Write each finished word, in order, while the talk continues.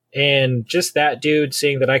And just that dude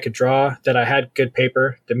seeing that I could draw, that I had good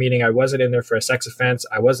paper, the meaning I wasn't in there for a sex offense,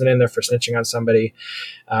 I wasn't in there for snitching on somebody,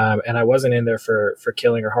 and I wasn't in there for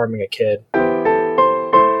killing or harming a kid.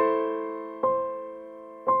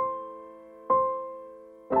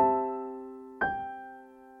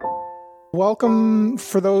 Welcome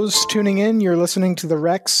for those tuning in. You're listening to the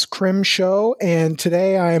Rex Crim Show, and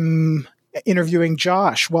today I'm interviewing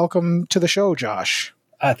Josh. Welcome to the show, Josh.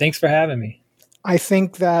 Thanks for having me. I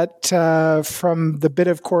think that from the bit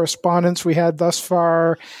of correspondence we had thus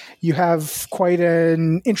far, you have quite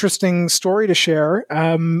an interesting story to share.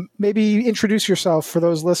 Maybe introduce yourself for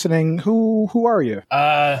those listening. Who are you?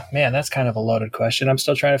 Man, that's kind of a loaded question. I'm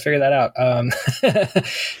still trying to figure that out.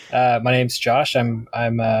 My name's Josh. I'm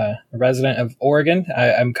a resident of Oregon.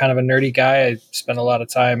 I'm kind of a nerdy guy. I spend a lot of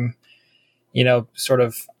time, sort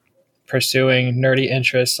of pursuing nerdy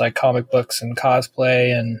interests like comic books and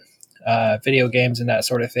cosplay and video games and that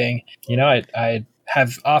sort of thing. I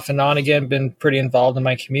have off and on again been pretty involved in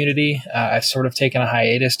my community. I've sort of taken a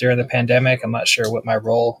hiatus during the pandemic. I'm not sure what my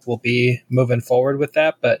role will be moving forward with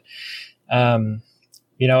that, but I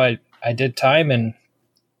did time, and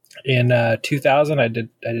in 2000 I did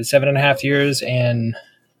 7.5 years, and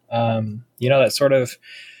that sort of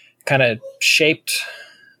kind of shaped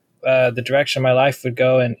the direction my life would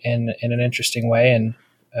go in an interesting way, and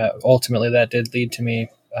ultimately that did lead to me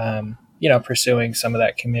pursuing some of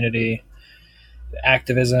that community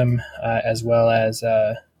activism, as well as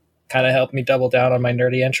kind of helped me double down on my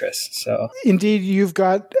nerdy interests. So, indeed, you've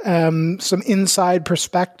got some inside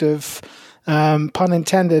perspective, pun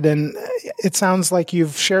intended, and it sounds like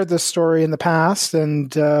you've shared this story in the past,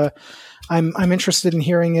 and I'm interested in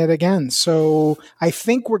hearing it again. So I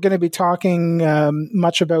think we're going to be talking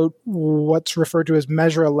much about what's referred to as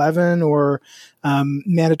Measure 11, or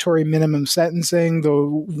mandatory minimum sentencing, the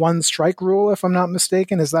one strike rule, if I'm not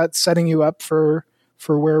mistaken. Is that setting you up for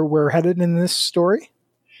where we're headed in this story?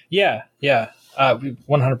 Yeah,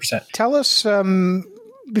 100%. Tell us,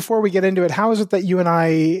 before we get into it, how is it that you and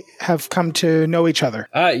I have come to know each other?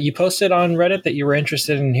 You posted on Reddit that you were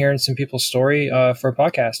interested in hearing some people's story for a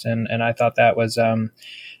podcast, and I thought that was,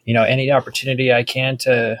 any opportunity I can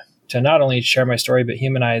to not only share my story but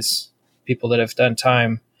humanize people that have done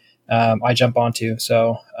time, I jump onto.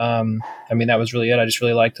 So, that was really it. I just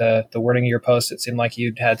really liked the wording of your post. It seemed like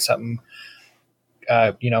you'd had something,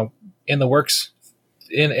 in the works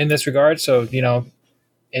in this regard. So,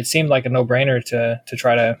 it seemed like a no-brainer to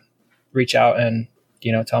try to reach out and,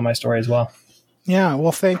 tell my story as well. Yeah.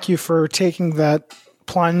 Well, thank you for taking that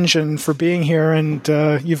plunge and for being here. And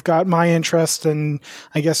you've got my interest, and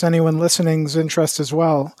I guess anyone listening's interest as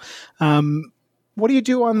well. What do you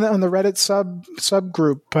do on the Reddit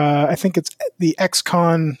subgroup? I think it's the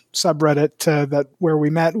XCon subreddit where we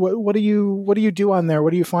met. What do you do on there?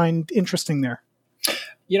 What do you find interesting there?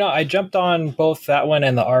 I jumped on both that one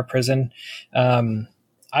and the R prison.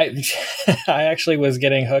 I actually was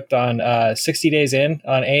getting hooked on 60 Days In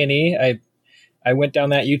on A&E. I went down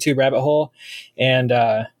that YouTube rabbit hole and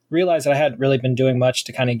realized that I hadn't really been doing much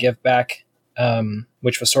to kind of give back,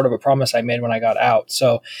 which was sort of a promise I made when I got out.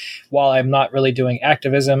 So while I'm not really doing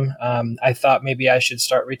activism, I thought maybe I should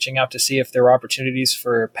start reaching out to see if there were opportunities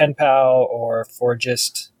for pen pal, or for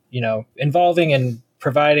just, involving and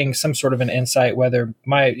providing some sort of an insight, whether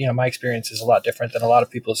my experience is a lot different than a lot of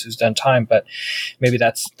people's who's done time, but maybe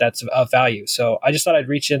that's of value. So I just thought I'd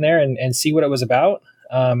reach in there and see what it was about.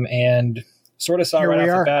 And sort of saw right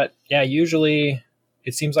off the bat. Yeah. Usually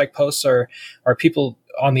it seems like posts are people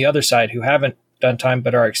on the other side who haven't done time,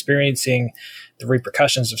 but are experiencing the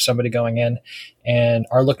repercussions of somebody going in and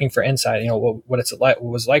are looking for insight, what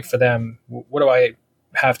was like for them. What do I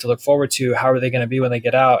have to look forward to? How are they going to be when they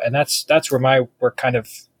get out? And that's where my work kind of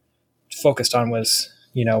focused on was,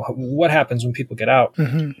 what happens when people get out.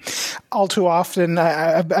 Mm-hmm. All too often,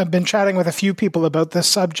 I've been chatting with a few people about this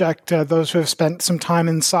subject, those who have spent some time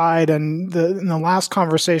inside. And in the last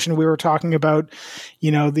conversation, we were talking about,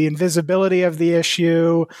 the invisibility of the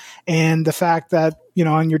issue, and the fact that,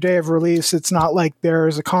 on your day of release, it's not like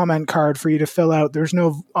there's a comment card for you to fill out. There's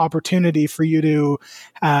no opportunity for you to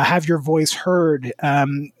have your voice heard.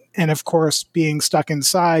 And of course, being stuck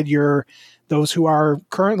inside, those who are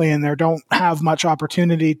currently in there don't have much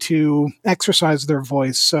opportunity to exercise their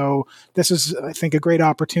voice. So this is, I think, a great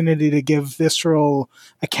opportunity to give visceral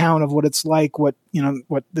account of what it's like, what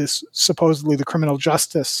this supposedly the criminal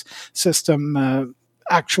justice system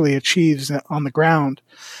actually achieves on the ground.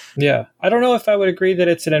 Yeah. I don't know if I would agree that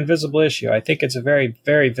it's an invisible issue. I think it's a very,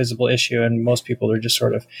 very visible issue, and most people are just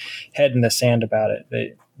sort of head in the sand about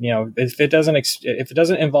it. if it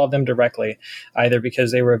doesn't involve them directly, either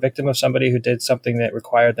because they were a victim of somebody who did something that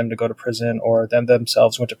required them to go to prison, or them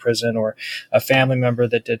themselves went to prison, or a family member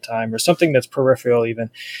that did time, or something that's peripheral even.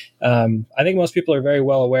 I think most people are very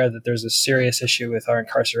well aware that there's a serious issue with our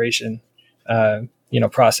incarceration,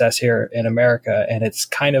 process here in America. And it's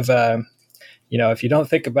kind of if you don't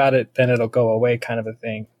think about it, then it'll go away kind of a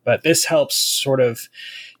thing. But this helps sort of,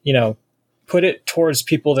 put it towards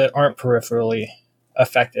people that aren't peripherally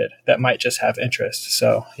affected, that might just have interest.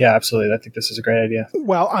 So yeah, absolutely. I think this is a great idea.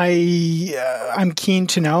 Well, I'm keen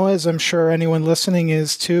to know, as I'm sure anyone listening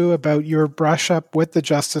is too, about your brush up with the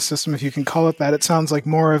justice system, if you can call it that. It sounds like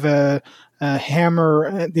more of a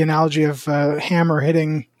hammer, the analogy of a hammer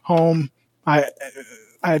hitting home.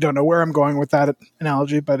 I don't know where I'm going with that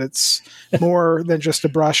analogy, but it's more than just a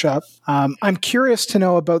brush up. I'm curious to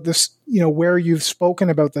know about this, where you've spoken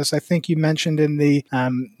about this. I think you mentioned in the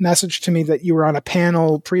message to me that you were on a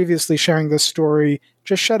panel previously sharing this story.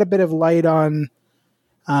 Just shed a bit of light on,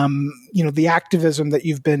 the activism that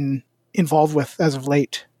you've been involved with as of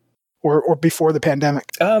late or before the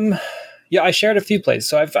pandemic. Yeah, I shared a few places.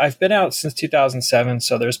 So I've been out since 2007.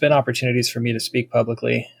 So there's been opportunities for me to speak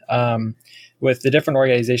publicly with the different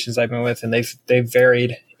organizations I've been with, and they've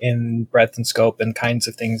varied in breadth and scope and kinds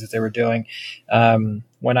of things that they were doing.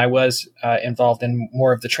 When I was involved in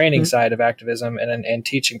more of the training side of activism and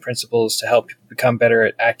teaching principles to help people become better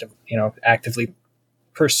at actively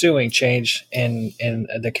pursuing change in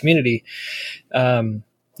the community, I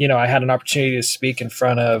had an opportunity to speak in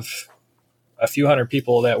front of a few hundred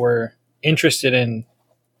people that were interested in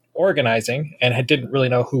organizing and didn't really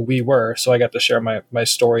know who we were. So I got to share my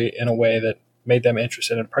story in a way that made them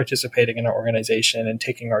interested in participating in our organization and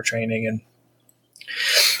taking our training.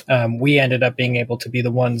 And we ended up being able to be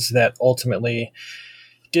the ones that ultimately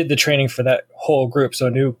did the training for that whole group.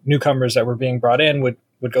 So newcomers that were being brought in would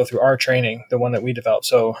go through our training, the one that we developed.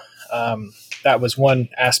 So that was one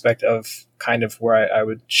aspect of kind of where I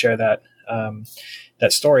would share that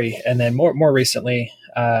story. And then more recently,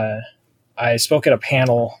 I spoke at a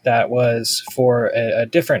panel that was for a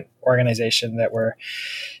different organization that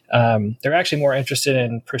they're actually more interested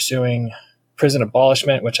in pursuing prison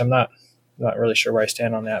abolishment, which I'm not really sure where I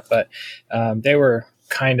stand on that, but they were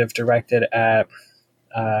kind of directed at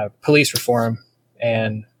police reform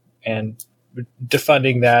and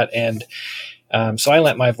defunding that. And so I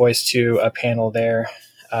lent my voice to a panel there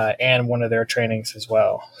and one of their trainings as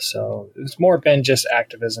well. So it's more been just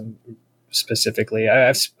activism specifically.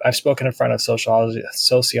 I've spoken in front of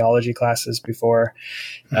sociology classes before.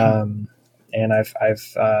 And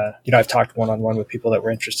I've talked one-on-one with people that were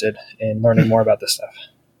interested in learning more about this stuff.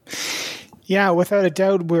 Yeah, without a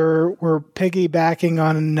doubt, we're piggybacking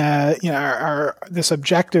on our this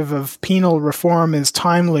objective of penal reform is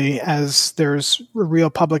timely, as there's a real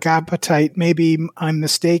public appetite. Maybe I'm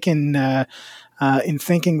mistaken in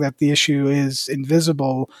thinking that the issue is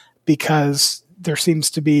invisible, because there seems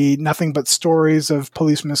to be nothing but stories of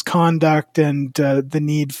police misconduct and the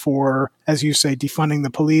need for, as you say, defunding the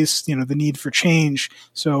police, the need for change.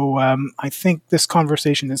 So I think this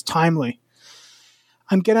conversation is timely.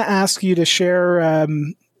 I'm going to ask you to share,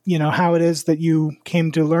 how it is that you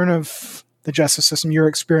came to learn of the justice system, your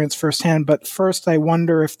experience firsthand. But first, I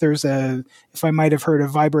wonder if I might have heard a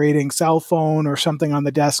vibrating cell phone or something on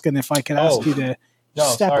the desk, and if I could ask you to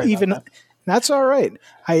step even. That's all right.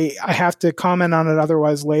 I have to comment on it.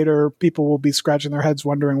 Otherwise, later people will be scratching their heads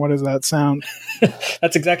wondering, what is that sound?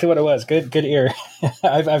 That's exactly what it was. Good ear.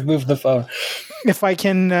 I've moved the phone. If I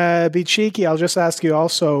can be cheeky, I'll just ask you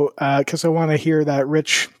also, because I want to hear that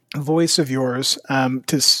rich voice of yours,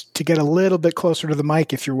 to get a little bit closer to the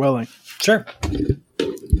mic, if you're willing. Sure.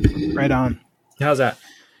 Right on. How's that?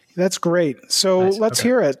 That's great. So Nice. Let's Okay.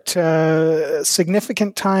 hear it.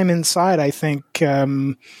 Significant time inside, I think,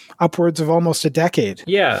 upwards of almost a decade.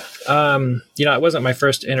 Yeah. It wasn't my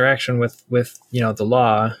first interaction with the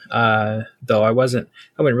law, though I wouldn't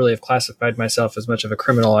really have classified myself as much of a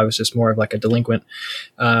criminal. I was just more of like a delinquent.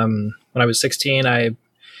 When I was 16,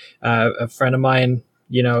 a friend of mine,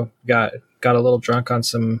 got a little drunk on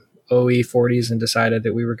some OE 40s and decided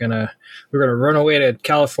that we were gonna run away to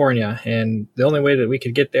California, and the only way that we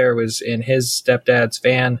could get there was in his stepdad's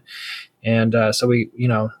van, and so we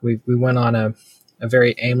went on a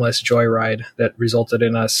very aimless joyride that resulted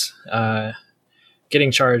in us getting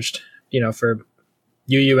charged, for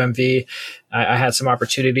UUMV. I had some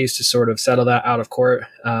opportunities to sort of settle that out of court.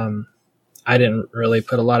 I didn't really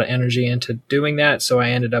put a lot of energy into doing that, so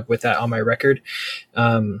I ended up with that on my record.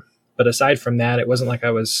 But aside from that, it wasn't like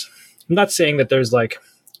I'm not saying that there's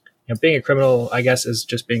being a criminal, I guess, is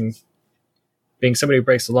just being being somebody who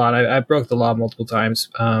breaks the law. And I broke the law multiple times.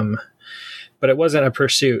 But it wasn't a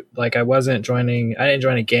pursuit. Like I didn't join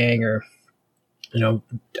a gang, or, I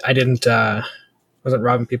wasn't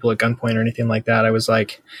robbing people at gunpoint or anything like that. I was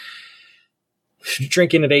like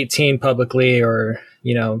drinking at 18 publicly, or,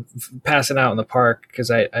 passing out in the park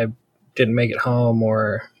because I didn't make it home,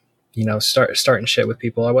 or, starting shit with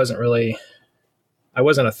people. I wasn't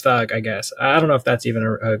a thug, I guess. I don't know if that's even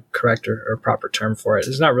a correct or proper term for it.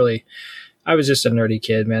 It's not really. I was just a nerdy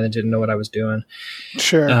kid, man, that didn't know what I was doing.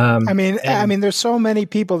 Sure. I mean, there's so many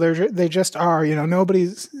people. They just are. Nobody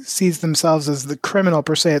sees themselves as the criminal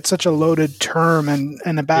per se. It's such a loaded term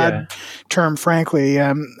and a bad term, frankly.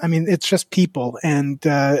 I mean, it's just people and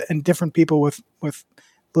different people with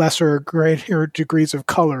lesser or greater degrees of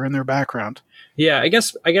color in their background. Yeah, I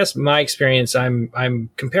guess my experience, I'm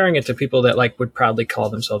comparing it to people that like would proudly call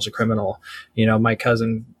themselves a criminal. My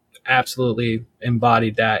cousin absolutely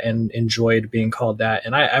embodied that and enjoyed being called that.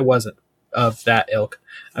 And I wasn't of that ilk.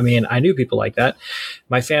 I mean, I knew people like that.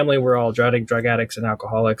 My family were all drug addicts and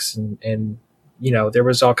alcoholics. And there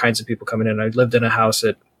was all kinds of people coming in. I lived in a house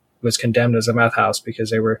that was condemned as a meth house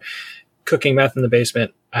because they were cooking meth in the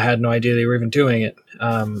basement. I had no idea they were even doing it.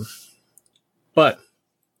 But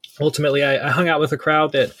ultimately I hung out with a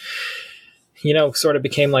crowd that, sort of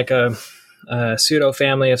became like a pseudo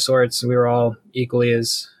family of sorts. We were all equally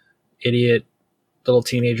as idiot little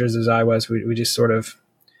teenagers as I was. We just sort of,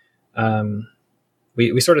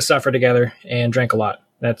 we sort of suffered together and drank a lot.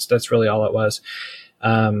 That's really all it was.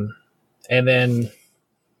 And then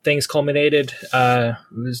things culminated. It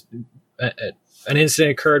was an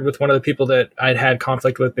incident occurred with one of the people that I'd had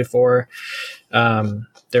conflict with before.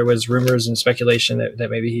 There was rumors and speculation that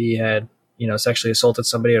maybe he had, sexually assaulted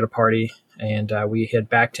somebody at a party, and we had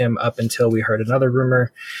backed him up until we heard another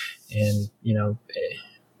rumor. And,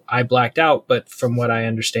 I blacked out, but from what I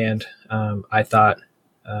understand, I thought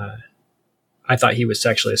he was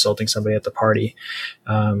sexually assaulting somebody at the party,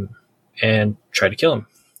 and tried to kill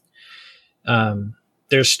him.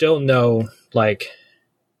 There's still no,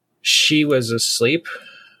 she was asleep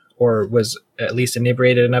or was at least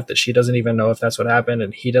inebriated enough that she doesn't even know if that's what happened,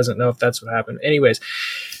 and he doesn't know if that's what happened. Anyways,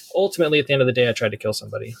 ultimately, at the end of the day, I tried to kill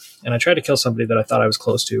somebody, and I tried to kill somebody that I thought I was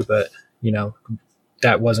close to, but,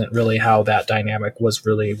 that wasn't really how that dynamic was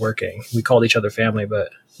really working. We called each other family, but,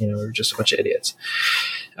 we were just a bunch of idiots.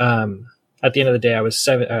 At the end of the day, I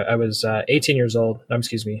was 18 years old.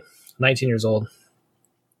 19 years old.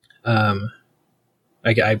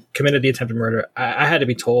 I committed the attempted murder. I had to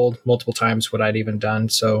be told multiple times what I'd even done.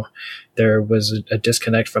 So there was a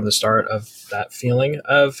disconnect from the start of that feeling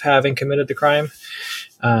of having committed the crime.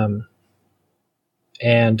 Right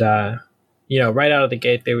out of the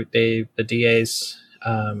gate, the DAs,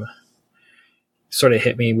 sort of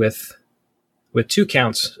hit me with two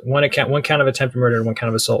counts, one count of attempted murder and one count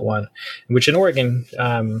of assault one, which in Oregon,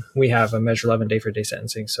 we have a Measure 11 day for day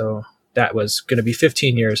sentencing. So that was going to be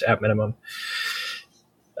 15 years at minimum.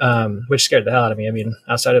 Which scared the hell out of me. I mean,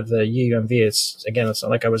 outside of the UUMV, it's not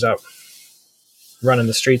like I was out running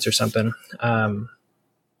the streets or something. I'm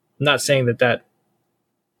not saying that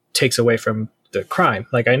takes away from the crime.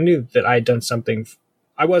 Like, I knew that I had done something.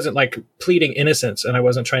 I wasn't pleading innocence, and I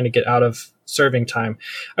wasn't trying to get out of serving time.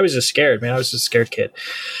 I was just scared, man. I was just a scared kid.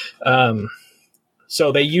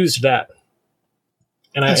 So they used that.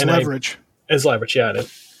 As leverage. As leverage, yeah.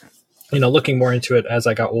 And, looking more into it as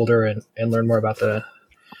I got older and learned more about the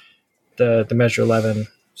Measure 11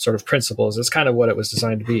 sort of principles. It's kind of what it was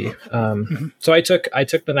designed to be. So I took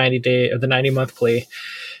the 90-month plea.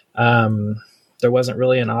 There wasn't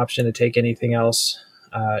really an option to take anything else.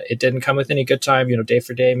 It didn't come with any good time. Day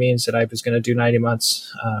for day means that I was going to do 90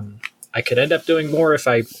 months. I could end up doing more if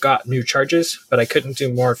I got new charges, but I couldn't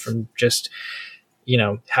do more from just,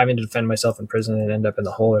 having to defend myself in prison and end up in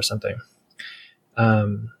the hole or something.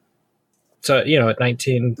 So, at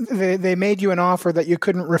 19... They made you an offer that you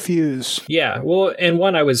couldn't refuse. Yeah. Well, and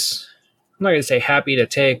one I'm not going to say happy to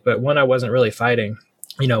take, but one I wasn't really fighting.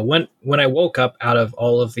 When I woke up out of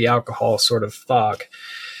all of the alcohol sort of fog,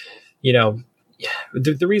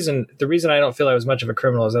 the reason I don't feel I was much of a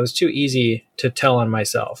criminal is I was too easy to tell on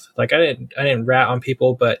myself. I didn't rat on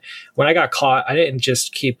people, but when I got caught, I didn't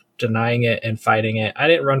just keep denying it and fighting it. I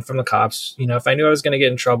didn't run from the cops. If I knew I was going to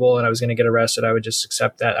get in trouble and I was going to get arrested, I would just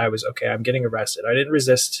accept that I was okay. I'm getting arrested. I didn't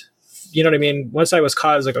resist. You know what I mean? Once I was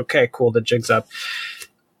caught, I was like, okay, cool. The jig's up.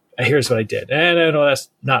 Here's what I did. And I know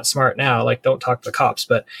that's not smart now. Don't talk to the cops,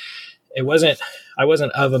 but I wasn't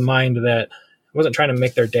of a mind that I wasn't trying to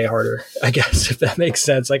make their day harder, I guess, if that makes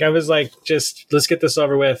sense. I was just let's get this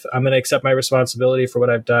over with. I'm going to accept my responsibility for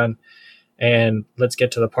what I've done. And let's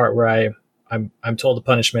get to the part where I'm told the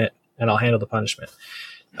punishment and I'll handle the punishment.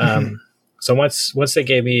 So once they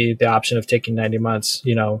gave me the option of taking 90 months,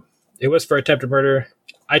 it was for attempted murder.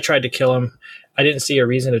 I tried to kill him. I didn't see a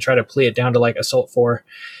reason to try to plea it down to like assault 4.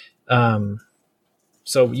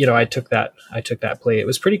 So I took that plea. It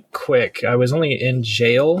was pretty quick. I was only in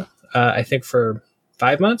jail, I think for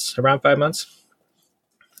around 5 months.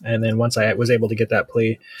 And then once I was able to get that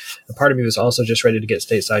plea, a part of me was also just ready to get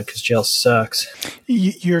stateside because jail sucks.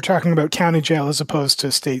 You're talking about county jail as opposed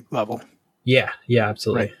to state level. Yeah,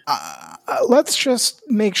 absolutely. Right. Let's just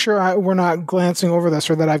make sure we're not glancing over this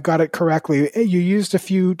or that I've got it correctly. You used a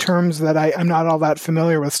few terms that I'm not all that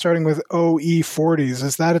familiar with, starting with OE40s.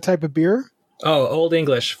 Is that a type of beer? Oh, Old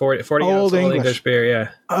English, 40 ounce Old English beer, yeah.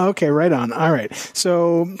 Okay, right on. All right.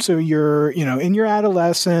 So you're, in your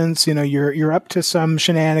adolescence, you're up to some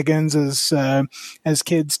shenanigans as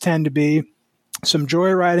kids tend to be. Some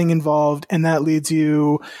joyriding involved, and that leads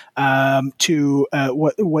you to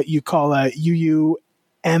what you call a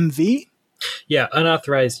UUMV? Yeah,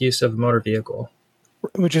 unauthorized use of motor vehicle.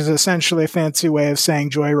 Which is essentially a fancy way of saying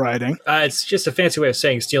joyriding. It's just a fancy way of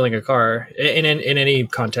saying stealing a car in any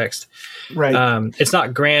context. Right. It's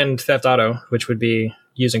not grand theft auto, which would be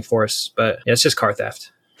using force, but it's just car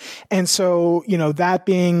theft. And so, that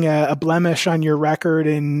being a blemish on your record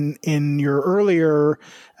in your earlier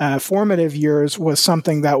formative years was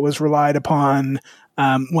something that was relied upon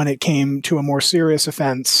when it came to a more serious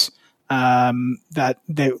offense.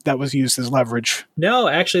 That was used as leverage. No,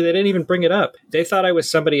 actually, they didn't even bring it up. They thought I was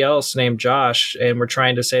somebody else named Josh, and were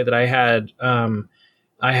trying to say that I had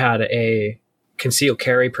a concealed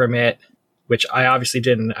carry permit, which I obviously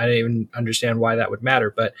didn't. I didn't even understand why that would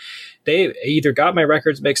matter. But they either got my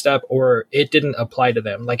records mixed up or it didn't apply to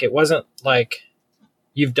them. Like, it wasn't like,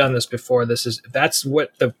 you've done this before. That's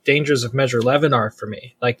what the dangers of Measure 11 are for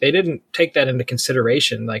me. Like, they didn't take that into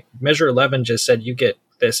consideration. Like, Measure 11 just said you get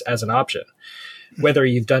this as an option, whether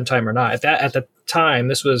you've done time or not. At the time,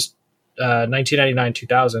 this was 1999,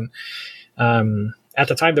 2000. At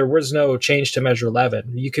the time, there was no change to Measure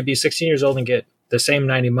 11. You could be 16 years old and get the same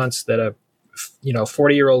 90 months that a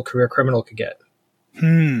 40-year-old career criminal could get.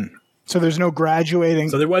 So there's no graduating.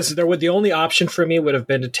 So the only option for me would have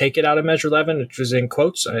been to take it out of Measure 11, which was in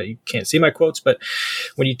quotes. You can't see my quotes, but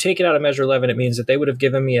when you take it out of Measure 11, it means that they would have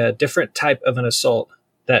given me a different type of an assault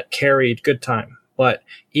that carried good time. But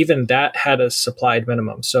even that had a supplied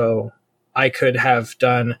minimum. So I could have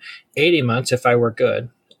done 80 months if I were good,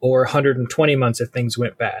 or 120 months if things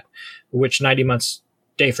went bad, which 90 months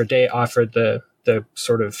day for day offered the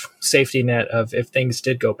sort of safety net of if things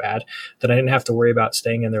did go bad, then I didn't have to worry about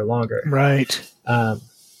staying in there longer. Right.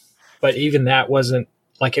 But even that wasn't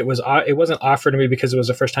like it wasn't offered to me because it was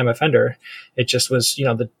a first time offender. It just was,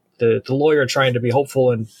 the lawyer trying to be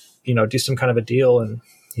hopeful and, do some kind of a deal and,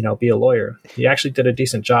 be a lawyer. He actually did a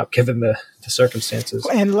decent job given the circumstances.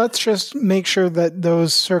 And let's just make sure that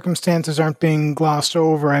those circumstances aren't being glossed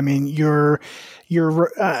over. I mean, you're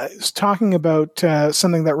talking about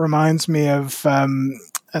something that reminds me of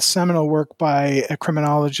a seminal work by a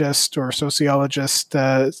criminologist or sociologist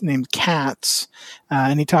named Katz,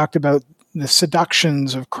 and he talked about the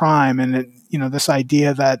seductions of crime and this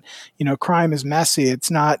idea that crime is messy. It's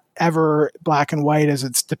not ever black and white as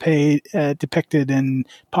it's depicted in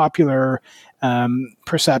popular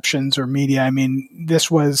perceptions or media. I mean, this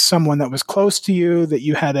was someone that was close to you that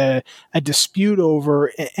you had a dispute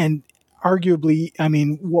over, and arguably, I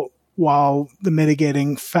mean, while the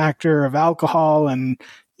mitigating factor of alcohol and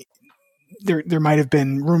there might have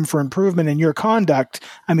been room for improvement in your conduct,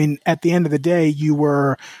 I mean, at the end of the day, you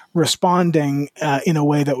were responding in a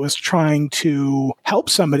way that was trying to help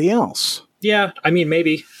somebody else. Yeah, I mean,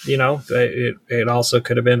 maybe, it also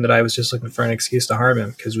could have been that I was just looking for an excuse to harm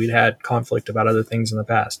him because we'd had conflict about other things in the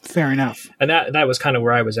past. Fair enough. And that was kind of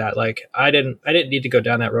where I was at. Like, I didn't need to go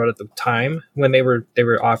down that road at the time when they were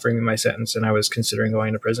offering me my sentence and I was considering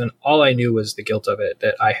going to prison. All I knew was the guilt of it,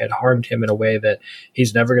 that I had harmed him in a way that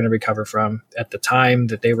he's never going to recover from. At the time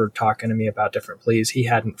that they were talking to me about different pleas, he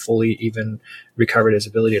hadn't fully even recovered his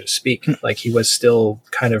ability to speak. Like, he was still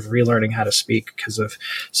kind of relearning how to speak because of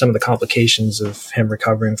some of the complications of him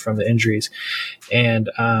recovering from the injuries. And,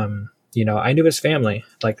 I knew his family,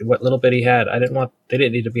 like what little bit he had. They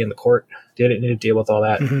didn't need to be in the court. They didn't need to deal with all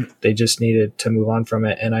that. Mm-hmm. They just needed to move on from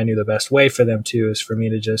it. And I knew the best way for them to is for me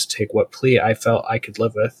to just take what plea I felt I could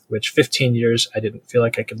live with, which 15 years I didn't feel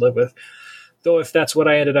like I could live with. Though if that's what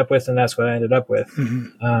I ended up with, then that's what I ended up with.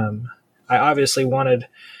 Mm-hmm. I obviously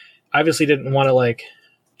didn't want to like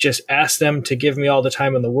just ask them to give me all the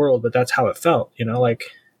time in the world, but that's how it felt, like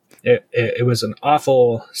it was an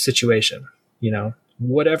awful situation,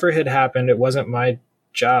 whatever had happened. It wasn't my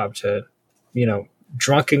job to,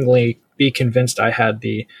 drunkenly be convinced I had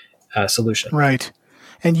the solution. Right.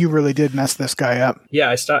 And you really did mess this guy up. Yeah,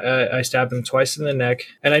 I stabbed him twice in the neck.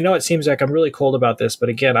 And I know it seems like I'm really cold about this, but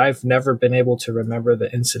again, I've never been able to remember the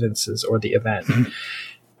incidences or the event.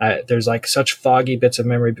 There's like such foggy bits of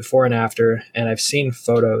memory before and after, and I've seen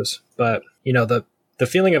photos, but you know, the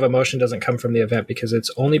feeling of emotion doesn't come from the event because it's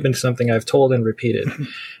only been something I've told and repeated.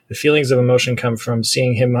 The feelings of emotion come from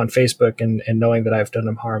seeing him on Facebook and knowing that I've done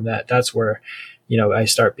him harm. That's where, you know, I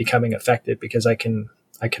start becoming affected because I can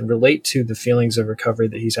relate to the feelings of recovery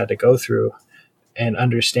that he's had to go through and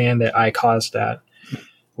understand that I caused that.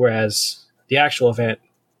 Whereas the actual event,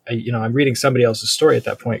 I'm reading somebody else's story at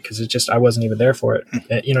that point because it's just, I wasn't even there for it.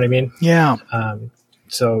 You know what I mean? Yeah.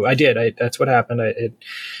 So I did. That's what happened.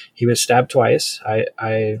 He was stabbed twice.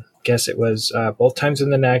 I guess it was both times in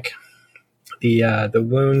the neck. The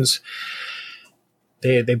wounds,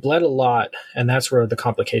 they bled a lot, and that's where the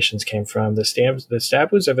complications came from. The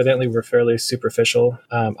stab wounds evidently were fairly superficial.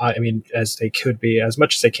 I mean, as they could be, as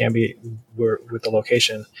much as they can be, with the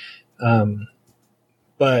location.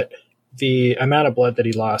 But the amount of blood that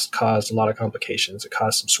he lost caused a lot of complications. It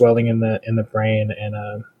caused some swelling in the brain and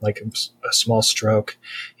a small stroke.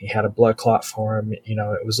 He had a blood clot form. You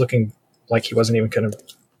know, it was looking like he wasn't even going to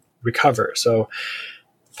recover. So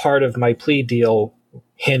part of my plea deal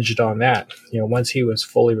hinged on that. You know, once he was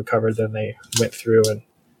fully recovered, then they went through and,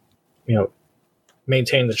 you know,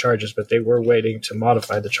 maintained the charges, but they were waiting to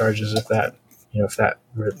modify the charges if that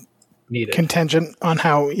were needed. Contingent on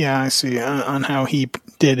how, I see, on how he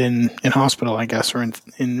did in hospital, I guess, or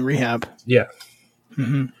in rehab. Yeah.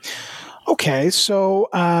 Mm-hmm. Okay. So,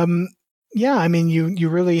 I mean, you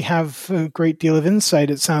really have a great deal of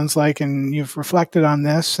insight, it sounds like, and you've reflected on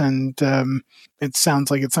this, and it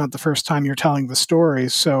sounds like it's not the first time you're telling the story.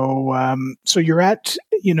 So, so you're at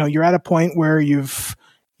a point where you've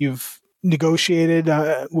negotiated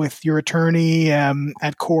with your attorney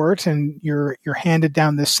at court, and you're handed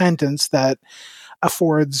down this sentence that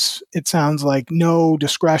affords, it sounds like, no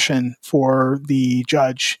discretion for the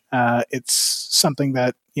judge. It's something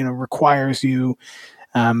that requires you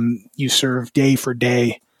serve day for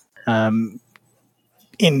day in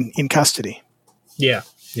custody. Yeah.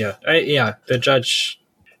 The judge,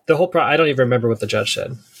 I don't even remember what the judge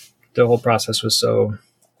said. The whole process was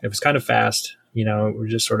it was kind of fast. You know, we're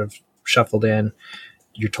just sort of shuffled in,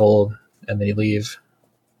 you're told, and then you leave.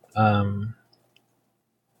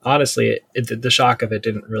 Honestly, the shock of it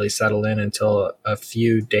didn't really settle in until a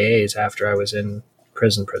few days after I was in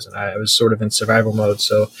prison. I was sort of in survival mode.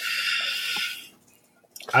 So,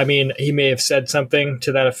 I mean, he may have said something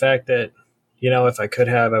to that effect that, if I could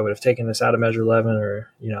have, I would have taken this out of Measure 11, or,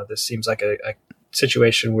 this seems like a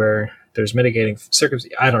situation where there's mitigating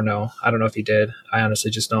circumstances. I don't know. I don't know if he did. I honestly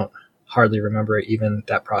just don't hardly remember even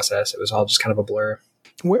that process. It was all just kind of a blur.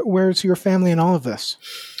 Where's your family in all of this?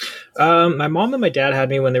 My mom and my dad had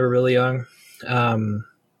me when they were really young. And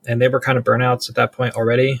they were kind of burnouts at that point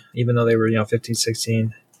already, even though they were, 15,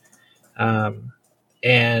 16.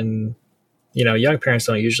 And, young parents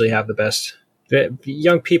don't usually have the best,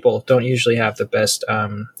 young people don't usually have the best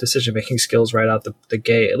decision-making skills right out the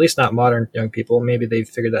gate, at least not modern young people. Maybe they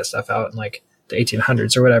figured that stuff out in like the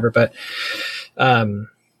 1800s or whatever. But,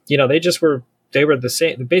 they were the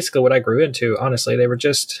same, basically what I grew into, honestly. They were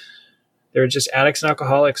just addicts and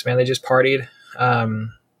alcoholics, man. They just partied.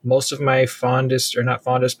 Most of my fondest, or not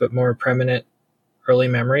fondest, but more permanent early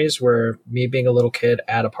memories were me being a little kid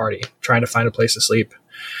at a party, trying to find a place to sleep.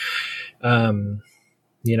 And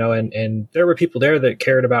there were people there that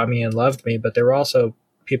cared about me and loved me, but there were also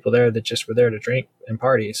people there that just were there to drink and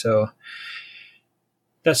party. So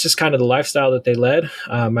that's just kind of the lifestyle that they led.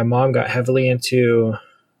 My mom got heavily into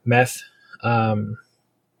meth. My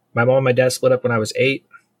mom and my dad split up when I was 8.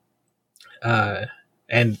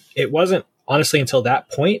 And it wasn't honestly until that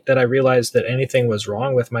point that I realized that anything was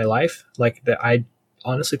wrong with my life. Like, that I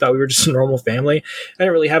honestly thought we were just a normal family. I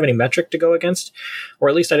didn't really have any metric to go against, or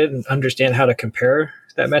at least I didn't understand how to compare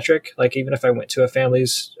that metric. Like, even if I went to a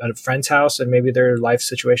friend's house and maybe their life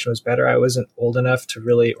situation was better, I wasn't old enough to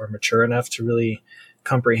really, or mature enough to really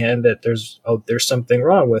comprehend that there's something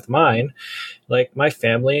wrong with mine. Like, my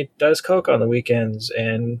family does coke on the weekends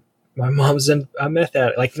and my mom's a meth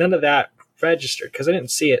addict. Like, none of that registered because I didn't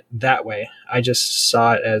see it that way. I just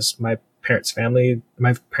saw it as my parents'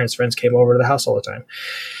 friends came over to the house all the time.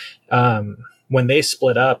 When they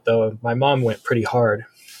split up, though, my mom went pretty hard,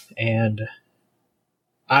 and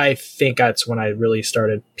I think that's when I really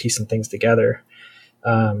started piecing things together.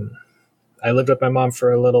 I lived with my mom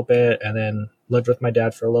for a little bit, and then lived with my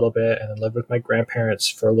dad for a little bit, and then lived with my grandparents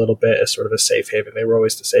for a little bit as sort of a safe haven. They were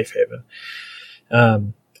always the safe haven.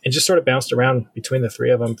 and just sort of bounced around between the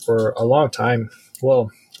three of them for a long time.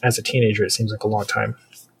 Well, as a teenager, it seems like a long time,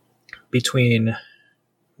 between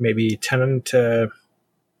maybe 10 to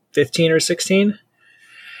 15 or 16.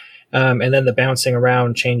 And then the bouncing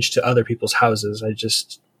around changed to other people's houses. I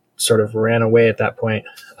just sort of ran away at that point.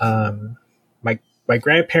 My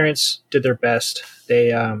grandparents did their best. They,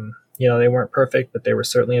 they weren't perfect, but they were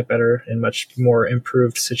certainly a better and much more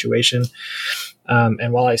improved situation.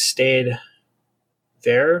 And while I stayed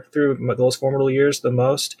there through those formative years the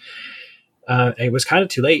most, it was kind of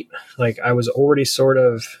too late. Like I was already sort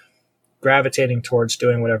of gravitating towards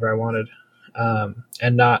doing whatever I wanted,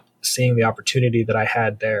 and not seeing the opportunity that I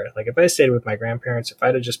had there. Like if I stayed with my grandparents, if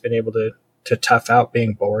I'd have just been able to tough out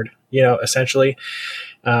being bored, essentially,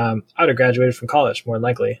 I would have graduated from college more than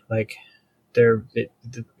likely. Like it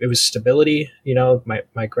was stability.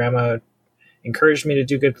 My grandma encouraged me to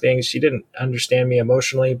do good things. She didn't understand me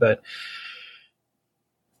emotionally, but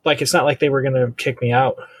like, it's not like they were going to kick me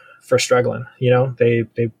out for struggling. They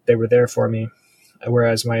were there for me.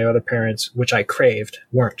 Whereas my other parents, which I craved,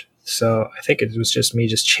 weren't. So I think it was just me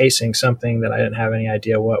just chasing something that I didn't have any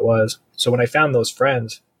idea what it was. So when I found those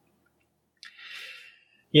friends,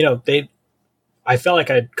 I felt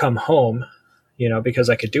like I'd come home, because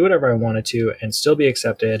I could do whatever I wanted to and still be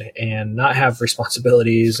accepted and not have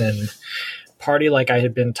responsibilities and party like I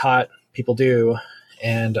had been taught people do.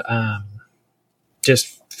 And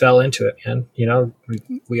just fell into it, man.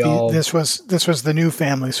 We all... This was the new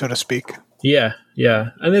family, so to speak. Yeah.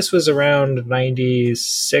 And this was around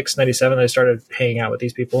 96, 97 that I started hanging out with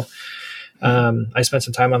these people. I spent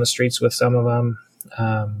some time on the streets with some of them.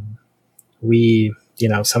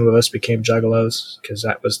 Some of us became juggalos because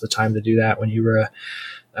that was the time to do that when you were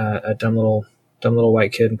a dumb little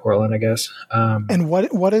white kid in Portland, I guess. And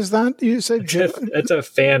what is that you said? It's a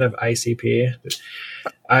fan of ICP.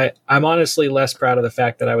 I'm honestly less proud of the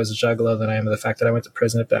fact that I was a juggalo than I am of the fact that I went to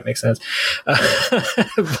prison, if that makes sense. But,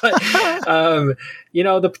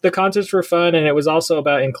 the concerts were fun, and it was also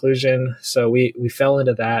about inclusion. So we fell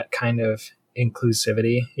into that kind of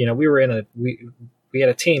inclusivity. We were we had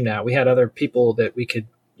a team now. We had other people that we could,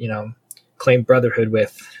 claim brotherhood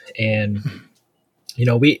with. And,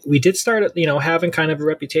 we did start, having kind of a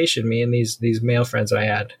reputation, me and these male friends that I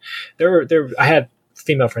had. I had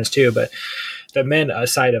female friends too, but the men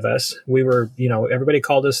side of us, we were, everybody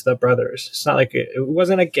called us the brothers. It's not like it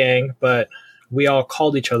wasn't a gang, but we all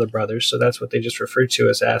called each other brothers. So that's what they just referred to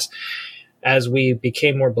us as we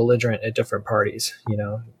became more belligerent at different parties.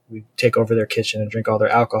 We take over their kitchen and drink all their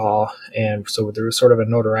alcohol. And so there was sort of a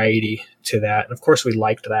notoriety to that. And of course we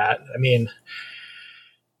liked that. I mean,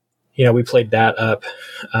 we played that up.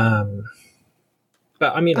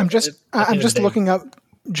 But I mean, I'm just looking up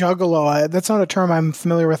Juggalo. That's not a term I'm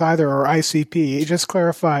familiar with either, or ICP. Just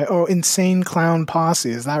clarify. Oh, Insane Clown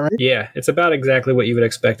Posse. Is that right? Yeah, it's about exactly what you would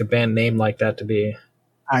expect a band name like that to be.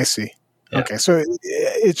 I see. Yeah. Okay, so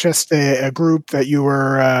it's just a group that you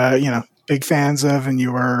were, big fans of, and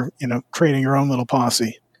you were, creating your own little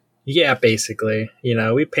posse. Yeah, basically.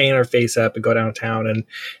 We paint our face up and go downtown and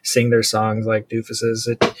sing their songs like doofuses.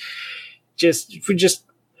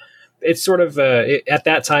 It's sort of at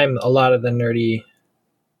that time, a lot of the nerdy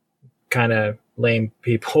kind of lame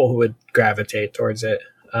people would gravitate towards it.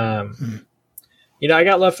 I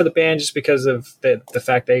got love for the band just because of the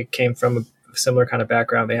fact they came from a similar kind of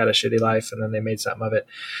background. They had a shitty life and then they made something of it.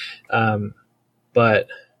 But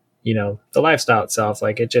the lifestyle itself,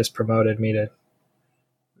 like, it just promoted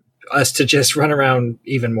us to just run around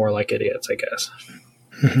even more like idiots, I guess.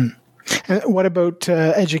 Mm-hmm. And what about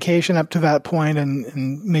education up to that point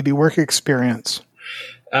and maybe work experience?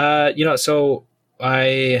 So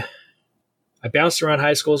I bounced around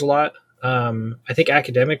high schools a lot. I think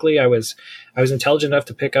academically I was intelligent enough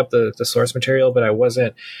to pick up the source material, but I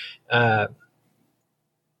wasn't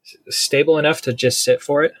stable enough to just sit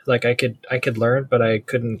for it. Like I could learn, but I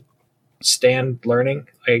couldn't stand learning.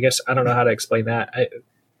 I guess I don't know how to explain that.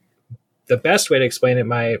 The best way to explain it,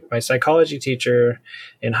 my psychology teacher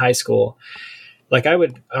in high school, like I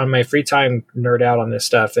would on my free time nerd out on this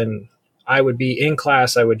stuff, and I would be in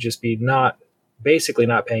class. I would just be basically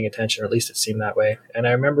not paying attention, or at least it seemed that way. And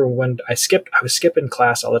I remember when I was skipping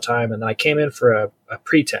class all the time, and then I came in for a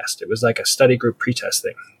pretest. It was like a study group pretest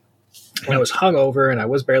thing. And I was hungover and I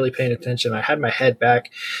was barely paying attention. I had my head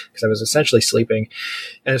back because I was essentially sleeping.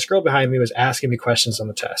 And this girl behind me was asking me questions on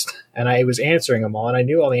the test. And I was answering them all. And I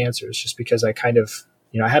knew all the answers just because I kind of,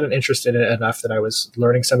 I had an interest in it enough that I was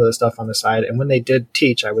learning some of the stuff on the side. And when they did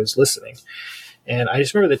teach, I was listening. And I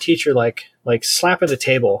just remember the teacher like slapping the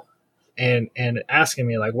table and asking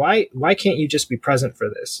me like, why can't you just be present for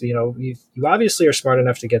this? You obviously are smart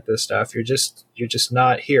enough to get this stuff. You're just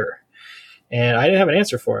not here. And I didn't have an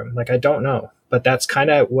answer for him. Like, I don't know, but that's kind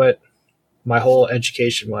of what my whole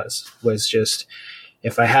education was just,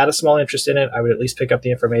 if I had a small interest in it, I would at least pick up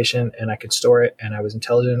the information and I could store it, and I was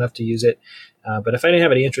intelligent enough to use it. But if I didn't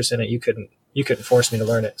have any interest in it, you couldn't force me to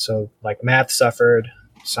learn it. So like math suffered,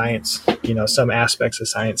 science, some aspects of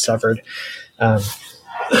science suffered.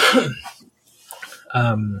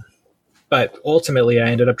 But ultimately I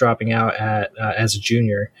ended up dropping out as a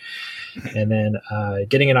junior, and then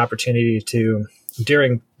getting an opportunity to,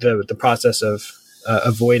 during the process of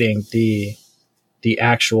avoiding the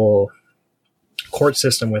actual court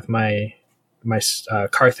system with my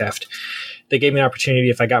car theft, they gave me an opportunity.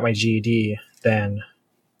 If I got my GED, then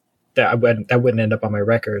that wouldn't end up on my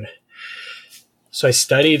record. So I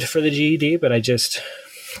studied for the GED, but I just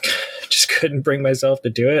couldn't bring myself to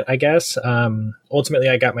do it, I guess. Ultimately,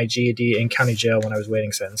 I got my GED in county jail when I was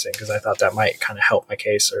waiting sentencing, because I thought that might kind of help my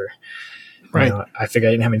case, or right. I figured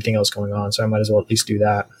I didn't have anything else going on, so I might as well at least do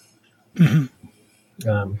that.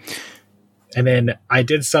 Mm-hmm. And then I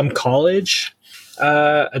did some college.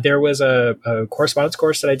 There was a correspondence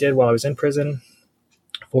course that I did while I was in prison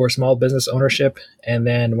for small business ownership. And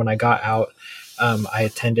then when I got out, I'm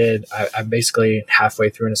basically halfway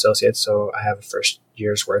through an associate. So I have a first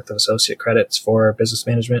year's worth of associate credits for business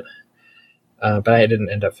management. But I didn't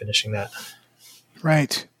end up finishing that.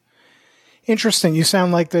 Right. Interesting. You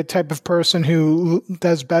sound like the type of person who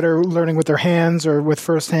does better learning with their hands or with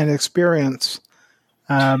firsthand experience.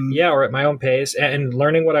 Or at my own pace, and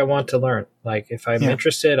learning what I want to learn. Like if I'm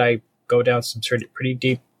interested, I go down some pretty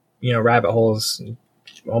deep, rabbit holes,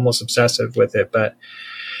 almost obsessive with it. But,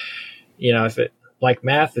 if it, like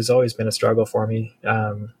math has always been a struggle for me.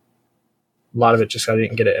 A lot of it just, I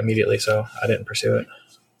didn't get it immediately, so I didn't pursue it.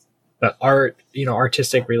 But art,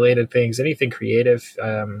 artistic related things, anything creative,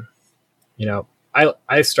 I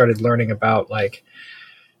started learning about like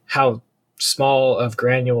how small of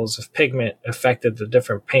granules of pigment affected the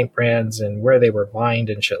different paint brands and where they were mined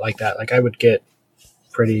and shit like that. Like I would get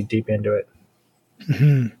pretty deep into it.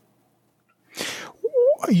 Mm-hmm.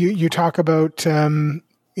 You talk about,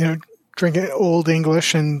 drinking Old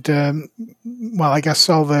English and, I guess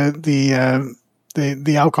all the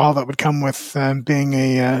alcohol that would come with being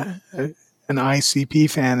an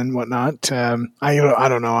ICP fan and whatnot. I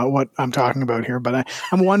don't know what I'm talking about here, but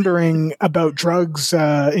I'm wondering about drugs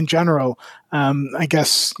in general. I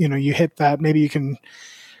guess, you hit that. Maybe you can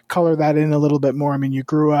color that in a little bit more. I mean, you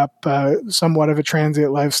grew up somewhat of a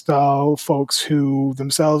transient lifestyle, folks who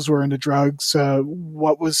themselves were into drugs.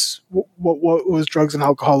 What was drugs and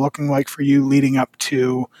alcohol looking like for you leading up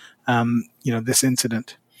to, this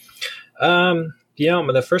incident?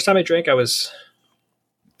 The first time I drank, I was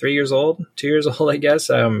 2 years old, I guess.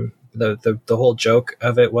 The whole joke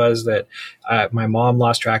of it was that my mom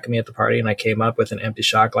lost track of me at the party, and I came up with an empty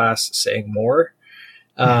shot glass saying more.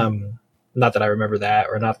 Not that I remember that,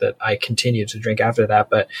 or not that I continued to drink after that,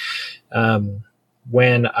 but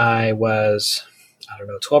when I was,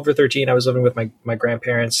 12 or 13, I was living with my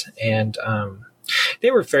grandparents, and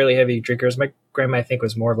they were fairly heavy drinkers. My grandma, I think,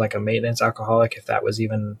 was more of like a maintenance alcoholic, if that was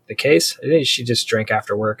even the case. She just drank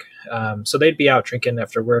after work. So they'd be out drinking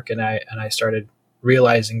after work, and I started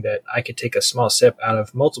realizing that I could take a small sip out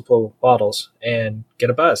of multiple bottles and get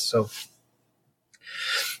a buzz. So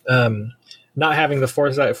not having the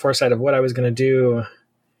foresight of what I was going to do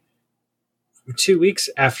 2 weeks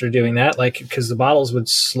after doing that, like, because the bottles would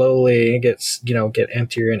slowly get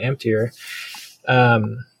emptier and emptier.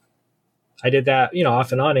 I did that,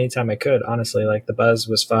 off and on anytime I could, honestly. Like the buzz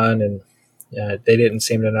was fun, and they didn't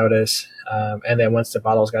seem to notice. And then once the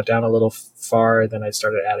bottles got down a little far, then I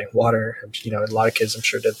started adding water. A lot of kids, I'm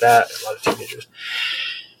sure, did that. A lot of teenagers.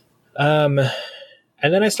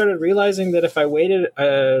 And then I started realizing that if I waited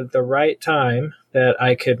the right time, that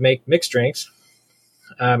I could make mixed drinks.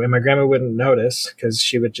 And my grandma wouldn't notice, because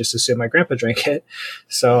she would just assume my grandpa drank it.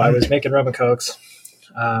 So I was making rum and cokes.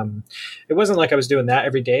 It wasn't like I was doing that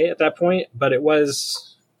every day at that point, but it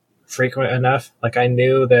was frequent enough. Like I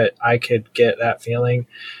knew that I could get that feeling,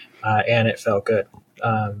 and it felt good.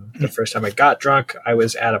 The first time I got drunk, I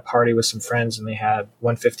was at a party with some friends, and they had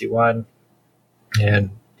 151, and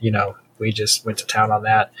we just went to town on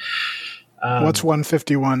that. What's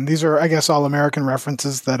 151? These are, I guess, all American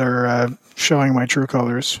references that are showing my true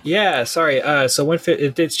colors. Yeah, sorry. So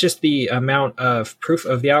it's just the amount of proof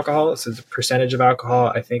of the alcohol. So the percentage of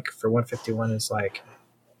alcohol, I think, for 151 is like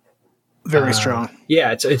very strong.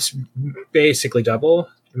 Yeah, it's basically double.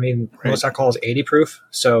 I mean, most alcohol is 80 proof,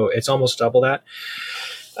 so it's almost double that.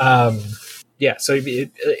 So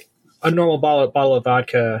a normal bottle of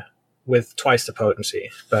vodka with twice the potency,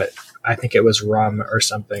 but I think it was rum or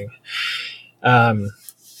something. But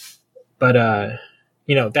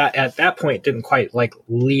that at that point didn't quite like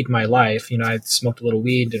lead my life. I smoked a little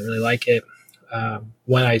weed, didn't really like it.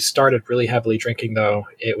 When I started really heavily drinking, though,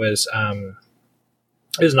 it was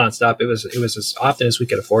nonstop. It was as often as we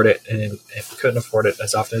could afford it, and if we couldn't afford it,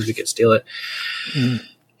 as often as we could steal it. Mm.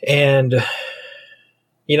 And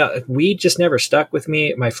weed just never stuck with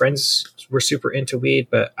me. My friends were super into weed,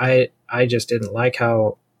 but I just didn't like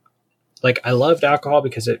how, like, I loved alcohol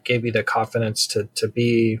because it gave me the confidence to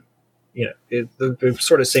be, the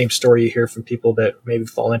sort of same story you hear from people that maybe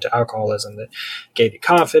fall into alcoholism, that gave you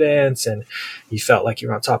confidence and you felt like you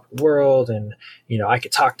were on top of the world. And, I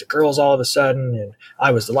could talk to girls all of a sudden, and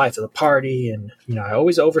I was the life of the party. And, I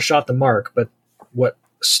always overshot the mark, but what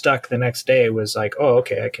stuck the next day was like, oh,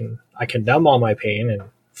 okay, I can numb all my pain and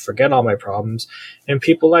forget all my problems, and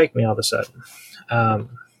people like me all of a sudden.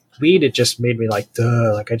 Weed, it just made me like,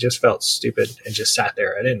 duh, like I just felt stupid and just sat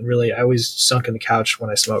there. I always sunk in the couch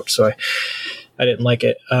when I smoked, so I didn't like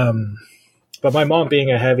it. But my mom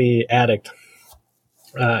being a heavy addict,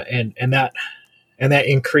 and that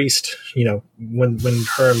increased, when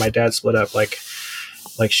her and my dad split up, like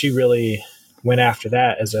she really went after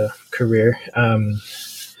that as a career.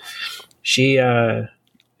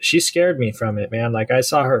 She scared me from it, man. Like, I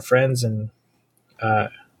saw her friends and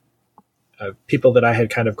people that I had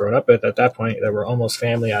kind of grown up with at that point that were almost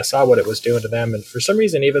family. I saw what it was doing to them. And for some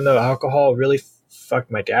reason, even though alcohol really fucked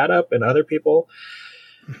my dad up and other people,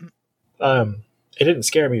 it didn't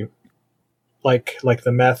scare me like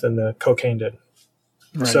the meth and the cocaine did.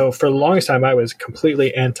 Right. So for the longest time, I was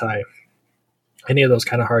completely anti any of those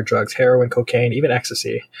kind of hard drugs, heroin, cocaine, even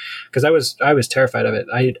ecstasy, because I was terrified of it.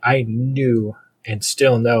 I knew and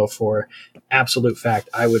still know for absolute fact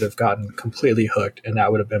I would have gotten completely hooked, and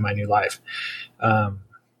that would have been my new life. But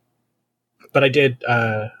I did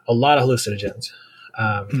a lot of hallucinogens.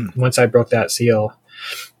 Once I broke that seal,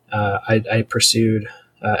 I pursued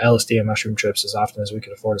LSD and mushroom trips as often as we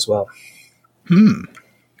could afford as well.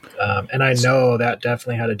 And I know that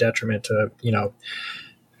definitely had a detriment to,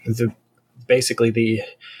 basically the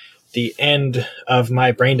end of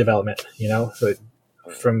my brain development,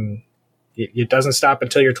 from it doesn't stop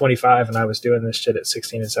until you're 25, and I was doing this shit at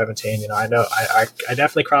 16 and 17. I know I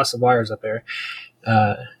definitely crossed the wires up there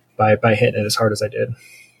by hitting it as hard as I did.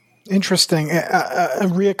 Interesting. A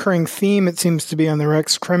reoccurring theme, it seems to be, on the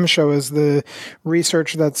Rex Krim Show is the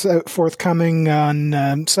research that's forthcoming on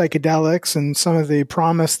psychedelics and some of the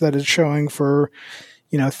promise that it's showing for,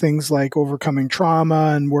 things like overcoming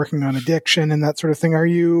trauma and working on addiction and that sort of thing. Are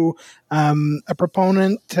you a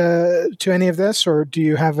proponent to any of this, or do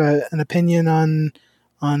you have an opinion on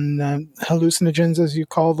hallucinogens, as you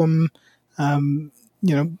call them,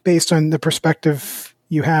 based on the perspective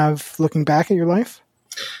you have looking back at your life?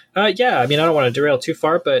 Yeah, I mean, I don't want to derail too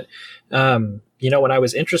far, but when I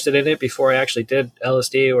was interested in it before I actually did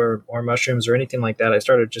LSD or mushrooms or anything like that, I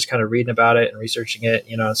started just kind of reading about it and researching it,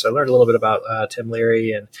 so I learned a little bit about Tim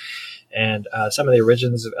Leary and some of the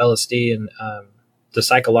origins of LSD and the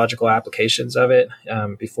psychological applications of it.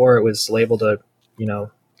 Before it was labeled the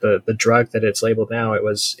drug that it's labeled now, it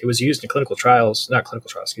was used in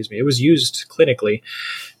it was used clinically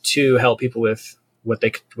to help people with what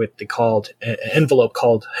they called an envelope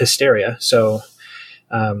called hysteria. So,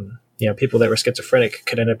 people that were schizophrenic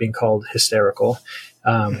could end up being called hysterical.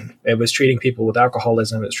 It was treating people with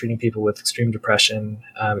alcoholism. It was treating people with extreme depression.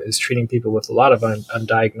 It was treating people with a lot of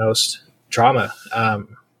undiagnosed trauma.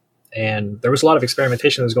 And there was a lot of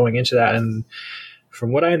experimentation that was going into that. And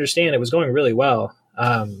from what I understand, it was going really well.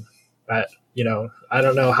 But, I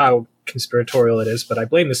don't know how conspiratorial it is, but I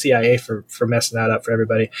blame the CIA for messing that up for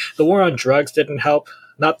everybody. The war on drugs didn't help.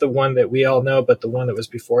 Not the one that we all know, but the one that was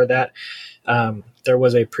before that. There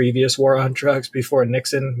was a previous war on drugs before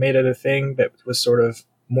Nixon made it a thing that was sort of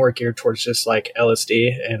more geared towards just like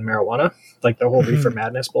LSD and marijuana, like the whole reefer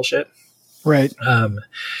madness bullshit. Right.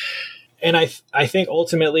 And I think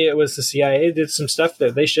ultimately it was the CIA did some stuff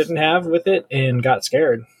that they shouldn't have with it and got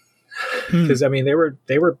scared. Because I mean,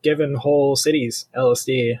 they were given whole cities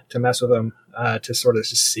LSD to mess with them, to sort of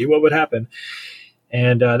just see what would happen.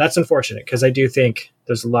 And that's unfortunate, because I do think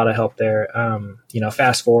there's a lot of help there.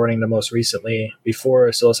 Fast forwarding to most recently, before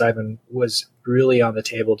psilocybin was really on the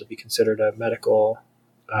table to be considered a medical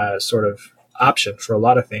sort of option for a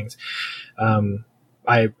lot of things,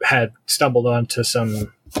 I had stumbled onto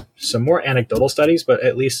some more anecdotal studies, but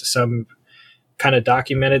at least some kind of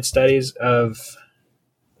documented studies of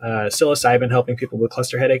psilocybin helping people with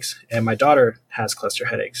cluster headaches. And my daughter has cluster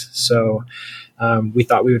headaches. So we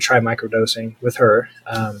thought we would try microdosing with her.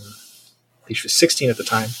 think she was 16 at the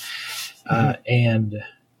time. And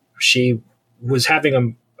she was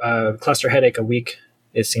having a cluster headache a week,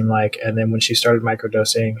 it seemed like. And then when she started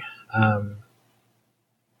microdosing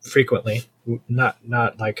frequently, not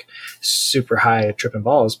like super high tripping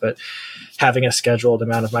balls, but having a scheduled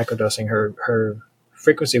amount of microdosing, her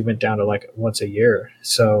frequency went down to like once a year.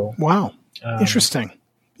 So wow, interesting.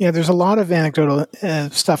 Yeah, there's a lot of anecdotal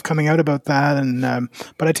stuff coming out about that, and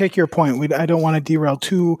but I take your point. I don't want to derail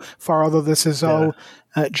too far, although this is all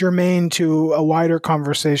germane to a wider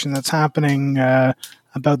conversation that's happening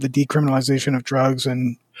about the decriminalization of drugs.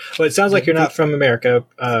 And well, it sounds like you're not from America.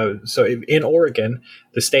 So in Oregon,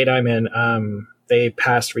 the state I'm in, they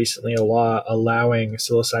passed recently a law allowing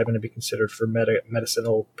psilocybin to be considered for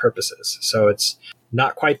medicinal purposes. So it's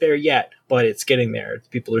not quite there yet, but it's getting there.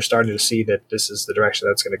 People are starting to see that this is the direction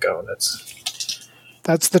that's going to go. And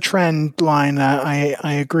that's the trend line.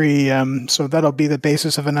 I agree. So that'll be the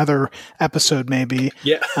basis of another episode, maybe.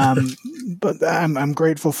 Yeah. But I'm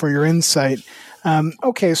grateful for your insight.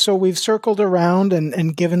 Okay, so we've circled around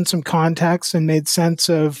and given some context and made sense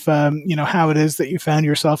of how it is that you found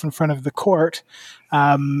yourself in front of the court.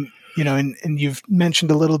 And you've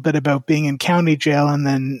mentioned a little bit about being in county jail and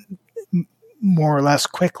then more or less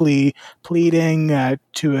quickly pleading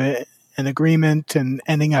to an agreement and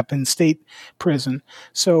ending up in state prison.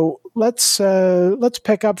 So let's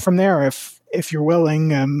pick up from there, if you're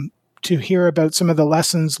willing, to hear about some of the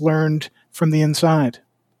lessons learned from the inside.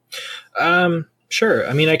 Sure.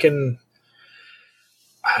 I mean, I can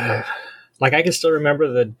still remember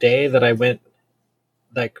the day that I went.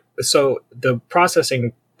 So the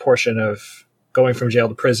processing portion of going from jail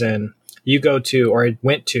to prison, you go to, or I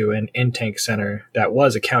went to, an intake center that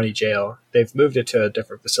was a county jail. They've moved it to a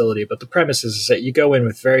different facility, but the premise is that you go in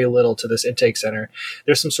with very little to this intake center.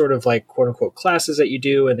 There's some sort of like quote unquote classes that you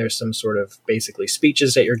do, and there's some sort of basically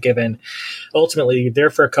speeches that you're given. Ultimately, you're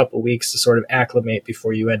there for a couple of weeks to sort of acclimate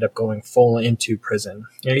before you end up going full into prison.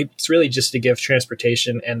 It's really just to give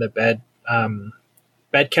transportation and the bed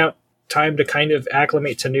count time to kind of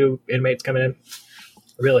acclimate to new inmates coming in,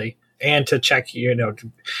 really. And to check,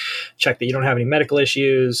 check that you don't have any medical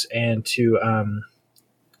issues, and to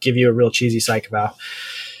give you a real cheesy psych eval.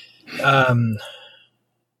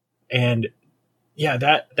 And yeah,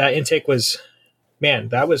 that intake was, man,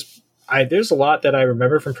 there's a lot that I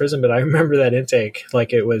remember from prison, but I remember that intake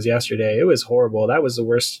like it was yesterday. It was horrible. That was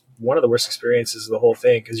one of the worst experiences of the whole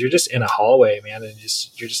thing, because you're just in a hallway, man, and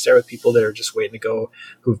you're just there with people that are just waiting to go,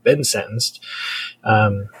 who've been sentenced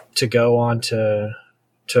to go on to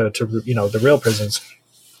the real prisons.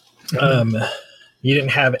 You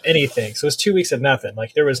didn't have anything, so it was 2 weeks of nothing.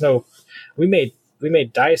 Like there was no, we made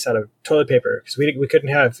dice out of toilet paper because we couldn't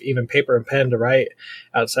have even paper and pen to write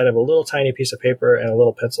outside of a little tiny piece of paper and a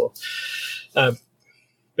little pencil. But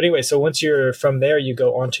anyway, so once you're from there, you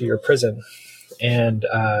go onto your prison, and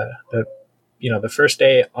the first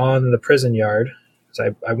day on the prison yard,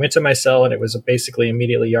 so I went to my cell, and it was basically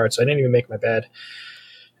immediately yard, so I didn't even make my bed.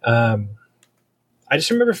 I just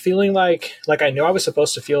remember feeling like I knew I was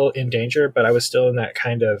supposed to feel in danger, but I was still in that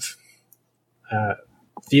kind of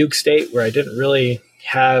fugue state where I didn't really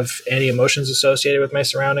have any emotions associated with my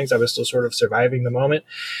surroundings. I was still sort of surviving the moment.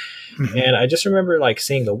 Mm-hmm. And I just remember like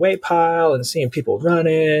seeing the weight pile and seeing people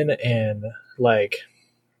running and like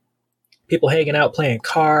people hanging out playing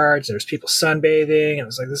cards. There's people sunbathing. And I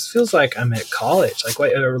was like, this feels like I'm at college, like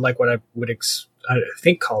what I would I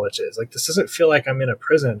think college is. Like, this doesn't feel like I'm in a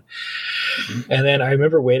prison. Mm-hmm. And then I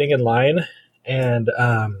remember waiting in line, and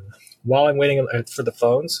while I'm waiting for the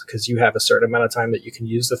phones, because you have a certain amount of time that you can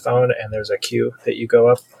use the phone, and there's a queue that you go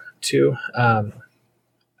up to.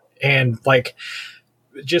 And like,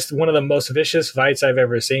 just one of the most vicious fights I've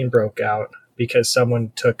ever seen broke out because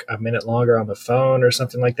someone took a minute longer on the phone or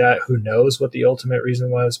something like that. Who knows what the ultimate reason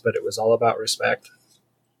was, but it was all about respect.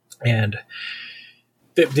 And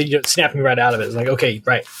they snapped me right out of it. It's like, okay,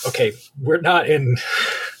 I'm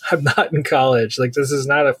not in college. Like, this is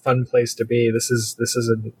not a fun place to be. This is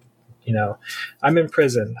I'm in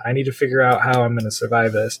prison. I need to figure out how I'm going to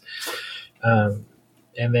survive this. And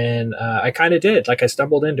then I kind of did. Like, I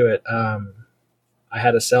stumbled into it. I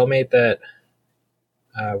had a cellmate that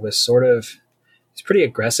was he's pretty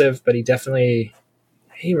aggressive, but he didn't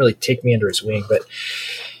really take me under his wing. But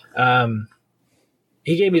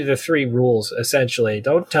he gave me the 3 rules, essentially.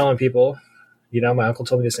 Don't tell on people. My uncle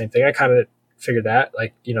told me the same thing. I kind of figured that.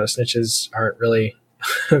 Like, snitches aren't really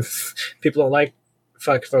people don't like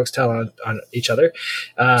folks tell on each other.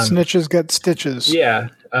 Snitches get stitches. Yeah.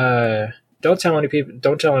 Don't tell on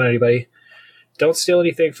anybody. Don't steal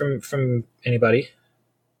anything from anybody,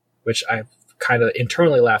 which I kind of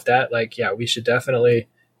internally laughed at. Like, yeah, we should definitely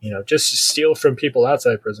just steal from people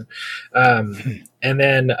outside prison. And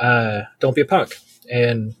then don't be a punk.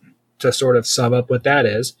 And to sort of sum up what that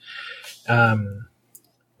is,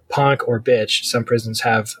 punk or bitch, some prisons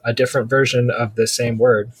have a different version of the same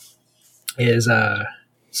word, is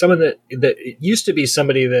someone that used to be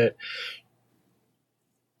somebody that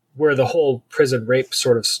where the whole prison rape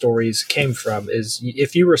sort of stories came from is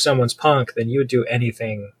if you were someone's punk, then you would do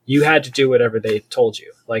anything. You had to do whatever they told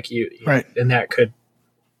you. Right. And that could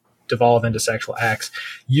devolve into sexual acts.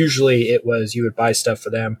 Usually it was, you would buy stuff for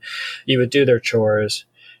them. You would do their chores.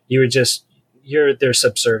 They're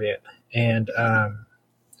subservient. And,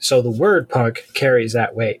 so the word punk carries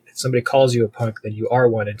that weight. If somebody calls you a punk, then you are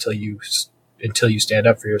one until you stand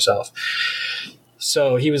up for yourself.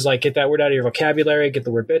 So he was like, get that word out of your vocabulary, get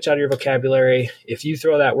the word bitch out of your vocabulary. If you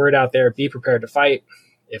throw that word out there, be prepared to fight.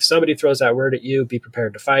 If somebody throws that word at you, be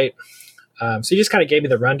prepared to fight. So he just kind of gave me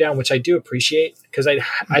the rundown, which I do appreciate because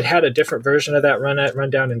I'd had a different version of that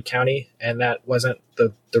rundown in county, and that wasn't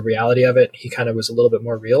the reality of it. He kind of was a little bit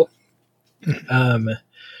more real. And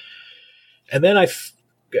then I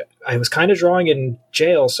was kind of drawing in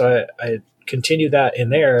jail, so I continued that in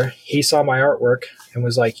there. He saw my artwork and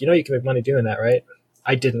was like, you can make money doing that, right?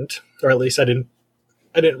 I didn't, or at least I didn't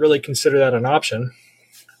really consider that an option.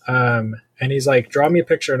 And he's like, draw me a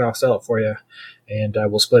picture and I'll sell it for you. And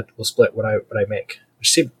we'll split what I make,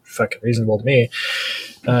 which seemed fucking reasonable to me.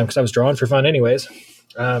 Cause I was drawing for fun anyways.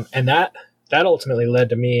 And that ultimately led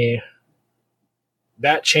to me,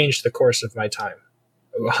 that changed the course of my time.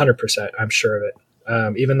 100%. I'm sure of it.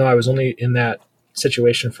 Even though I was only in that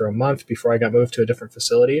situation for a month before I got moved to a different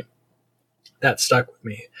facility, that stuck with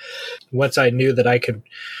me. Once I knew that I could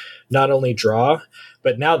not only draw,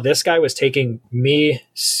 but now this guy was taking me.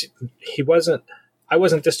 I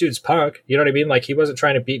wasn't this dude's punk. You know what I mean? Like, he wasn't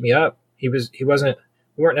trying to beat me up. We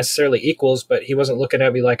weren't necessarily equals, but he wasn't looking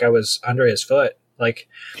at me like I was under his foot. Like,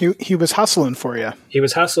 he was hustling for you. He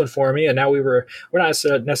was hustling for me. And now we're not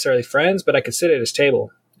necessarily friends, but I could sit at his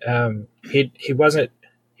table. He wasn't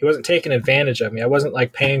taking advantage of me. I wasn't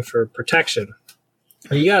like paying for protection.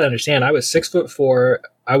 You got to understand, I was 6'4".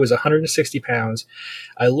 I was 160 pounds.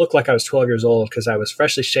 I looked like I was 12 years old because I was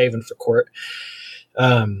freshly shaven for court.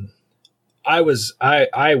 I was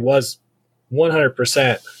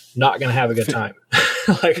 100% not going to have a good time.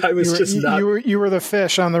 Like, I was you were the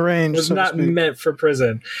fish on the range. It was not meant for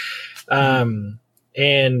prison.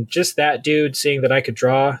 And just that dude seeing that I could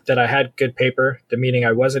draw, that I had good paper, the meaning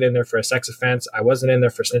I wasn't in there for a sex offense. I wasn't in there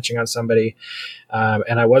for snitching on somebody.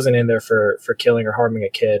 And I wasn't in there for killing or harming a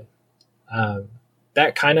kid.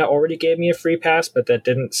 That kind of already gave me a free pass, but that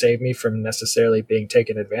didn't save me from necessarily being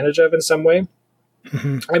taken advantage of in some way.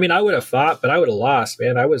 Mm-hmm. I mean, I would have fought, but I would have lost,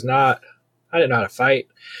 man. I didn't know how to fight.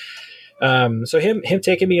 So him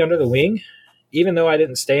taking me under the wing, even though I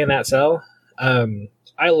didn't stay in that cell,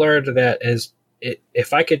 I learned that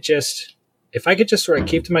if I could just sort of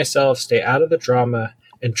keep to myself, stay out of the drama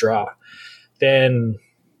and draw, then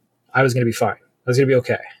I was going to be fine. I was going to be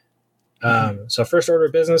okay. So first order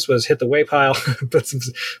of business was hit the weigh pile, put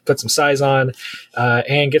some size on,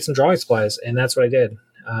 and get some drawing supplies. And that's what I did.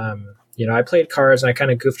 I played cards and I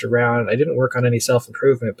kind of goofed around. I didn't work on any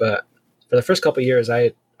self-improvement, but for the first couple of years,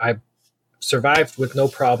 I survived with no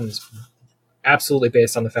problems, absolutely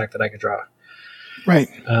based on the fact that I could draw. Right.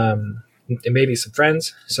 And maybe some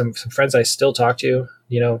friends I still talk to,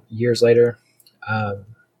 years later.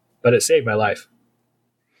 But it saved my life.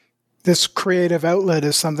 This creative outlet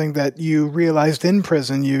is something that you realized in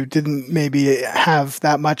prison. You didn't maybe have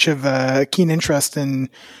that much of a keen interest in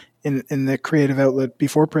the creative outlet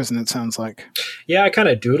before prison, it sounds like. Yeah, I kind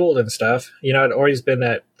of doodled and stuff. I'd always been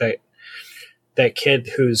that kid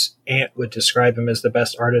whose aunt would describe him as the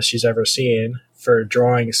best artist she's ever seen for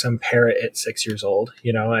drawing some parrot at 6 years old.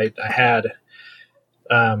 I had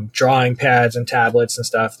drawing pads and tablets and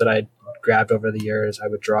stuff that I grabbed over the years. I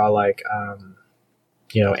would draw like,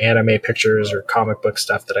 anime pictures or comic book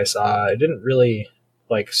stuff that I saw. I didn't really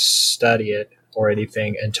like study it or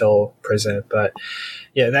anything until prison, but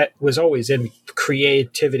yeah, that was always in me.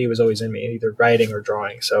 Creativity was always in me, either writing or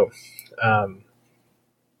drawing. So,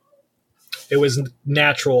 it was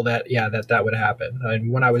natural that would happen.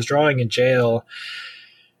 And when I was drawing in jail,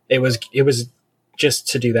 it was just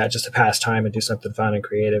to do that, just to pass time and do something fun and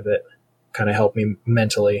creative that kind of helped me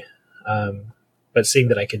mentally. But seeing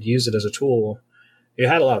that I could use it as a tool, it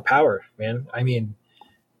had a lot of power, man. I mean,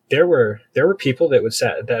 there were people that would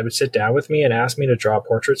sit down with me and ask me to draw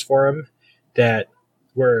portraits for them that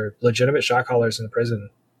were legitimate shot callers in the prison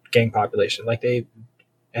gang population.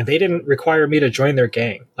 And they didn't require me to join their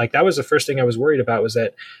gang. Like, that was the first thing I was worried about, was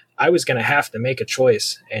that I was going to have to make a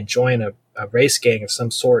choice and join a race gang of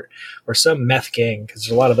some sort or some meth gang, because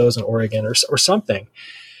there's a lot of those in Oregon, or something.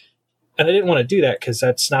 And I didn't want to do that because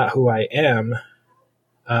that's not who I am.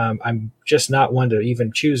 I'm just not one to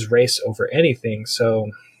even choose race over anything.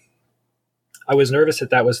 So I was nervous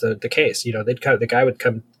that was the case. You know, the guy would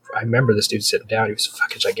come. I remember this dude sitting down. He was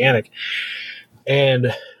fucking gigantic.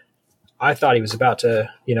 And I thought he was about to,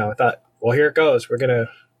 I thought, well, here it goes. We're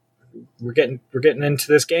getting into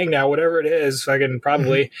this gang now, whatever it is, fucking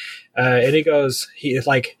probably. And he goes, he's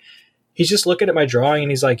just looking at my drawing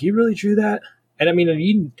and he's like, you really drew that? And I mean,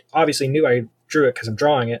 you obviously knew I drew it because I'm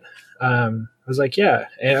drawing it. I was like, yeah.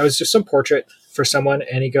 And it was just some portrait for someone.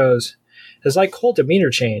 And he goes, his like whole demeanor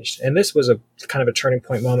changed. And this was a kind of a turning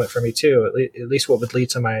point moment for me too, at least what would lead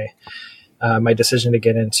to my, my decision to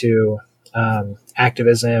get into,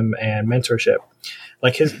 activism and mentorship.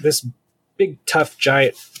 Like this big, tough,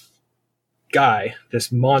 giant guy,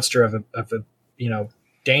 this monster of a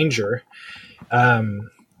danger,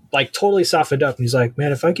 like totally softened up. And he's like,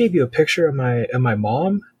 man, if I gave you a picture of my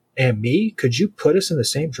mom and me, could you put us in the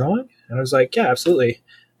same drawing? And I was like, yeah, absolutely.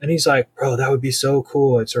 And he's like, bro, that would be so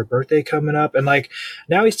cool. It's her birthday coming up. And like,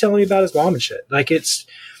 now he's telling me about his mom and shit. Like, it's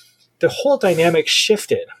the whole dynamic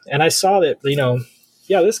shifted. And I saw that,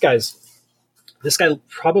 yeah, this guy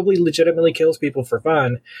probably legitimately kills people for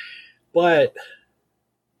fun, but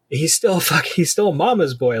he's still a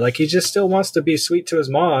mama's boy. Like, he just still wants to be sweet to his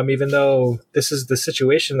mom, even though this is the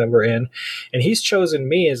situation that we're in. And he's chosen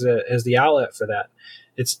me as the outlet for that.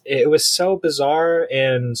 It was so bizarre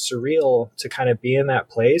and surreal to kind of be in that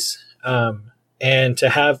place. And to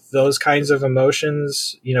have those kinds of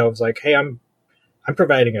emotions, it's like, hey, I'm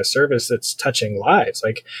providing a service that's touching lives.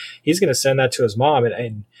 Like, he's going to send that to his mom,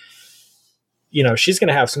 and she's going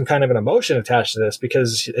to have some kind of an emotion attached to this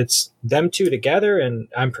because it's them two together, and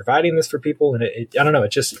I'm providing this for people. And I don't know,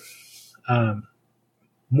 it just,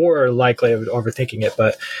 more likely of overthinking it,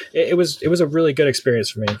 but it was a really good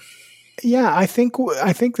experience for me. Yeah, I think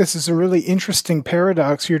this is a really interesting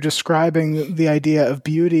paradox. You're describing the idea of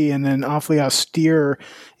beauty in an awfully austere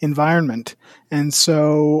environment. And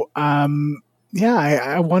so,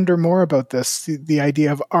 I wonder more about this, the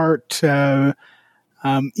idea of art,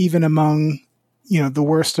 even among, the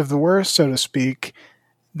worst of the worst, so to speak,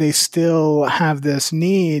 they still have this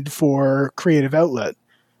need for creative outlet,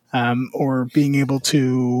 or being able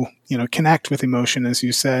to, connect with emotion, as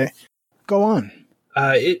you say. Go on.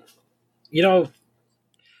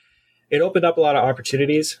 It opened up a lot of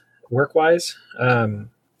opportunities work-wise,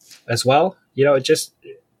 as well. It just,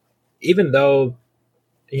 even though,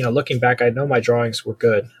 looking back, I know my drawings were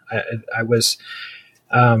good. I was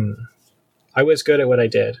good at what I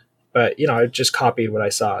did, but, I just copied what I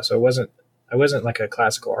saw. So I wasn't like a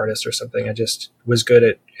classical artist or something. I just was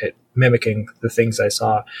good at mimicking the things I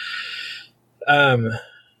saw. When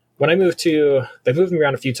they moved me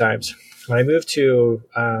around a few times. When I moved to,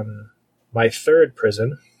 my third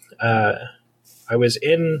prison, I was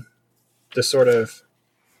in the sort of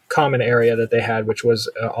common area that they had, which was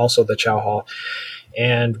also the chow hall.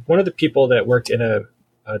 And one of the people that worked in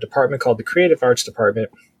a department called the Creative Arts Department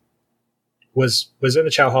was in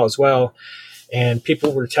the chow hall as well. And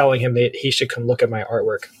people were telling him that he should come look at my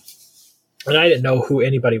artwork. And I didn't know who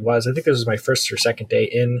anybody was. I think this was my first or second day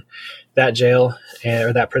in that jail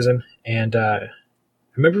or that prison. And I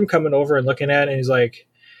remember him coming over and looking at it, and he's like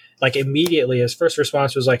immediately his first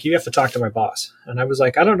response was like, you have to talk to my boss. And I was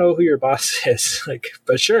like, I don't know who your boss is, like,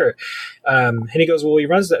 but sure. And he goes, well, he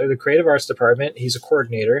runs the creative arts department. He's a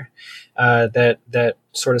coordinator, that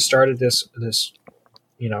sort of started this,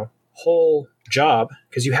 whole job,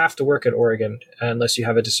 because you have to work in Oregon unless you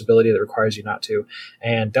have a disability that requires you not to.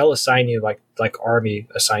 And they'll assign you like Army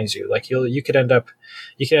assigns you. Like you could end up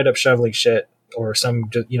shoveling shit, or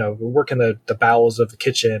work in the bowels of the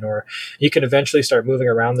kitchen, or you can eventually start moving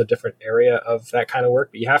around the different area of that kind of work,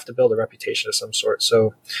 but you have to build a reputation of some sort.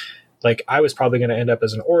 So like, I was probably going to end up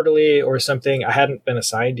as an orderly or something. I hadn't been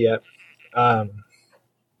assigned yet. And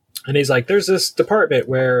he's like, there's this department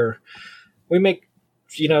where we make,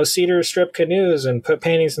 cedar strip canoes and put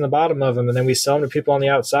paintings in the bottom of them, and then we sell them to people on the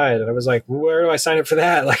outside. And I was like, where do I sign up for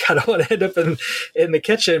that? Like, I don't want to end up in the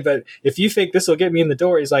kitchen, but if you think this will get me in the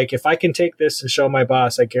door, he's like, if I can take this and show my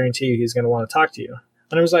boss, I guarantee you he's going to want to talk to you.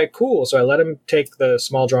 And I was like, cool. So I let him take the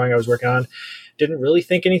small drawing I was working on. Didn't really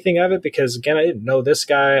think anything of it because, again, I didn't know this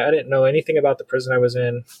guy. I didn't know anything about the prison I was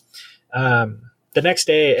in. The next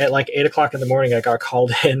day at like 8:00 in the morning, I got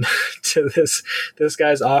called in to this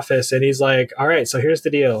guy's office, and he's like, all right, so here's the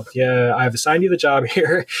deal. Yeah, I've assigned you the job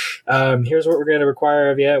here. Here's what we're going to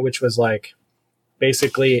require of you, which was like,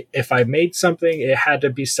 basically, if I made something, it had to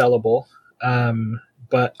be sellable.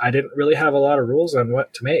 but I didn't really have a lot of rules on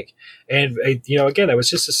what to make. And again, it was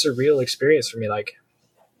just a surreal experience for me. Like,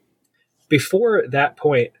 before that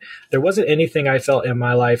point, there wasn't anything I felt in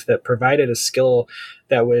my life that provided a skill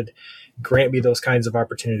that would grant me those kinds of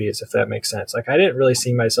opportunities, if that makes sense. Like, I didn't really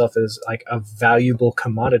see myself as like a valuable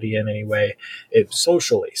commodity in any way,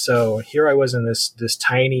 socially. So here I was in this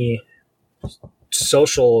tiny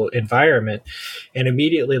social environment, and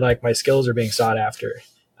immediately, like, my skills are being sought after.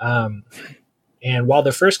 And while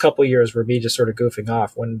the first couple of years were me just sort of goofing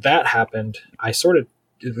off, when that happened, it sort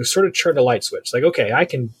of turned a light switch. Like, okay, I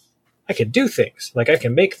can do things. Like, I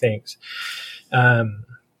can make things.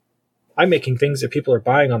 I'm making things that people are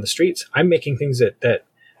buying on the streets. I'm making things that the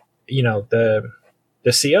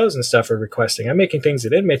COs and stuff are requesting. I'm making things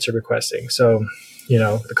that inmates are requesting. So,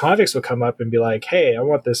 the convicts would come up and be like, hey, I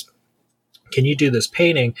want this. Can you do this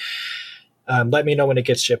painting? Let me know when it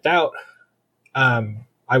gets shipped out.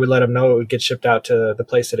 I would let them know it would get shipped out to the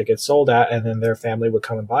place that it gets sold at, and then their family would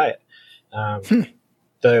come and buy it.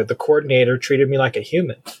 The coordinator treated me like a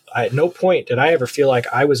human. At no point did I ever feel like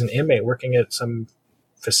I was an inmate working at some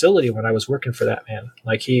facility when I was working for that man.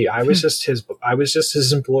 Like, I was just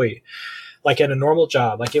his employee, like in a normal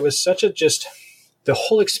job. Like, it was the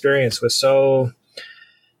whole experience was so,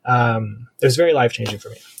 it was very life-changing for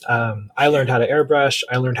me. I learned how to airbrush.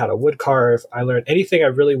 I learned how to wood carve. I learned anything I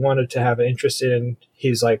really wanted to have an interest in.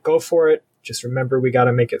 He's like, go for it. Just remember, we got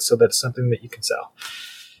to make it so that it's something that you can sell.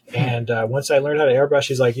 And once I learned how to airbrush,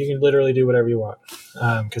 he's like, you can literally do whatever you want.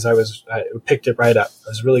 Because I picked it right up. I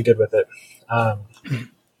was really good with it.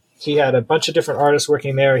 He had a bunch of different artists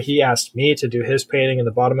working there. He asked me to do his painting in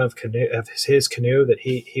the bottom of his canoe that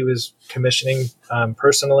he was commissioning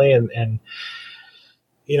personally. And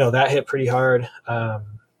that hit pretty hard.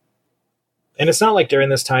 And it's not like during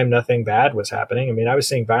this time nothing bad was happening. I mean, I was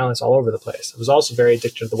seeing violence all over the place. I was also very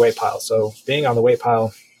addicted to the weight pile. So being on the weight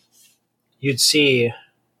pile, you'd see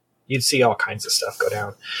all kinds of stuff go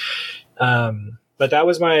down. But that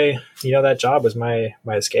was that job was my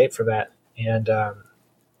escape from that. And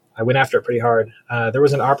I went after it pretty hard. There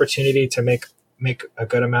was an opportunity to make a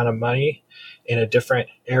good amount of money in a different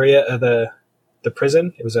area of the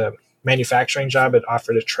prison. It was a manufacturing job. It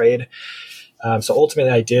offered a trade. So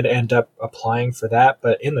ultimately I did end up applying for that.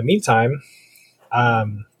 But in the meantime, there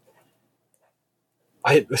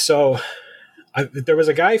was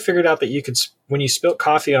a guy who figured out that you could, when you spilt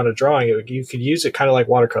coffee on a drawing, you could use it kind of like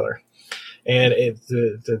watercolor. And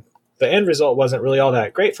the end result wasn't really all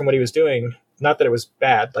that great from what he was doing. Not that it was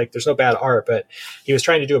bad, like there's no bad art, but he was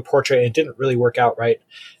trying to do a portrait and it didn't really work out right.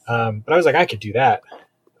 But I was like, I could do that.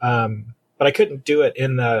 But I couldn't do it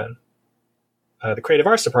in the creative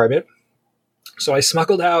arts department. So I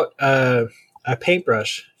smuggled out a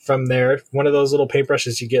paintbrush from there, one of those little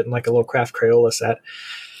paintbrushes you get in like a little craft Crayola set.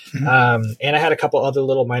 And I had a couple other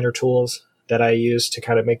little minor tools that I used to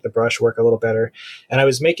kind of make the brush work a little better. And I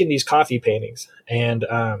was making these coffee paintings, and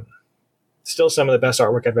still some of the best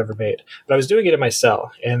artwork I've ever made. But I was doing it in my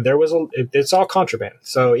cell, and it's all contraband.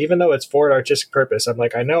 So even though it's for an artistic purpose, I'm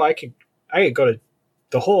like, I know I could go to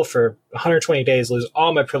the hole for 120 days, lose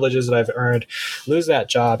all my privileges that I've earned, lose that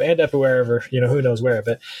job, end up wherever, who knows where.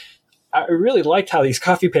 But I really liked how these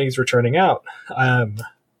coffee paintings were turning out.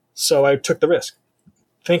 So I took the risk,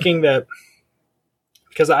 thinking that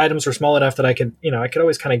because the items were small enough that I could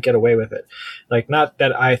always kind of get away with it. Like, not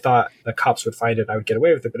that I thought the cops would find it and I would get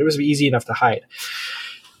away with it, but it was easy enough to hide.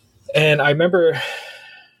 And I remember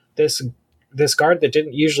this guard that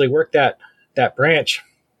didn't usually work that branch,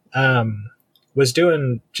 was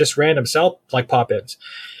doing just random cell like pop-ins,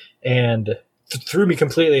 and threw me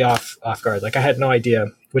completely off guard. Like, I had no idea,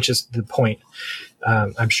 which is the point,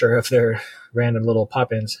 I'm sure, of their random little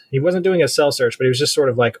pop-ins. He wasn't doing a cell search, but he was just sort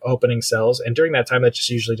of like opening cells. And during that time, that just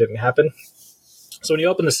usually didn't happen. So when he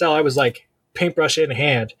opened the cell, I was like paintbrush in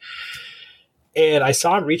hand, and I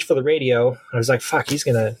saw him reach for the radio. I was like, fuck, he's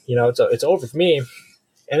gonna, it's over for me.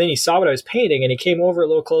 And then he saw what I was painting, and he came over a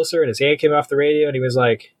little closer, and his hand came off the radio, and he was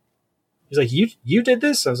like, you did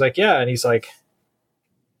this? I was like, yeah. And he's like,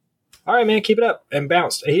 all right, man, keep it up, and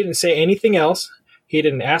bounced. And he didn't say anything else. He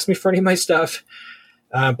didn't ask me for any of my stuff.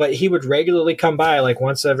 But he would regularly come by like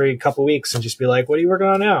once every couple of weeks and just be like, what are you working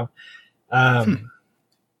on now?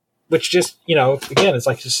 Which just, again, it's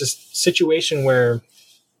like just this situation where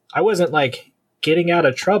I wasn't like getting out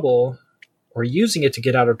of trouble or using it to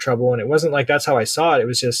get out of trouble. And it wasn't like that's how I saw it. It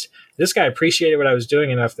was just this guy appreciated what I was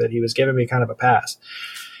doing enough that he was giving me kind of a pass.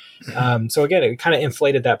 So again, it kind of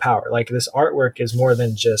inflated that power. Like, this artwork is more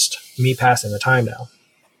than just me passing the time now.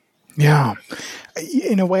 Yeah.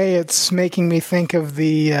 In a way, it's making me think of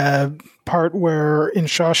the part where in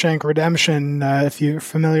Shawshank Redemption, if you're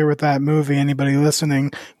familiar with that movie, anybody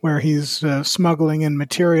listening, where he's smuggling in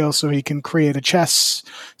material so he can create a chess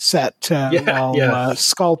set while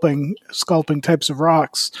sculpting types of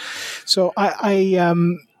rocks. So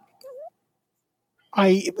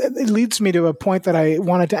it leads me to a point that I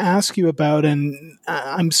wanted to ask you about, and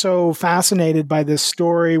I'm so fascinated by this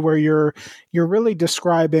story where you're really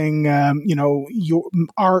describing, your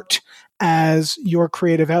art as your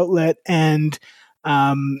creative outlet and,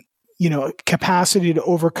 capacity to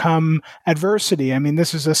overcome adversity. I mean,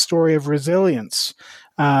 this is a story of resilience,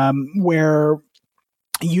 where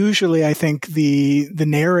usually I think the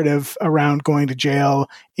narrative around going to jail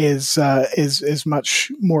is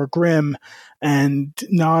much more grim and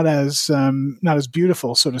not as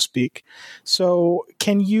beautiful, so to speak. So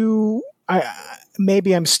can you,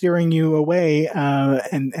 maybe I'm steering you away,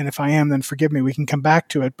 and if I am, then forgive me, we can come back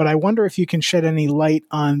to it. But I wonder if you can shed any light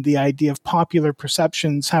on the idea of popular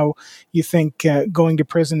perceptions, how you think going to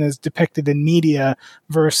prison is depicted in media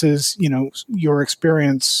versus, your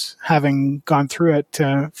experience having gone through it,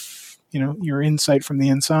 your insight from the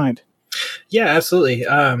inside. Yeah, absolutely.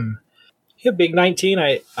 Big 19,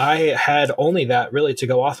 I had only that really to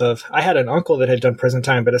go off of. I had an uncle that had done prison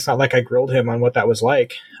time, but it's not like I grilled him on what that was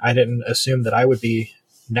like. I didn't assume that I would be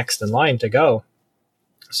next in line to go.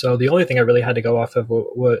 So the only thing I really had to go off of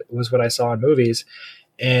was what I saw in movies.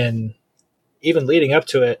 And even leading up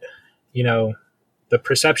to it, the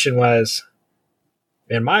perception was,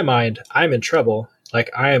 in my mind, I'm in trouble. Like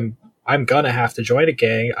I'm going to have to join a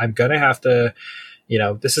gang. I'm going to have to,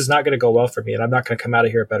 this is not going to go well for me, and I'm not going to come out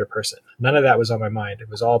of here a better person. None of that was on my mind. It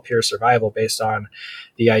was all pure survival based on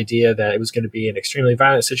the idea that it was going to be an extremely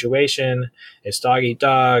violent situation. It's dog eat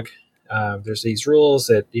dog. There's these rules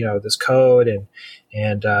that, this code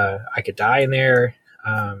and I could die in there.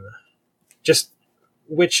 Just,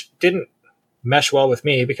 which didn't mesh well with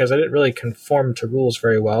me because I didn't really conform to rules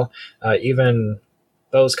very well, even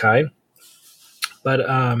those kind. But,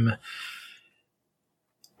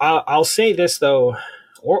 I'll say this though,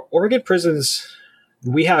 Oregon prisons,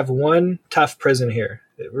 we have one tough prison here,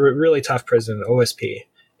 really tough prison, OSP,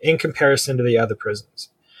 in comparison to the other prisons.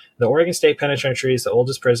 The Oregon State Penitentiary is the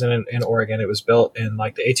oldest prison in Oregon. It was built in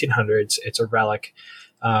like the 1800s. It's a relic.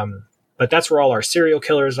 But that's where all our serial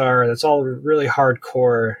killers are. That's all really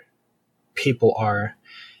hardcore people are.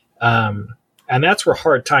 And that's where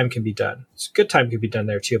hard time can be done. Good time can be done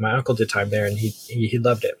there too. My uncle did time there and he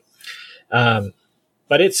loved it.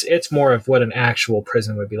 But it's more of what an actual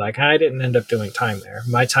prison would be like. I didn't end up doing time there.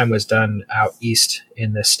 My time was done out east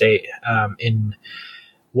in the state, in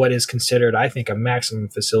what is considered, I think, a maximum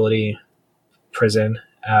facility prison,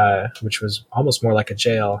 which was almost more like a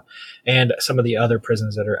jail, and some of the other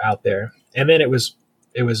prisons that are out there. And then it was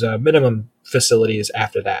minimum facilities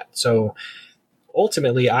after that. So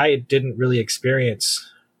ultimately, I didn't really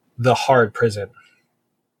experience the hard prison.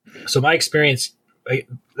 So my experience,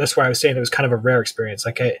 that's why I was saying it was kind of a rare experience.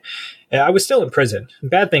 Like I was still in prison.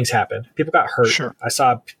 Bad things happened. People got hurt. Sure. I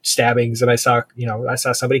saw stabbings and I saw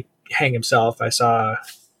somebody hang himself. I saw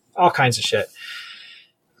all kinds of shit.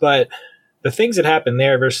 But the things that happened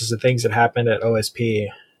there versus the things that happened at OSP,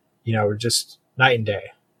 were just night and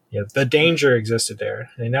day. The danger existed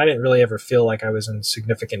there. And I didn't really ever feel like I was in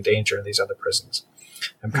significant danger in these other prisons.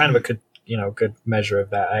 I'm kind of a good measure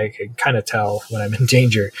of that. I can kind of tell when I'm in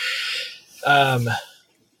danger.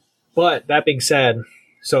 But that being said,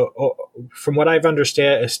 so from what I've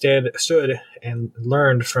understood and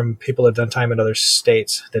learned from people that have done time in other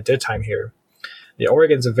states that did time here, the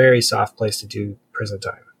Oregon's a very soft place to do prison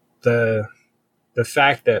time. The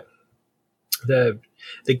fact that the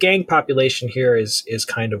gang population here is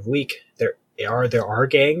kind of weak. There are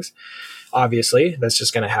gangs, obviously, that's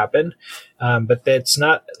just going to happen. But that's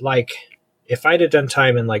not like if I'd have done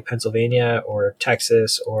time in like Pennsylvania or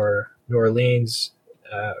Texas or New Orleans,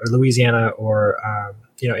 or Louisiana or,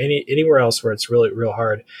 anywhere else where it's really real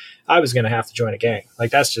hard, I was going to have to join a gang.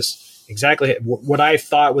 Like that's just exactly what I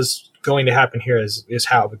thought was going to happen here is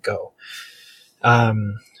how it would go.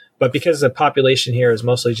 But because the population here is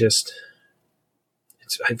mostly it's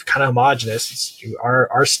kind of homogenous.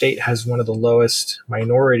 Our state has one of the lowest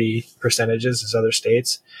minority percentages as other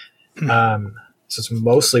states. So it's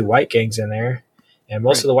mostly white gangs in there, and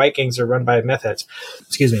most of the white gangs are run by meth heads.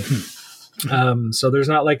 Excuse me. So there's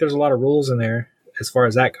not like there's a lot of rules in there as far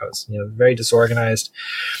as that goes. Very disorganized.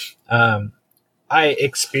 I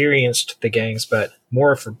experienced the gangs, but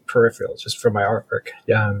more for peripheral, just for my artwork.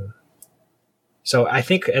 So I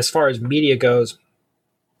think as far as media goes,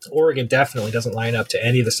 Oregon definitely doesn't line up to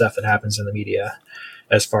any of the stuff that happens in the media.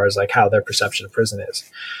 as far as like how their perception of prison is.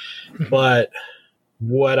 But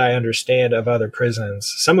what I understand of other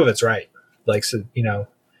prisons, some of it's right. Like, so, you know,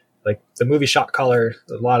 like the movie Shot Caller,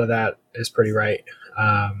 a lot of that is pretty right.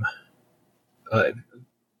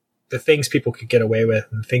 The things people could get away with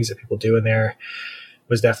and the things that people do in there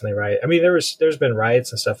was definitely right. I mean, there's been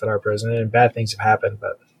riots and stuff at our prison and bad things have happened,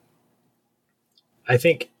 but I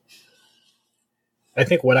think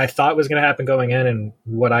what I thought was going to happen going in and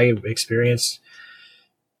what I experienced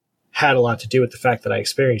had a lot to do with the fact that I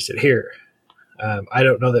experienced it here. I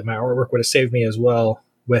don't know that my artwork would have saved me as well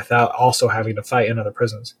without also having to fight in other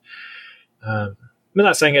prisons. I'm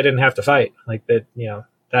not saying I didn't have to fight, like that, you know,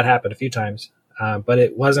 that happened a few times. But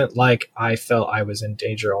it wasn't like I felt I was in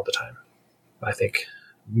danger all the time. I think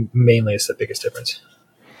mainly it's the biggest difference.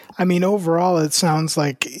 I mean, overall, it sounds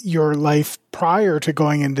like your life prior to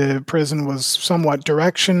going into prison was somewhat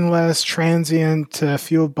directionless, transient,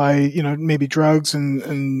 fueled by, you know, maybe drugs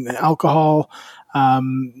and alcohol,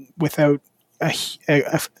 without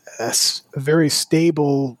a very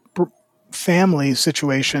stable family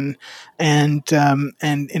situation, and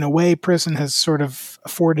in a way, prison has sort of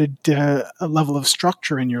afforded a level of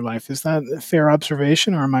structure in your life. Is that a fair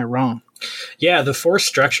observation, or am I wrong? Yeah, the forced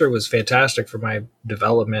structure was fantastic for my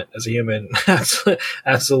development as a human.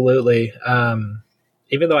 Absolutely.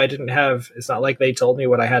 Even though I didn't have, it's not like they told me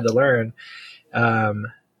what I had to learn.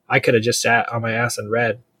 I could have just sat on my ass and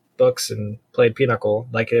read books and played Pinochle.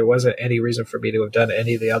 Like, there wasn't any reason for me to have done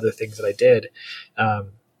any of the other things that I did.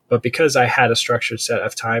 But because I had a structured set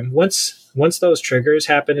of time, once those triggers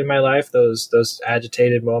happened in my life, those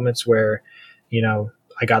agitated moments where, you know,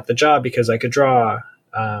 I got the job because I could draw.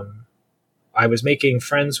 I was making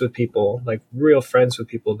friends with people, like real friends with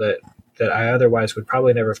people that I otherwise would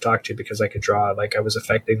probably never have talked to because I could draw. Like, I was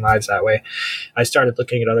affecting lives that way. I started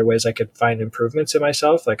looking at other ways I could find improvements in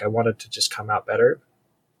myself. Like, I wanted to just come out better.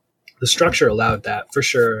 The structure allowed that for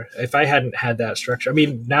sure. If I hadn't had that structure, I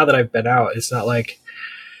mean, now that I've been out, it's not like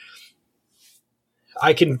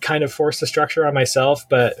I can kind of force the structure on myself,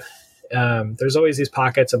 but there's always these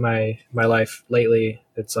pockets of my life lately.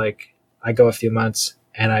 It's like I go a few months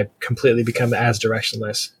and I completely become as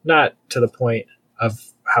directionless, not to the point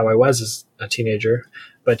of how I was as a teenager,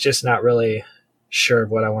 but just not really sure of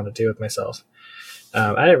what I want to do with myself.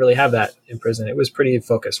 I didn't really have that in prison. It was pretty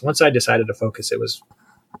focused. Once I decided to focus, it was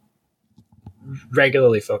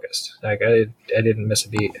regularly focused. Like, I didn't miss a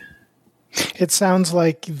beat. It sounds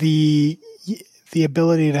like the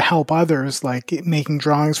ability to help others, like making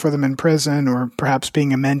drawings for them in prison or perhaps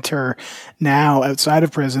being a mentor now outside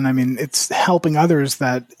of prison. I mean, it's helping others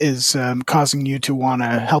that is causing you to want to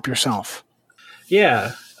help yourself.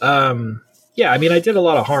 Yeah. I mean, I did a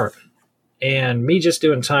lot of harm, and me just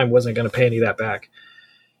doing time wasn't going to pay any of that back.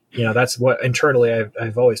 You know, that's what internally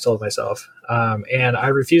I've always told myself. And I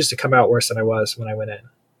refused to come out worse than I was when I went in.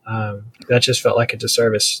 That just felt like a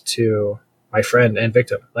disservice to my friend and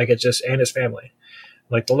victim, like it just, and his family.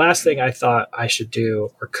 Like, the last thing I thought I should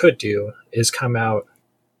do or could do is come out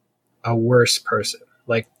a worse person.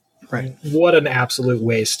 Like, right. What an absolute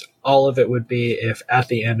waste all of it would be if at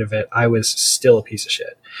the end of it, I was still a piece of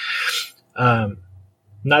shit. I'm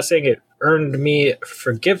not saying it earned me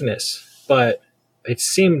forgiveness, but it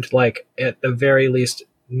seemed like at the very least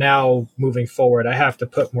now moving forward, I have to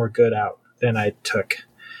put more good out than I took.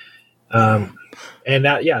 And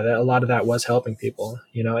that a lot of that was helping people,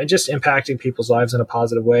 you know, and just impacting people's lives in a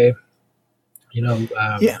positive way, you know.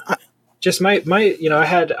 Just my, you know, I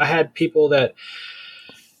had people that,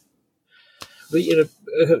 you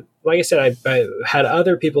know, like I said, I had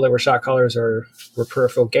other people that were shot callers or were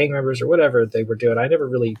peripheral gang members or whatever they were doing. I never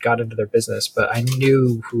really got into their business, but I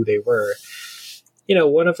knew who they were. You know,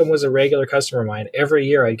 one of them was a regular customer of mine. Every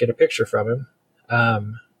year I'd get a picture from him,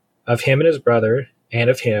 of him and his brother and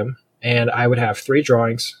of him. And I would have 3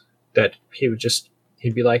 drawings that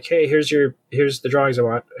he'd be like, hey, here's the drawings I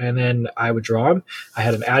want. And then I would draw them. I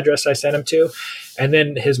had an address I sent him to. And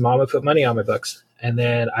then his mom would put money on my books. And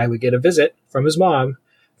then I would get a visit from his mom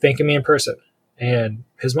thanking me in person. And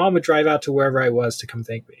his mom would drive out to wherever I was to come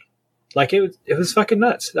thank me. Like, it was fucking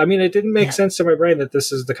nuts. I mean, it didn't make sense to my brain that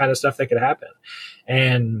this is the kind of stuff that could happen.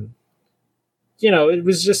 And, you know, it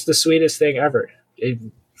was just the sweetest thing ever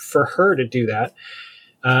for her to do that.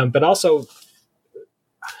 But also,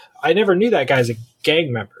 I never knew that guy as a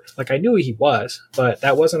gang member. Like, I knew he was, but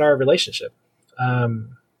that wasn't our relationship.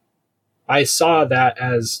 I saw that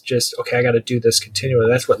as just, okay, I got to do this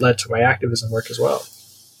continually. That's what led to my activism work as well.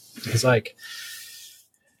 It's like,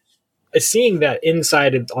 seeing that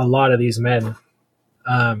inside a lot of these men,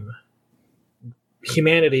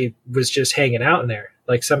 humanity was just hanging out in there.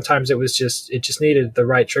 Like sometimes it just needed the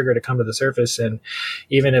right trigger to come to the surface. And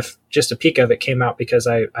even if just a peek of it came out because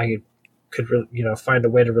I could, find a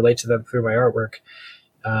way to relate to them through my artwork.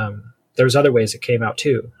 There's other ways it came out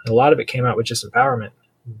too. And a lot of it came out with just empowerment,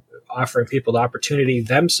 offering people the opportunity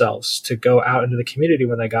themselves to go out into the community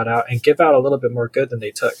when they got out and give out a little bit more good than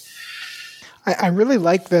they took. I really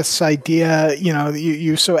like this idea.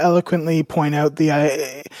 You so eloquently point out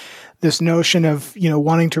this notion of,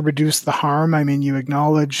 wanting to reduce the harm. I mean, you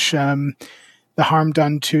acknowledge the harm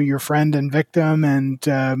done to your friend and victim. And,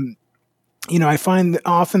 I find that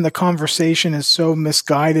often the conversation is so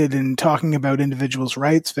misguided in talking about individuals'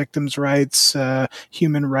 rights, victims' rights,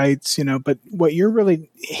 human rights, but what you're really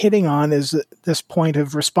hitting on is this point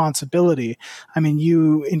of responsibility. I mean,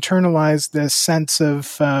 you internalize this sense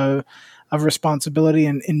of responsibility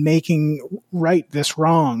in making right this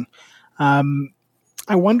wrong.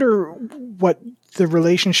 I wonder what the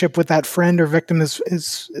relationship with that friend or victim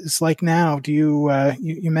is like now. Do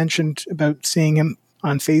you mentioned about seeing him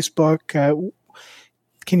on Facebook?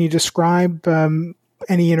 Can you describe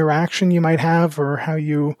any interaction you might have, or how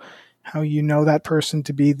you know that person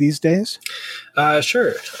to be these days?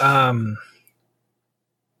 Sure.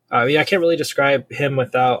 I can't really describe him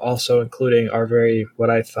without also including our what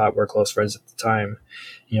I thought were close friends at the time.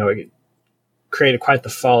 It created quite the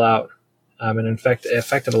fallout. And in fact, it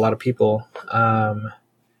affected a lot of people.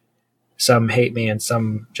 Some hate me and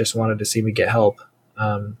some just wanted to see me get help.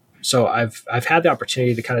 So I've had the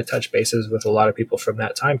opportunity to kind of touch bases with a lot of people from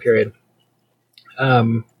that time period.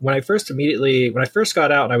 When I first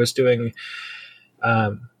got out and I was doing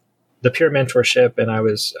the peer mentorship, and I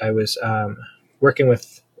was working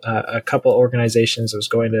with a couple organizations, I was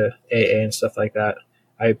going to AA and stuff like that.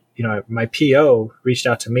 My PO reached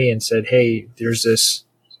out to me and said, "Hey, there's this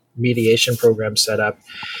mediation program set up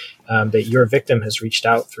that your victim has reached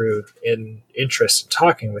out through in interest in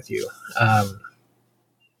talking with you."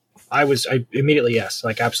 I immediately, yes,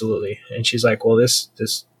 like, absolutely. And she's like, "Well, this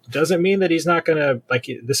doesn't mean that he's not gonna, like,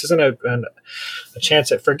 this isn't a chance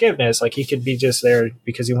at forgiveness. Like, he could be just there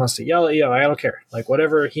because he wants to yell at you. I don't care. Like,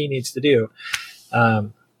 whatever he needs to do.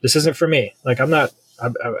 This isn't for me. Like, I'll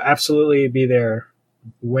absolutely be there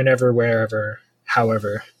whenever, wherever,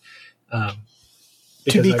 however."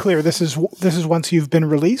 To be clear, this is once you've been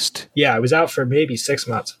released? Yeah, I was out for maybe 6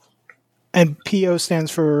 months. And PO stands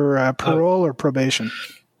for parole or probation?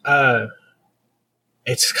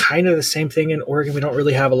 It's kind of the same thing in Oregon. We don't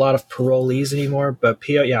really have a lot of parolees anymore, but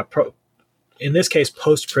PO, yeah, in this case,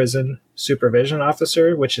 post-prison supervision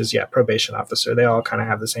officer, which is, probation officer. They all kind of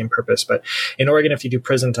have the same purpose. But in Oregon, if you do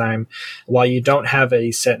prison time, while you don't have a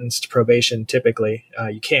sentenced probation, typically,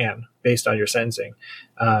 you can, based on your sentencing.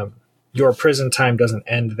 Your prison time doesn't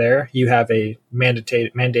end there. You have a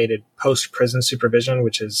mandated post-prison supervision,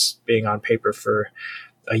 which is being on paper for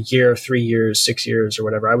a year, 3 years, 6 years, or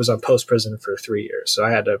whatever. I was on post-prison for 3 years, so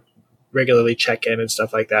I had to regularly check in and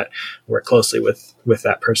stuff like that, work closely with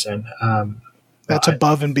that person. That's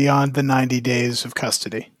above and beyond the 90 days of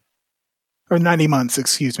custody. Or 90 months,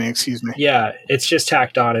 excuse me. Yeah, it's just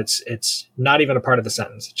tacked on. It's not even a part of the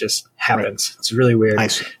sentence. It just happens. Right. It's really weird. I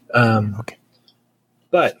see. Okay.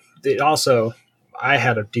 But I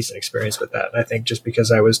had a decent experience with that. I think just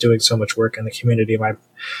because I was doing so much work in the community, my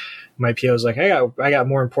PO was like, I got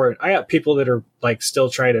more important. I got people that are, like, still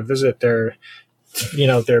trying to visit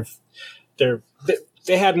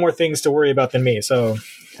they had more things to worry about than me. So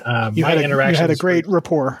you had a great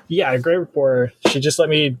rapport. Yeah, a great rapport. She just let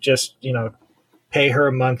me pay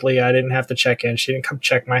her monthly. I didn't have to check in. She didn't come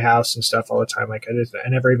check my house and stuff all the time. Like, I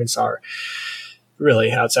never even saw her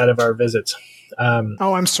really outside of our visits.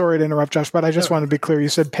 I'm sorry to interrupt, Josh, but I just want to be clear. You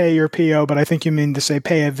said pay your PO, but I think you mean to say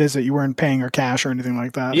pay a visit. You weren't paying her cash or anything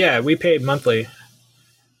like that. Yeah, we paid monthly.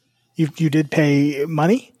 You did pay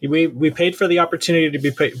money? We paid for the opportunity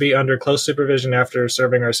to be under close supervision after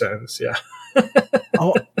serving our sentence. Yeah.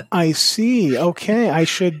 Oh, I see. Okay, I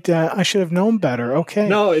should have known better. Okay.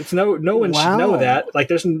 No, it's no one should know that. Like,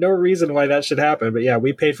 there's no reason why that should happen. But yeah,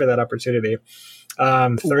 we paid for that opportunity.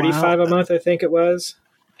 $35 a month, I think it was.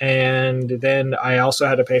 And then I also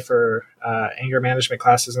had to pay for anger management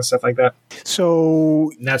classes and stuff like that.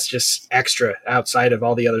 So and that's just extra outside of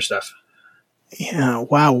all the other stuff. Yeah.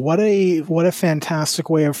 Wow. What a fantastic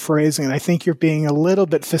way of phrasing it. I think you're being a little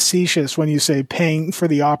bit facetious when you say paying for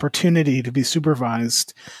the opportunity to be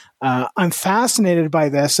supervised. I'm fascinated by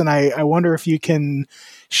this, and I wonder if you can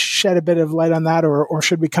shed a bit of light on that, or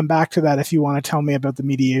should we come back to that if you want to tell me about the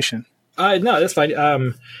mediation? No, that's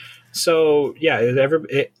fine. So yeah,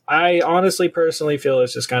 I honestly personally feel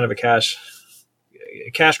it's just kind of a cash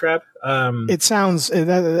cash grab. It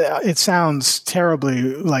sounds terribly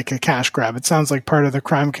like a cash grab. It sounds like part of the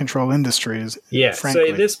crime control industry. Yeah.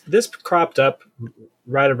 Frankly. So this cropped up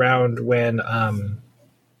right around when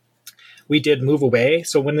we did move away.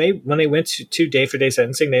 So when they went to day for day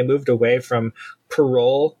sentencing, they moved away from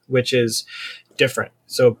parole, which is different.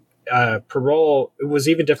 So parole was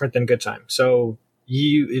even different than good time. So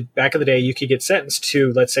back in the day, you could get sentenced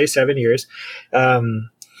to, let's say, 7 years.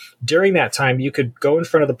 During that time, you could go in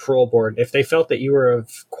front of the parole board. If they felt that you were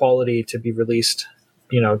of quality to be released,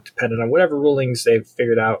 depending on whatever rulings they've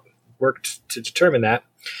figured out, worked to determine that,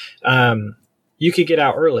 you could get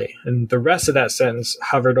out early. And the rest of that sentence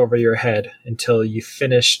hovered over your head until you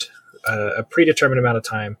finished a predetermined amount of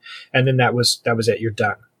time. And then that was it. You're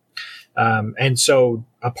done. And so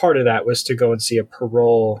a part of that was to go and see a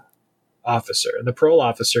parole officer. And the parole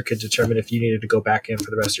officer could determine if you needed to go back in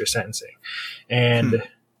for the rest of your sentencing. And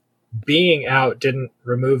being out didn't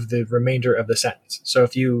remove the remainder of the sentence. So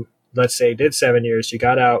if you, let's say, did 7 years, you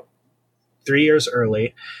got out 3 years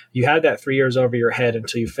early, you had that 3 years over your head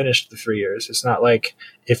until you finished the 3 years. It's not like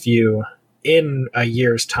if you, in a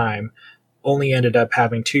year's time, only ended up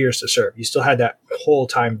having 2 years to serve. You still had that whole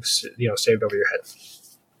time, saved over your head.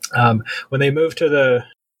 When they moved to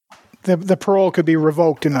the parole could be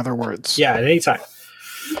revoked, in other words. Yeah, at any time.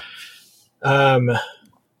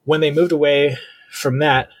 When they moved away from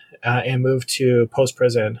that and moved to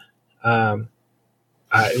post-prison, maybe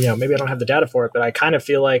I don't have the data for it, but I kind of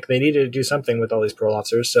feel like they needed to do something with all these parole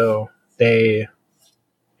officers. So they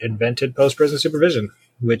invented post-prison supervision,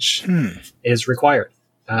 which is required.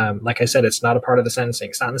 Like I said, it's not a part of the sentencing.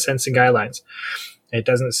 It's not in the sentencing guidelines. It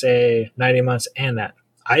doesn't say 90 months and that.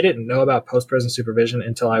 I didn't know about post-prison supervision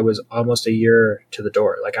until I was almost a year to the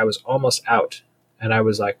door. Like I was almost out and I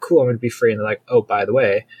was like, cool, I'm going to be free. And they're like, oh, by the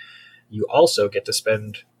way, you also get to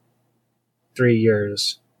spend 3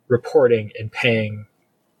 years reporting and paying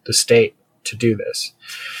the state to do this.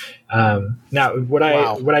 Now, what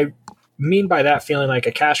I mean by that feeling like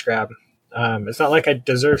a cash grab, it's not like I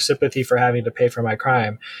deserve sympathy for having to pay for my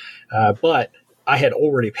crime, but I had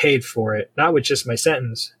already paid for it, not with just my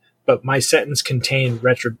sentence, but my sentence contained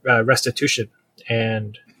restitution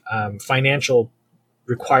and financial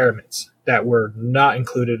requirements that were not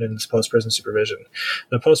included in this post-prison supervision.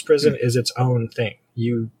 The post-prison is its own thing.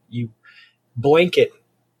 You blanket,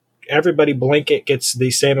 everybody blanket gets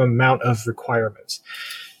the same amount of requirements.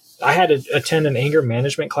 I had to attend an anger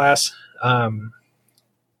management class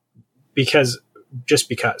because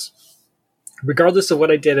regardless of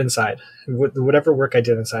what I did inside, whatever work I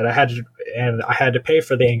did inside, I had to pay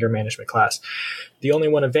for the anger management class. The only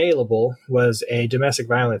one available was a domestic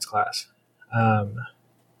violence class.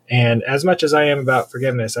 And as much as I am about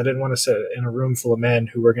forgiveness, I didn't want to sit in a room full of men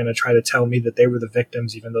who were going to try to tell me that they were the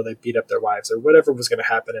victims, even though they beat up their wives or whatever was going to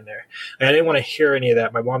happen in there. And I didn't want to hear any of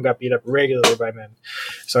that. My mom got beat up regularly by men.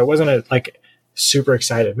 So I wasn't super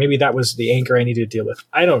excited. Maybe that was the anger I needed to deal with.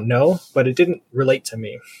 I don't know, but it didn't relate to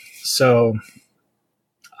me. So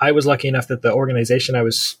I was lucky enough that the organization I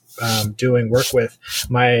was doing work with,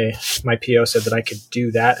 my PO said that I could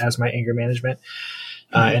do that as my anger management,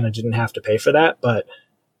 and I didn't have to pay for that. But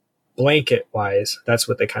blanket wise, that's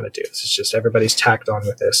what they kind of do. It's just everybody's tacked on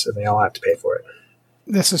with this, and they all have to pay for it.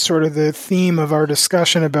 This is sort of the theme of our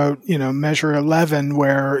discussion about, Measure 11,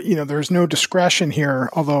 where, there's no discretion here.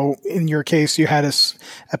 Although in your case, you had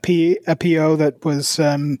a PO that was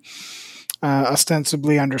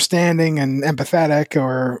ostensibly understanding and empathetic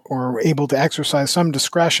or able to exercise some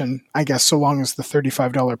discretion, I guess, so long as the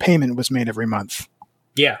 $35 payment was made every month.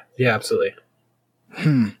 Yeah, absolutely.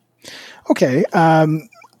 Okay.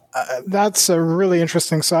 That's a really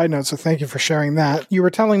interesting side note, so thank you for sharing that. You were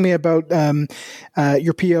telling me about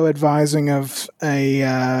your PO advising of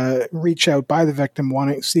a reach out by the victim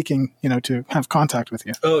seeking to have contact with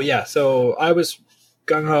you. Oh, yeah. So I was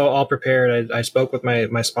gung-ho, all prepared. I spoke with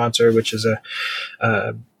my sponsor, which is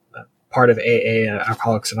a part of AA,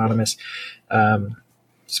 Alcoholics Anonymous.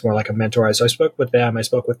 It's more like a mentor. So I spoke with them. I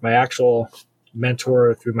spoke with my actual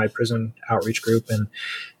mentor through my prison outreach group, and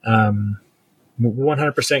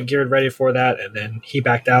 100% geared ready for that. And then he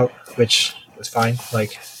backed out, which was fine.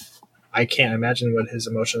 Like, I can't imagine what his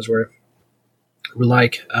emotions were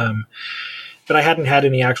like. But I hadn't had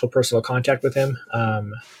any actual personal contact with him.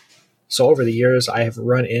 So over the years, I have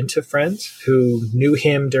run into friends who knew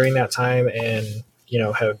him during that time and,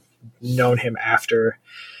 have known him after.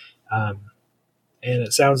 And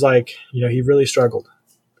it sounds like, he really struggled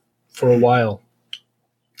for a while.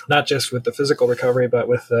 Not just with the physical recovery, but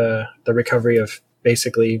with the recovery of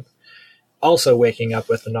basically also waking up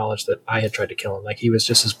with the knowledge that I had tried to kill him. Like, he was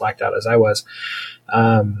just as blacked out as I was.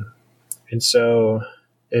 And so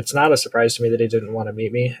it's not a surprise to me that he didn't want to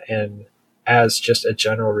meet me. And as just a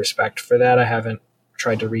general respect for that, I haven't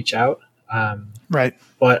tried to reach out. Right.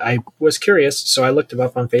 But I was curious, so I looked him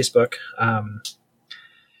up on Facebook.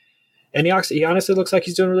 And he honestly looks like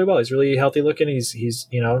he's doing really well. He's really healthy looking. He's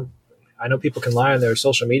I know people can lie on their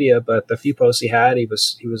social media, but the few posts he had, he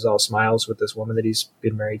was all smiles with this woman that he's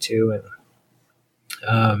been married to, and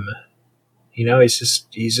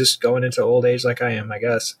he's just going into old age like I am, I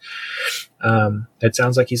guess. It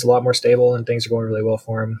sounds like he's a lot more stable and things are going really well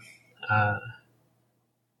for him.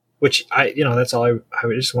 Which that's all I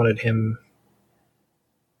just wanted him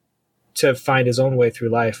to find his own way through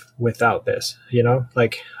life without this,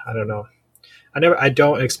 like, I don't know. I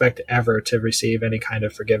don't expect ever to receive any kind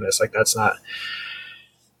of forgiveness. Like, that's not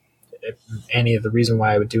any of the reason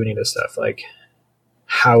why I would do any of this stuff. Like,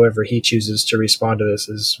 however he chooses to respond to this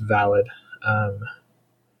is valid.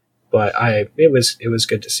 But it was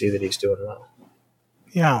good to see that he's doing well.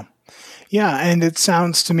 Yeah. Yeah. And it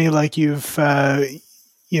sounds to me like you've,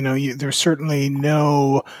 there's certainly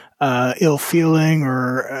no ill feeling,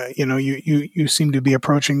 or you seem to be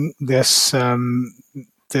approaching this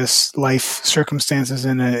this life circumstances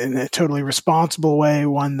in a totally responsible way,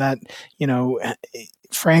 one that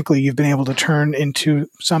frankly you've been able to turn into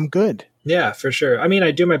some good. Yeah, for sure. I mean,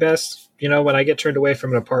 I do my best. When I get turned away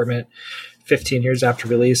from an apartment 15 years after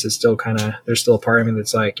release, it's still there's still a part of me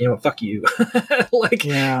that's like, fuck you. Like,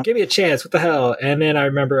 yeah. Give me a chance. What the hell? And then I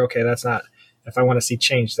remember, okay, that's not. If I want to see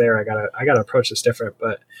change there, I gotta approach this different.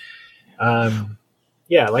 But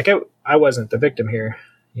like I wasn't the victim here,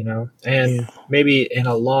 and maybe in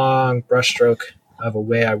a long brushstroke of a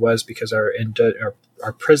way I was, because our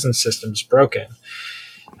prison system's broken.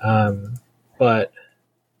 But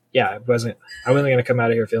yeah, I wasn't going to come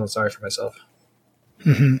out of here feeling sorry for myself.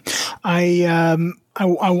 Mm-hmm.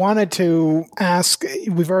 I wanted to ask,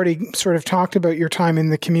 we've already sort of talked about your time in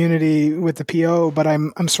the community with the PO, but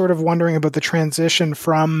I'm sort of wondering about the transition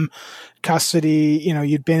from custody.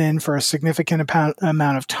 You'd been in for a significant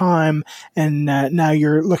amount of time, and now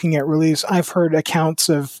you're looking at release. I've heard accounts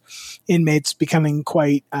of inmates becoming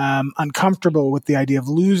quite uncomfortable with the idea of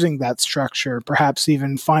losing that structure, perhaps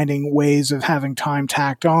even finding ways of having time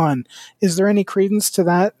tacked on. Is there any credence to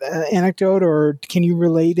that anecdote, or can you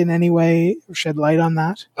relate in any way or shed light on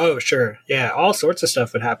that? Oh, sure. Yeah. All sorts of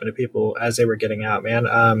stuff would happen to people as they were getting out, man.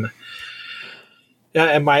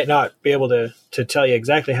 I might not be able to tell you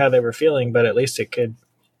exactly how they were feeling, but at least it could,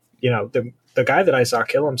 the guy that I saw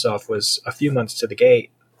kill himself was a few months to the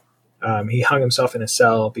gate. He hung himself in his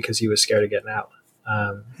cell because he was scared of getting out.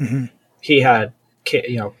 He had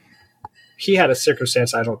a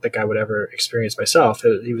circumstance I don't think I would ever experience myself.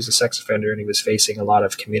 He was a sex offender and he was facing a lot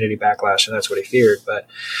of community backlash, and that's what he feared. But,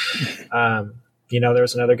 there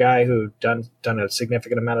was another guy who done a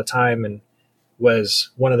significant amount of time and was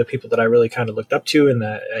one of the people that I really kind of looked up to in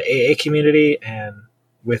the AA community, and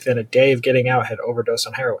within a day of getting out had overdosed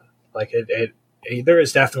on heroin. Like there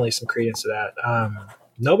is definitely some credence to that.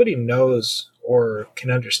 Nobody knows or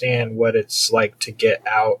can understand what it's like to get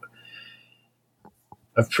out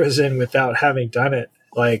of prison without having done it.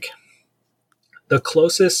 Like, the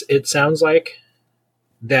closest it sounds like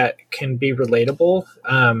that can be relatable,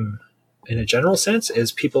 in a general sense,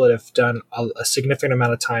 is people that have done a significant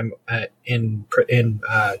amount of time in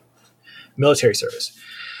military service.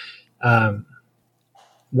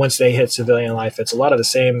 Once they hit civilian life, it's a lot of the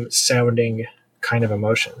same sounding kind of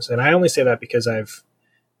emotions. And I only say that because I've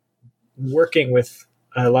working with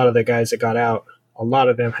a lot of the guys that got out, a lot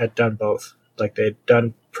of them had done both. Like, they'd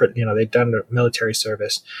done their military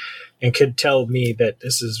service, and could tell me that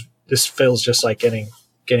this feels just like getting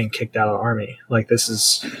kicked out of the army. Like, this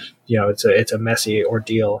is, it's a messy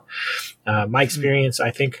ordeal. My experience,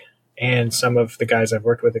 I think, and some of the guys I've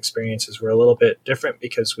worked with experiences were a little bit different,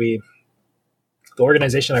 because the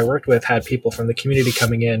organization I worked with had people from the community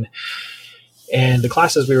coming in, and the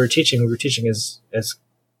classes we were teaching as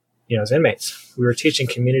inmates. We were teaching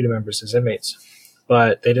community members as inmates,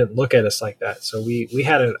 but they didn't look at us like that. So we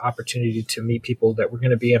had an opportunity to meet people that were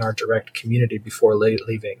going to be in our direct community before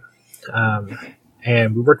leaving.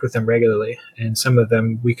 And we worked with them regularly, and some of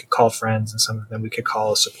them we could call friends, and some of them we could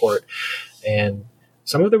call support. And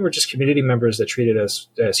some of them were just community members that treated us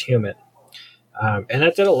as human. And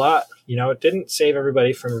that did a lot. It didn't save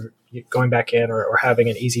everybody from going back in or having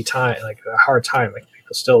an easy time, like a hard time. Like,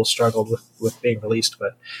 people still struggled with being released,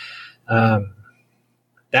 but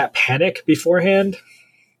that panic beforehand,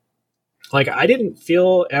 like, I didn't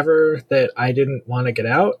feel ever that I didn't want to get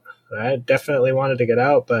out. I definitely wanted to get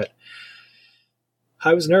out, but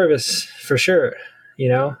I was nervous for sure.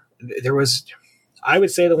 There was I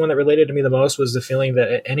would say the one that related to me the most was the feeling that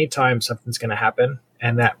at any time something's going to happen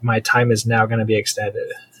and that my time is now going to be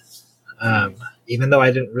extended. Even though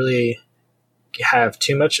I didn't really have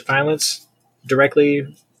too much violence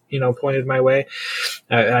directly, pointed my way,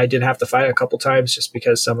 I did have to fight a couple times just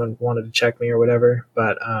because someone wanted to check me or whatever.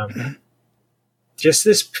 But just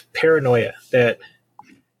this paranoia that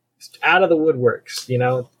out of the woodworks,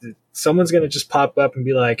 someone's going to just pop up and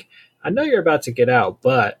be like, I know you're about to get out,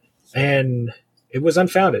 and it was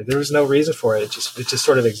unfounded. There was no reason for it. It just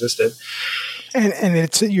sort of existed. And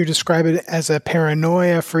you describe it as a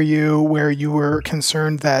paranoia for you, where you were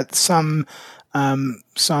concerned that some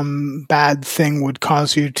bad thing would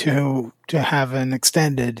cause you to have an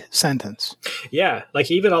extended sentence. Yeah, like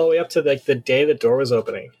even all the way up to like the day the door was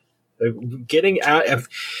opening, getting out of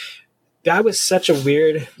that was such a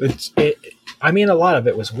weird. I mean, a lot of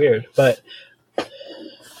it was weird, but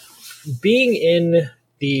being in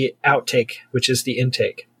the outtake, which is the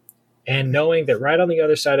intake, and knowing that right on the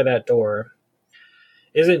other side of that door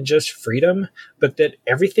isn't just freedom, but that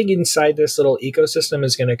everything inside this little ecosystem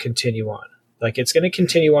is going to continue on. Like it's going to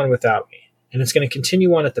continue on without me. And it's going to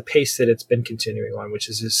continue on at the pace that it's been continuing on, which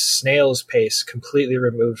is this snail's pace, completely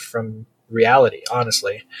removed from reality,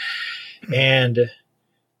 honestly. And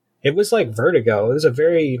it was like vertigo. It was a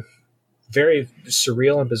very, very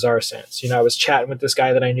surreal and bizarre sense. I was chatting with this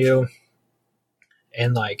guy that I knew,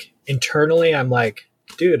 and like internally, I'm like,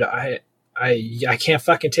 dude, I can't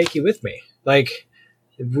fucking take you with me. Like,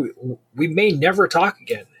 we may never talk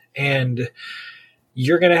again, and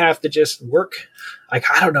you're going to have to just work. Like,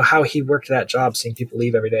 I don't know how he worked that job, seeing people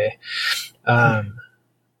leave every day.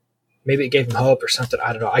 Maybe it gave him hope or something.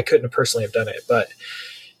 I don't know. I couldn't personally have done it, but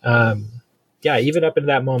yeah, even up into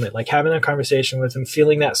that moment, like having that conversation with him,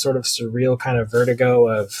 feeling that sort of surreal kind of vertigo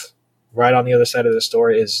of right on the other side of the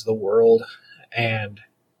store is the world, and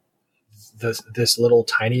this little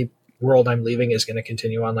tiny world I'm leaving is going to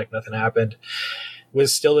continue on like nothing happened,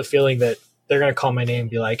 was still the feeling that they're going to call my name and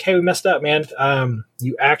be like, hey, we messed up, man.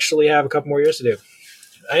 You actually have a couple more years to do.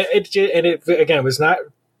 It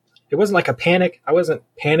wasn't like a panic. I wasn't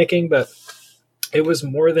panicking, but it was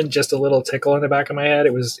more than just a little tickle in the back of my head.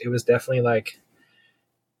 It was definitely like,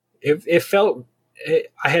 it felt,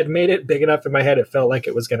 I had made it big enough in my head. It felt like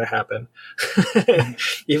it was going to happen,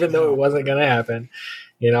 even though it wasn't going to happen.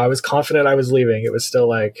 I was confident I was leaving. It was still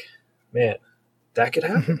like, man, that could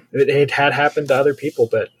happen. It had happened to other people,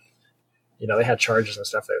 but they had charges and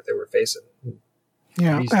stuff that they were facing.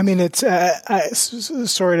 Yeah, reasons. I mean, it's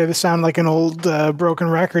sorry to sound like an old broken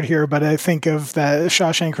record here, but I think of the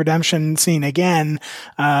Shawshank Redemption scene again.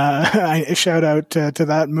 I shout out to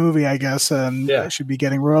that movie, I guess. I should be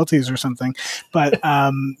getting royalties or something. But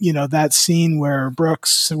that scene where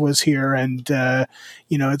Brooks was here, and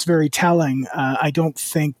it's very telling. I don't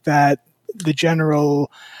think that the general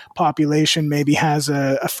population maybe has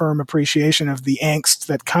a firm appreciation of the angst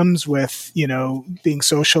that comes with being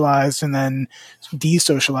socialized and then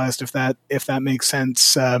desocialized, if that makes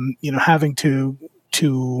sense. Having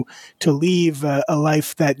to leave a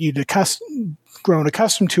life that you'd grown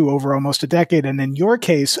accustomed to over almost a decade, and in your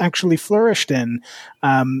case actually flourished in.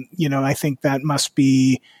 I think that must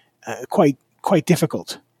be quite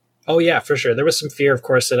difficult. Oh yeah, for sure. There was some fear, of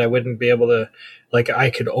course, that I wouldn't be able to, like,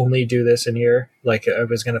 I could only do this in here. Like, I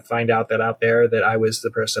was going to find out that out there that I was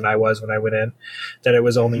the person I was when I went in, that it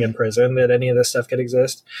was only in prison that any of this stuff could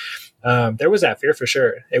exist. There was that fear for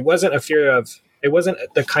sure. It wasn't it wasn't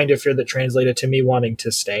the kind of fear that translated to me wanting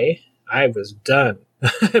to stay. I was done.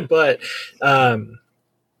 But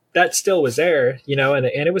that still was there, and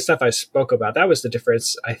it was stuff I spoke about. That was the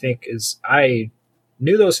difference, I think, is I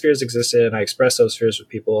knew those fears existed, and I expressed those fears with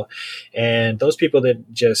people, and those people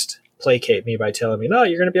didn't just placate me by telling me, no,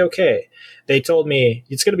 you're going to be okay. They told me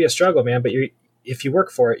it's going to be a struggle, man, but if you work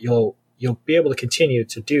for it, you'll be able to continue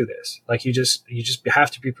to do this. Like you just have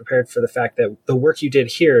to be prepared for the fact that the work you did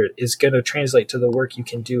here is going to translate to the work you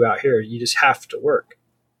can do out here. You just have to work.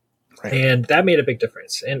 Right. And that made a big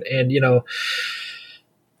difference. And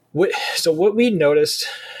so what we noticed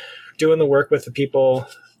doing the work with the people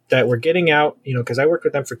that were getting out, because I worked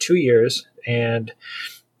with them for 2 years and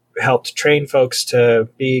helped train folks to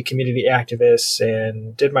be community activists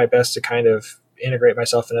and did my best to kind of integrate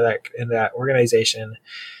myself into that organization.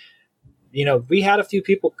 We had a few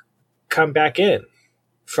people come back in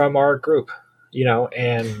from our group,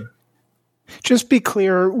 and just be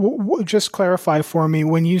clear. Just clarify for me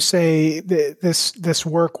when you say this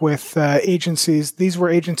work with agencies. These were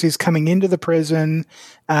agencies coming into the prison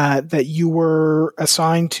that you were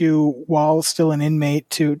assigned to while still an inmate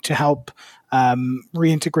to help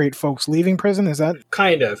reintegrate folks leaving prison. Is that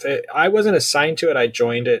kind of? I wasn't assigned to it. I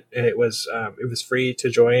joined it. It was free to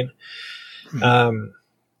join,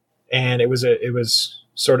 and it was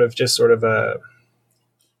sort of a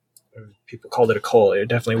people called it a cult. It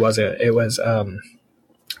definitely wasn't. It was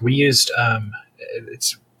we used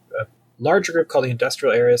it's a larger group called the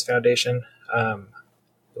Industrial Areas Foundation. A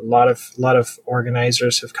lot of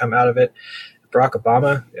organizers have come out of it. Barack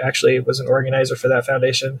Obama actually was an organizer for that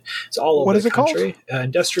foundation. It's all over the country.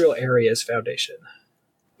 Industrial Areas Foundation.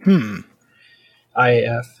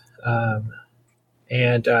 IAF.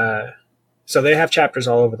 So they have chapters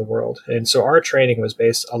all over the world. And so our training was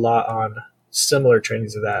based a lot on similar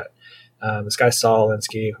trainings of that. This guy, Saul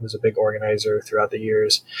Alinsky, was a big organizer throughout the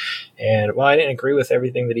years. And while I didn't agree with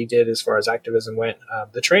everything that he did as far as activism went,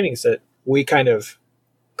 the trainings that we kind of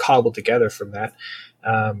cobbled together from that,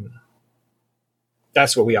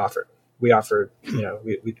 that's what we offered. We offered,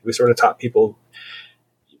 we sort of taught people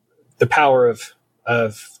the power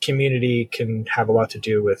of community can have a lot to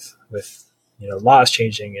do with laws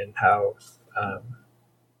changing, and how,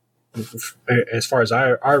 as far as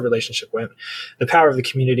our relationship went, the power of the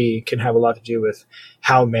community can have a lot to do with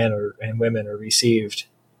how men and women are received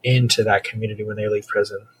into that community when they leave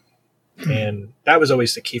prison. And that was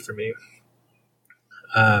always the key for me.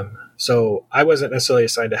 So I wasn't necessarily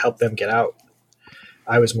assigned to help them get out.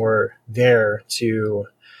 I was more there to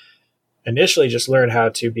initially just learn how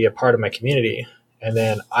to be a part of my community. And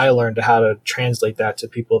then I learned how to translate that to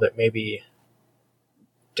people that maybe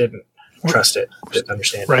didn't trust it, didn't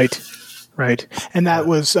understand it. Right. And that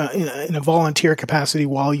was in a volunteer capacity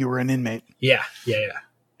while you were an inmate. Yeah.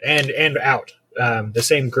 And out, the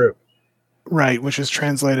same group. Right, which is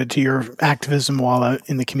translated to your activism while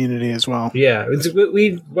in the community as well. Yeah,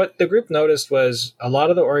 what the group noticed was a lot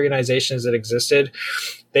of the organizations that existed,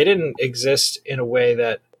 they didn't exist in a way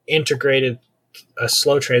that integrated a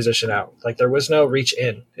slow transition out. Like there was no reach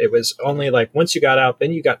in. It was only like once you got out,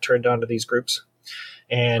 then you got turned on to these groups.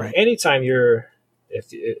 And anytime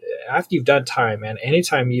after you've done time, and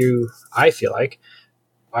anytime I feel like,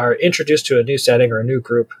 are introduced to a new setting or a new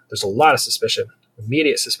group, there's a lot of suspicion.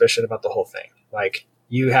 Immediate suspicion about the whole thing. Like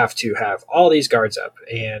you have to have all these guards up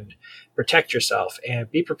and protect yourself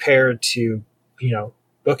and be prepared to,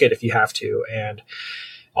 book it if you have to, and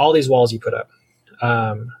all these walls you put up.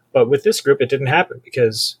 But with this group, it didn't happen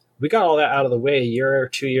because we got all that out of the way a year or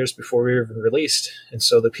 2 years before we were even released. And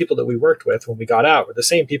so the people that we worked with when we got out were the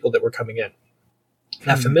same people that were coming in.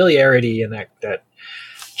 That familiarity and that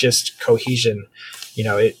just cohesion,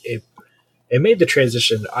 it made the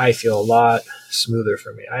transition, I feel, a lot smoother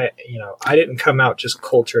for me. I didn't come out just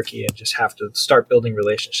cold turkey and just have to start building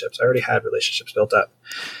relationships. I already had relationships built up.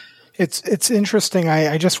 It's interesting.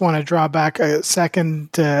 I just want to draw back a second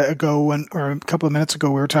ago, or a couple of minutes ago,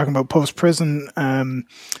 we were talking about post-prison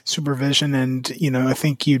supervision, and I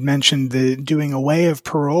think you'd mentioned the doing away of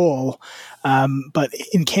parole. But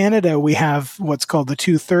in Canada, we have what's called the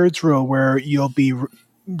 2/3 rule, where you'll be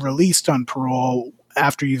released on parole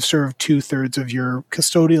after you've served 2/3 of your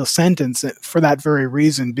custodial sentence, for that very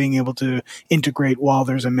reason, being able to integrate while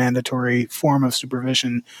there's a mandatory form of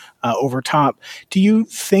supervision over top. Do you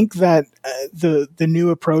think that the new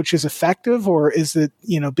approach is effective, or is it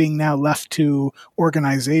being now left to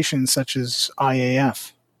organizations such as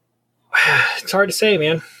IAF? It's hard to say,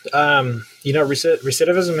 man.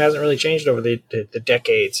 Recidivism hasn't really changed over the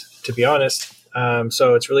decades, to be honest.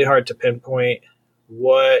 So it's really hard to pinpoint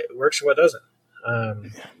what works and what doesn't.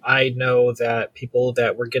 I know that people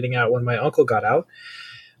that were getting out when my uncle got out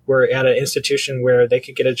were at an institution where they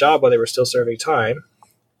could get a job while they were still serving time.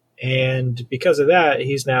 And because of that,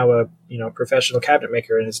 he's now a professional cabinet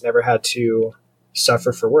maker and has never had to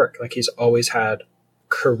suffer for work. Like he's always had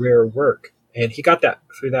career work. And he got that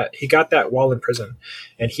through that. He got that while in prison,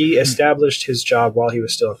 and he established his job while he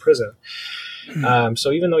was still in prison.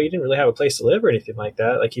 So even though he didn't really have a place to live or anything like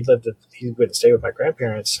that, like he wouldn't stay with my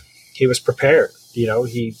grandparents. He was prepared, he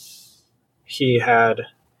had,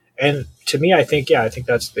 and to me, I think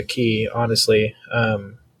that's the key, honestly,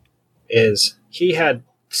 is he had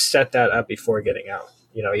set that up before getting out.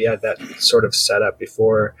 He had that sort of set up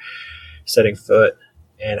before setting foot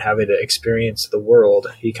and having to experience the world.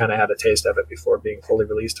 He kind of had a taste of it before being fully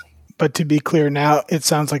released. But to be clear, now it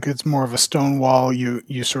sounds like it's more of a stone wall.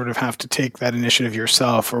 You sort of have to take that initiative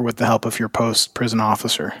yourself, or with the help of your post-prison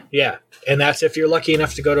officer. Yeah. And that's if you're lucky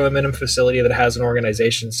enough to go to a minimum facility that has an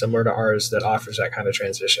organization similar to ours that offers that kind of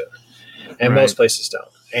transition. And most places don't.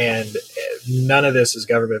 And none of this is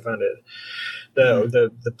government funded.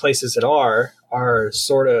 The places that are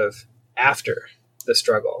sort of after the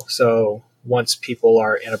struggle. So once people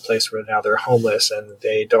are in a place where now they're homeless and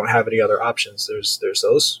they don't have any other options, there's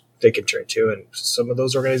those they can turn to. And some of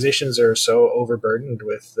those organizations are so overburdened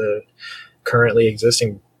with the currently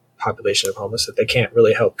existing population of homeless that they can't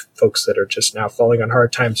really help folks that are just now falling on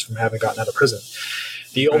hard times from having gotten out of prison.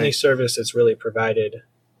 The only service that's really provided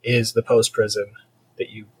is the post-prison that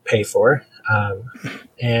you pay for.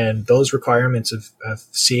 And those requirements of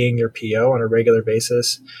seeing your PO on a regular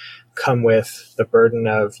basis come with the burden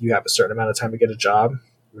of you have a certain amount of time to get a job,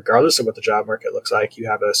 regardless of what the job market looks like. You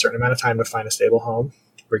have a certain amount of time to find a stable home,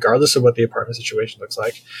 regardless of what the apartment situation looks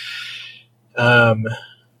like.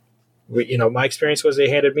 My experience was they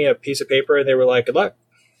handed me a piece of paper and they were like, good luck.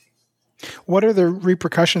 What are the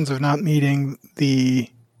repercussions of not meeting the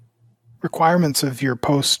requirements of your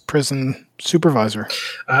post-prison supervisor?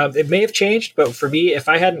 It may have changed, but for me, if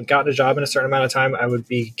I hadn't gotten a job in a certain amount of time, I would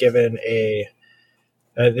be given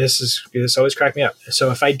this always cracked me up.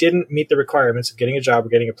 So if I didn't meet the requirements of getting a job or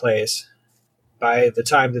getting a place by the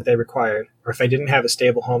time that they required, or if I didn't have a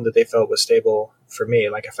stable home that they felt was stable for me,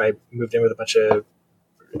 like if I moved in with a bunch of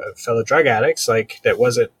fellow drug addicts, like that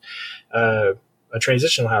wasn't a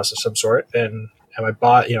transitional house of some sort, and my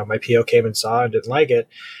PO came and saw and didn't like it,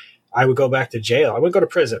 I would go back to jail. I would go to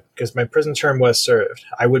prison because my prison term was served.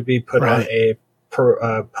 I would be put on a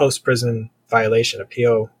post-prison violation, a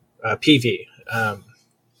PV.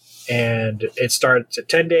 And it starts at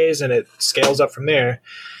 10 days and it scales up from there.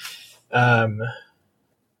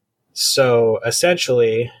 So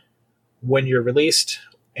essentially, when you're released,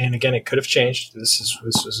 and again, it could have changed. This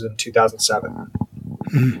was in 2007.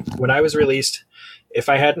 Mm-hmm. When I was released, if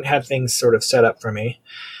I hadn't had things sort of set up for me,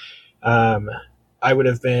 I would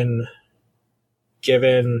have been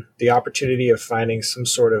given the opportunity of finding some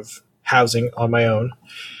sort of housing on my own.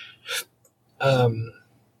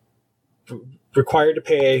 Required to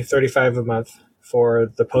pay $35 a month for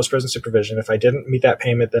the post-prison supervision. If I didn't meet that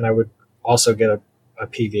payment, then I would also get a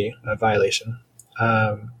PV, a violation.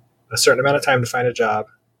 A certain amount of time to find a job.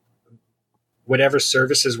 Whatever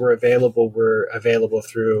services were available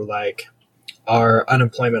through like our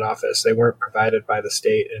unemployment office. They weren't provided by the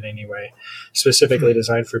state in any way, specifically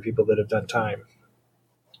designed for people that have done time,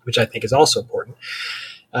 which I think is also important.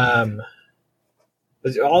 But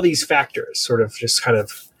all these factors sort of just kind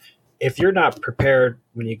of, if you're not prepared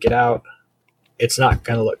when you get out, it's not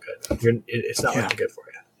going to look good. It's not looking good for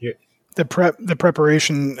you. The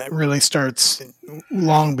preparation really starts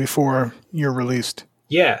long before you're released.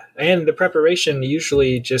 Yeah, and the preparation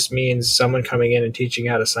usually just means someone coming in and teaching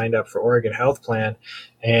how to sign up for Oregon Health Plan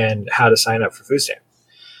and how to sign up for food stamp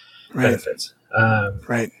benefits.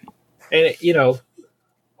 Right. And,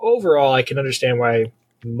 overall, I can understand why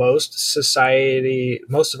most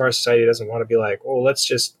of our society doesn't want to be like, well, let's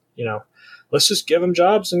just give them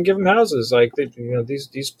jobs and give them houses. Like,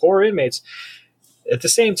 these poor inmates. At the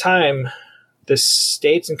same time, the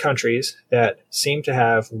states and countries that seem to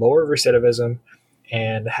have lower recidivism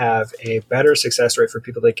and have a better success rate for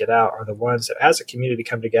people that get out are the ones that as a community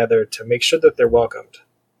come together to make sure that they're welcomed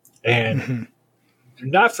and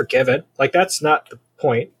not forgiven. Like, that's not the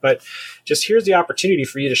point, but just here's the opportunity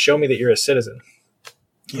for you to show me that you're a citizen,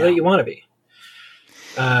 that you want to be.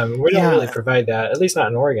 We don't really provide that, at least not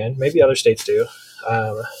in Oregon. Maybe other states do.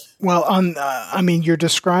 You're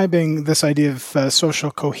describing this idea of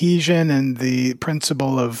social cohesion and the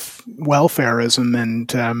principle of welfarism, and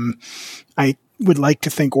I would like to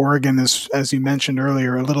think Oregon is, as you mentioned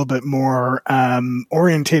earlier, a little bit more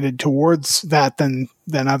orientated towards that than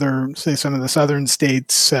other, say, some of the southern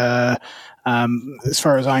states. As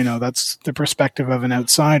far as I know, that's the perspective of an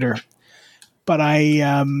outsider. But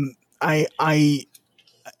I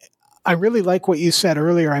really like what you said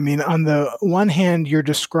earlier. I mean, on the one hand, you're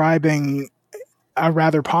describing a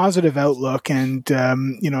rather positive outlook and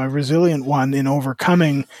a resilient one in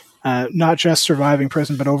overcoming. Not just surviving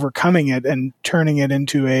prison, but overcoming it and turning it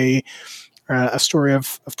into a story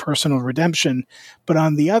of personal redemption. But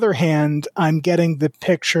on the other hand, I'm getting the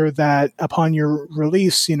picture that upon your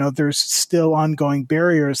release, there's still ongoing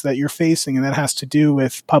barriers that you're facing, and that has to do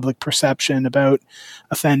with public perception about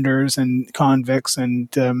offenders and convicts.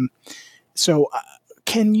 And so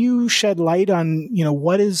can you shed light on,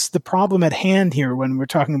 what is the problem at hand here when we're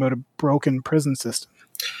talking about a broken prison system?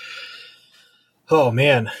 Oh,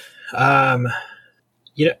 man.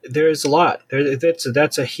 There's a lot.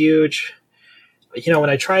 That's a huge. When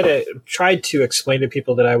I tried to explain to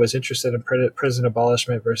people that I was interested in prison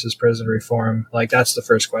abolishment versus prison reform, like that's the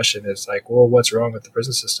first question is like, well, what's wrong with the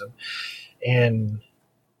prison system? And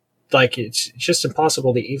like it's just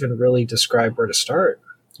impossible to even really describe where to start.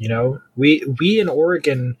 We in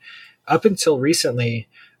Oregon, up until recently,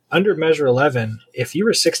 under Measure 11, if you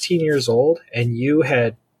were 16 years old and you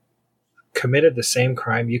had committed the same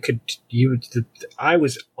crime, I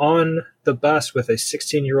was on the bus with a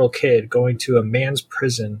 16-year-old kid going to a man's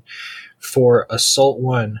prison for assault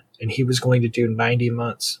 1, and he was going to do 90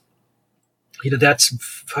 months. That's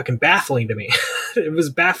fucking baffling to me. It was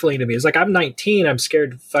baffling to me. It's like, I'm 19, I'm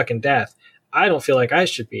scared to fucking death. I don't feel like I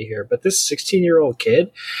should be here. But this 16-year-old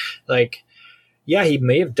kid, like, yeah, he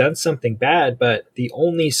may have done something bad, but the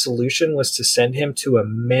only solution was to send him to a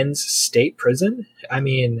men's state prison. I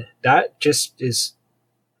mean, that just is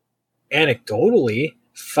anecdotally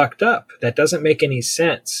fucked up. That doesn't make any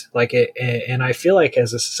sense. Like it, and I feel like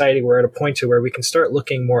as a society, we're at a point to where we can start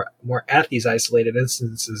looking more at these isolated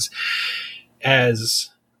instances as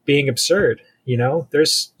being absurd.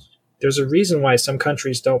 There's a reason why some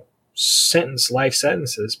countries don't sentence life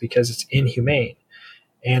sentences, because it's inhumane.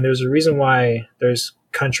 And there's a reason why there's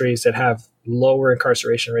countries that have lower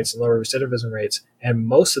incarceration rates and lower recidivism rates. And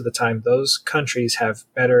most of the time, those countries have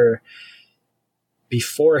better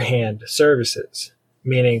beforehand services,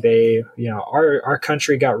 meaning our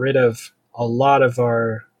country got rid of a lot of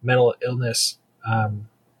our mental illness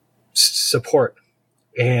support,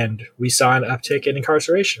 and we saw an uptick in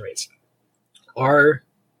incarceration rates. Our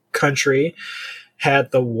country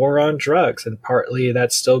had the war on drugs, and partly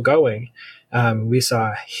that's still going. We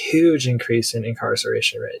saw a huge increase in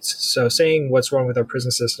incarceration rates. So saying what's wrong with our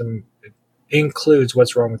prison system includes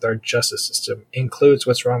what's wrong with our justice system, includes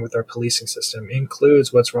what's wrong with our policing system,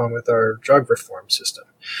 includes what's wrong with our drug reform system.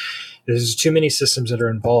 There's too many systems that are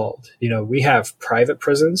involved. We have private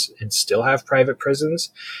prisons and still have private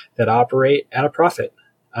prisons that operate at a profit.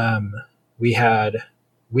 We had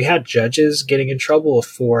judges getting in trouble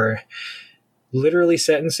for literally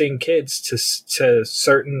sentencing kids to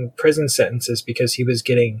certain prison sentences because he was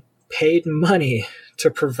getting paid money to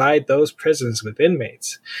provide those prisons with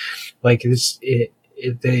inmates. Like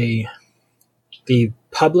the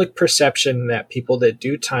public perception that people that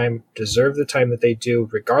do time deserve the time that they do,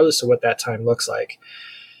 regardless of what that time looks like,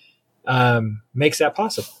 makes that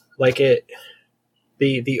possible. Like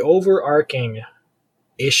the overarching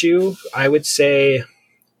issue, I would say,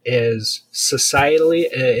 is societally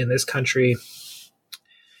in this country,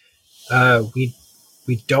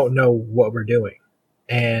 we don't know what we're doing,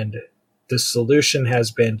 and the solution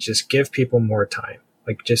has been just give people more time.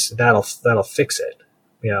 Like, just that'll fix it.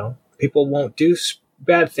 People won't do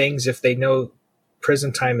bad things if they know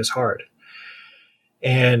prison time is hard.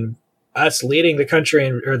 And us leading the country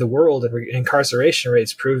or the world in incarceration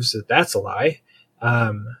rates proves that that's a lie.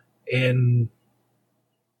 And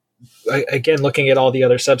again, looking at all the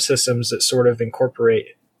other subsystems that sort of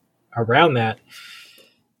incorporate around that,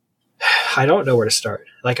 I don't know where to start.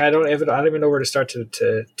 Like, I don't even know where to start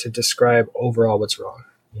to describe overall what's wrong.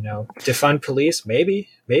 Defund police, maybe,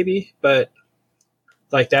 but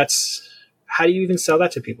like, that's, how do you even sell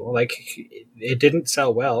that to people? Like, it didn't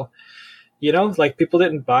sell well. Like, people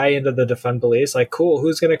didn't buy into the defund police. Like, cool,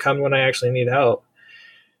 who's going to come when I actually need help?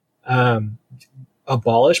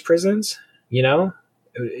 Abolish prisons.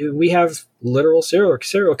 We have literal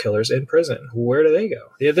serial killers in prison. Where do they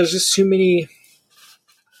go? There's just too many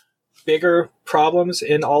bigger problems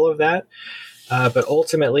in all of that. But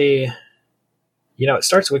ultimately, it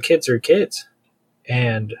starts when kids are kids,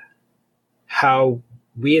 and how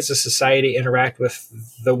we as a society interact with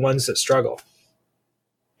the ones that struggle,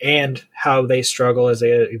 and how they struggle as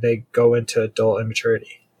they go into adult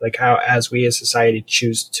immaturity. Like, how, as we as society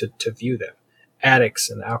choose to view them, addicts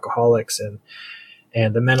and alcoholics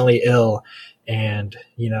and the mentally ill, and,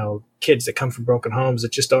 kids that come from broken homes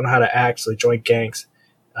that just don't know how to act, so they join gangs.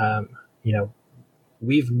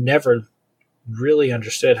 We've never really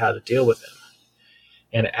understood how to deal with them.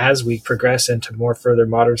 And as we progress into more further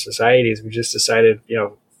modern societies, we just decided,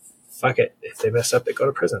 fuck it. If they mess up, they go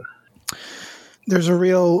to prison. There's a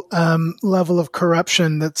real level of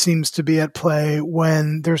corruption that seems to be at play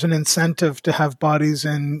when there's an incentive to have bodies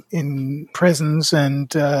in prisons,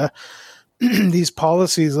 and these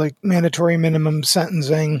policies like mandatory minimum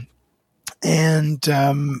sentencing, and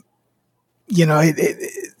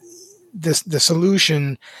the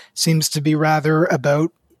solution seems to be rather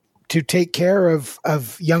about to take care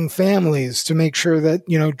of young families, to make sure that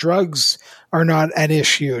drugs are not at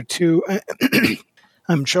issue.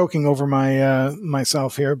 I'm choking over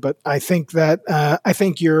myself here, but I think that I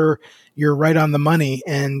think you're right on the money,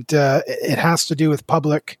 and it has to do with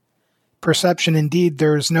public perception. Indeed,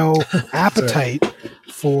 there's no appetite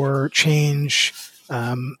for change.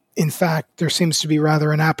 In fact, there seems to be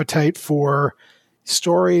rather an appetite for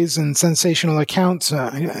stories and sensational accounts.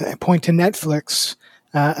 I point to Netflix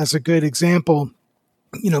as a good example.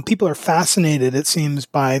 people are fascinated, it seems,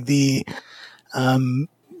 by the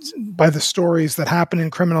stories that happen in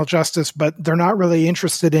criminal justice, but they're not really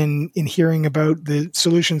interested in hearing about the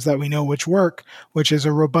solutions that we know which work, which is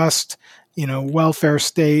a robust, welfare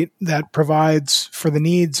state that provides for the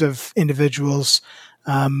needs of individuals.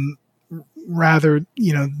 Rather,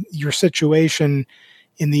 your situation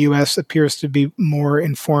in the U.S. appears to be more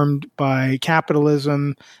informed by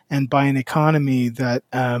capitalism and by an economy that,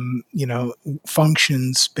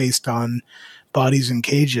 functions based on bodies in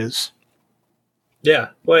cages. Yeah.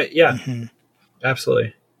 Well, yeah,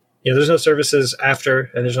 absolutely. There's no services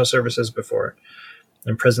after and there's no services before.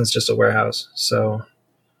 And prison's just a warehouse. So,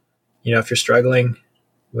 if you're struggling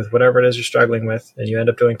with whatever it is you're struggling with and you end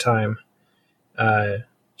up doing time,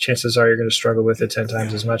 chances are you're going to struggle with it 10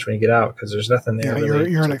 times as much when you get out because there's nothing there. Yeah, really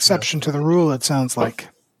you're an exception to the rule, it sounds like.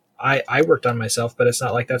 I worked on myself, but it's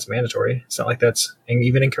not like that's mandatory. It's not like that's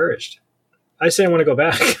even encouraged. I just didn't want to go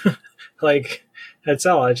back. That's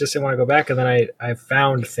all. I just didn't want to go back. And then I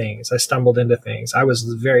found things. I stumbled into things. I was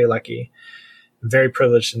very lucky, very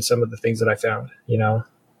privileged in some of the things that I found,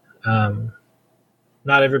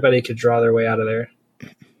 not everybody could draw their way out of there.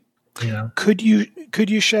 Could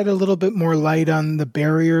you shed a little bit more light on the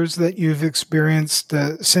barriers that you've experienced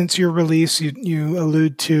since your release? You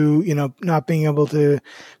allude to, not being able to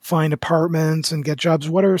find apartments and get jobs.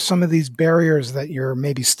 What are some of these barriers that you're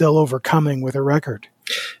maybe still overcoming with a record?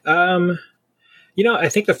 I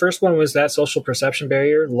think the first one was that social perception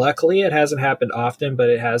barrier. Luckily, it hasn't happened often, but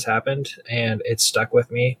it has happened, and it stuck with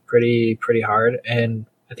me pretty hard. And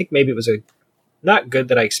I think maybe it was not good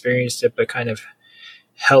that I experienced it, but kind of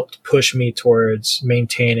helped push me towards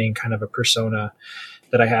maintaining kind of a persona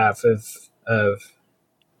that I have of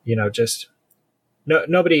just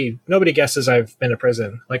nobody guesses I've been to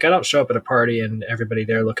prison. Like I don't show up at a party and everybody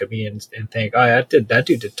there look at me and think, oh, that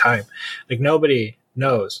dude did time. Like nobody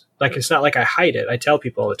knows. Like it's not like I hide it. I tell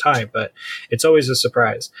people all the time, but it's always a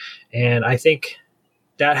surprise. And I think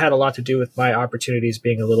that had a lot to do with my opportunities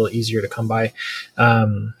being a little easier to come by.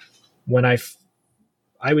 When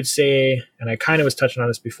I would say, and I kind of was touching on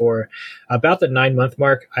this before, about the 9-month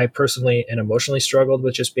mark, I personally and emotionally struggled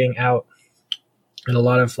with just being out. And a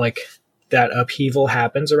lot of that upheaval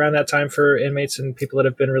happens around that time for inmates and people that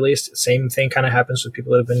have been released. Same thing kind of happens with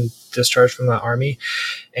people that have been discharged from the army.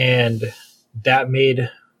 And that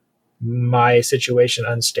made my situation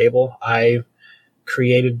unstable. I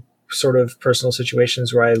created sort of personal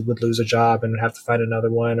situations where I would lose a job and have to find another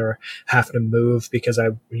one or have to move because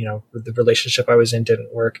the relationship I was in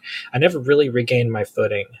didn't work. I never really regained my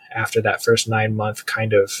footing after that first 9-month I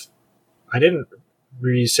didn't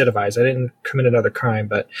recidivize. I didn't commit another crime,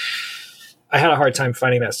 but I had a hard time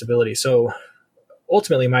finding that stability. So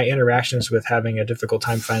ultimately my interactions with having a difficult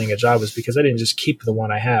time finding a job was because I didn't just keep the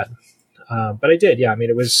one I had. But I did. Yeah. I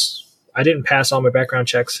mean, I didn't pass all my background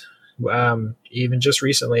checks. Even just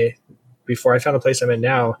recently, before I found the place I'm in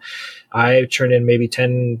now, I turned in maybe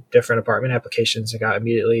 10 different apartment applications and got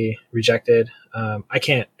immediately rejected. I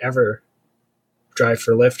can't ever drive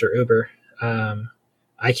for Lyft or Uber.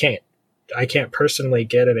 I can't personally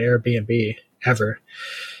get an Airbnb ever.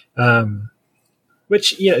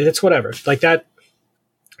 Which, it's whatever. Like that,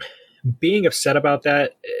 being upset about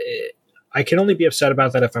that, I can only be upset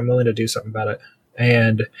about that if I'm willing to do something about it.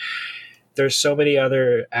 And there's so many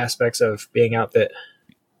other aspects of being out that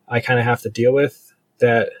I kind of have to deal with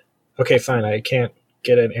that. Okay, fine. I can't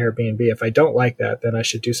get an Airbnb. If I don't like that, then I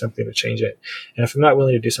should do something to change it. And if I'm not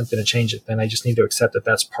willing to do something to change it, then I just need to accept that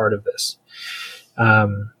that's part of this.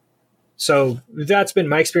 So that's been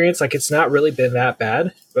my experience. Like it's not really been that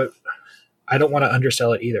bad, but I don't want to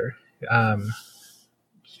undersell it either.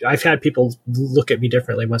 I've had people look at me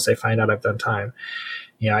differently once they find out I've done time.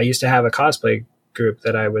 I used to have a cosplay group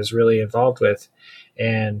that I was really involved with,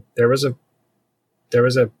 and there was a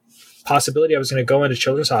possibility I was going to go into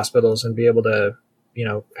children's hospitals and be able to,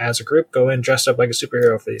 as a group, go in dressed up like a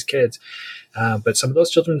superhero for these kids. But some of those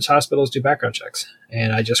children's hospitals do background checks,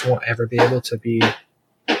 and I just won't ever be able to be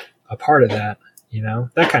a part of that.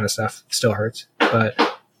 That kind of stuff still hurts, but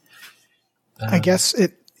I guess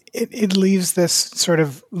it leaves this sort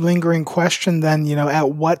of lingering question then,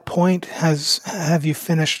 at what point have you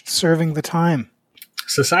finished serving the time?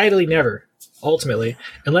 Societally, never, ultimately,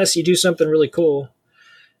 unless you do something really cool,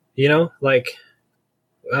 we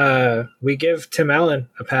give Tim Allen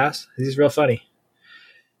a pass. He's real funny,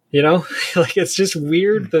 it's just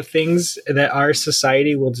weird the things that our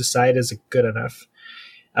society will decide is good enough,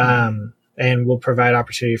 and will provide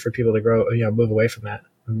opportunity for people to grow, move away from that.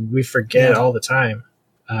 We forget all the time.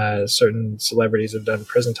 Certain celebrities have done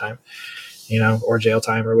prison time, or jail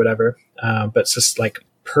time or whatever. But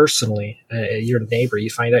personally, your neighbor, you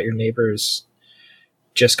find out your neighbor's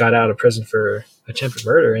just got out of prison for attempted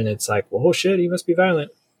murder, and it's like, well, oh shit, he must be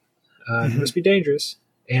violent. He must be dangerous.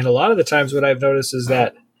 And a lot of the times what I've noticed is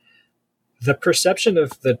that the perception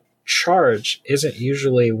of the charge isn't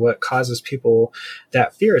usually what causes people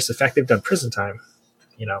that fear. It's the fact they've done prison time,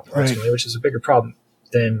 ultimately, right, which is a bigger problem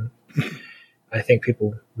than I think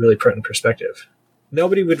people really put in perspective.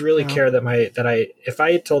 Nobody would really care if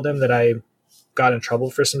I had told them that I got in trouble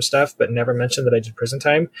for some stuff, but never mentioned that I did prison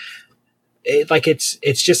time.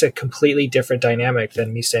 It's just a completely different dynamic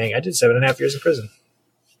than me saying I did 7.5 years in prison.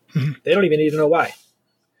 Mm-hmm. They don't even need to know why.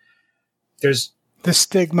 There's the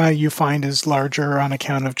stigma you find is larger on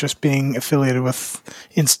account of just being affiliated with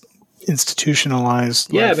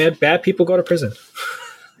institutionalized life. Yeah, man, bad people go to prison.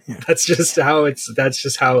 Yeah. That's just how it's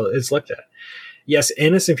looked at. Yes,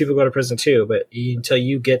 innocent people go to prison too, but until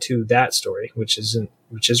you get to that story, which is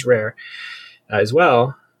rare as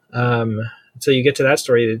well, until you get to that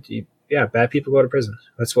story, bad people go to prison.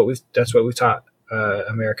 That's what we've taught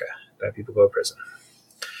America. Bad people go to prison.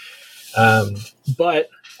 But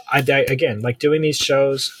again, like doing these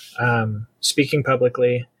shows, speaking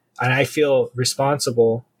publicly, and I feel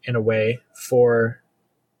responsible in a way for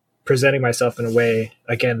presenting myself in a way,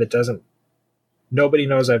 again, that nobody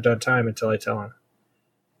knows I've done time until I tell them.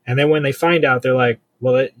 And then when they find out, they're like,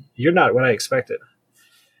 well, you're not what I expected.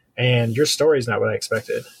 And your story's not what I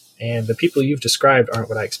expected. And the people you've described aren't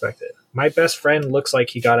what I expected. My best friend looks like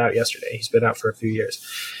he got out yesterday. He's been out for a few years.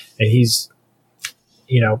 And he's,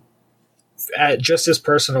 just as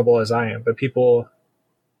personable as I am. But people,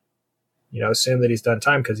 assume that he's done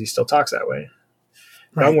time because he still talks that way.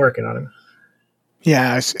 Right. I'm working on him.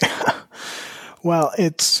 Yeah. Well,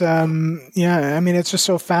 it's, it's just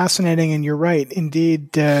so fascinating, and you're right.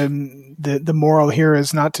 Indeed, the moral here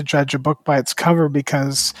is not to judge a book by its cover,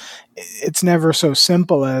 because it's never so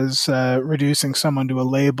simple as reducing someone to a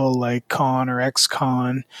label like con or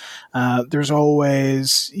ex-con. There's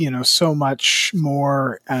always, so much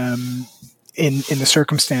more in the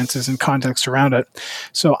circumstances and context around it.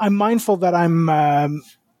 So I'm mindful that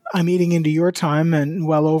I'm eating into your time and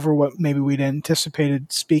well over what maybe we'd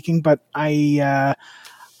anticipated speaking, but I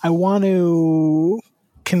want to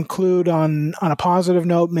conclude on a positive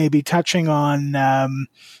note, maybe touching on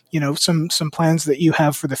some plans that you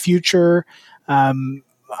have for the future.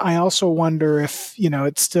 I also wonder if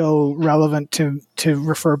it's still relevant to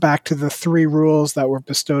refer back to the 3 rules that were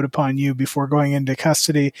bestowed upon you before going into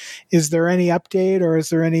custody. Is there any update, or is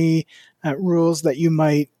there any rules that you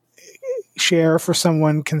might share for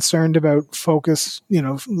someone concerned about focus,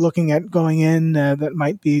 looking at going in that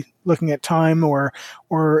might be looking at time, or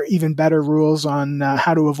even better rules on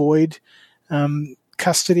how to avoid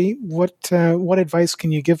custody? What advice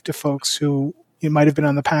can you give to folks who might have been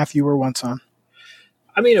on the path you were once on?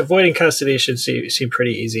 I mean, avoiding custody should seem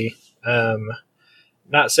pretty easy.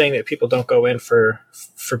 Not saying that people don't go in for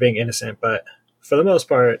being innocent, but for the most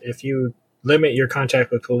part, if you limit your contact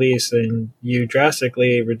with police, then you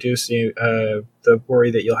drastically reduce the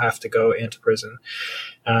worry that you'll have to go into prison.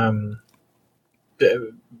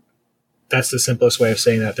 That's the simplest way of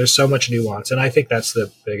saying that. There's so much nuance, and I think that's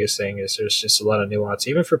the biggest thing, is there's just a lot of nuance,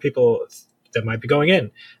 even for people that might be going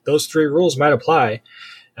in. Those 3 rules might apply,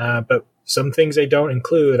 but some things they don't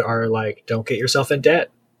include are like, don't get yourself in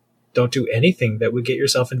debt. Don't do anything that would get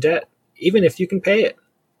yourself in debt, even if you can pay it.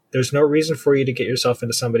 There's no reason for you to get yourself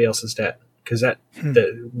into somebody else's debt, because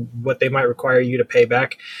what they might require you to pay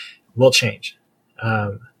back will change.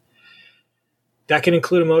 That can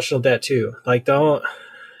include emotional debt too. Like, don't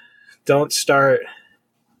start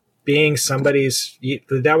being somebody's.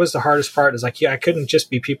 That was the hardest part. Is like, I couldn't just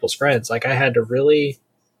be people's friends. Like, I had to really,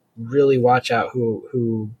 really watch out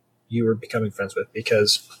who you were becoming friends with,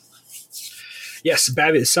 because yes,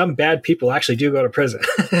 some bad people actually do go to prison.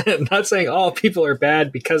 I'm not saying all people are bad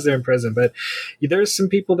because they're in prison, but there's some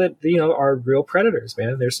people that, are real predators,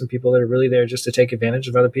 man. There's some people that are really there just to take advantage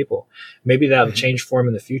of other people. Maybe that'll change form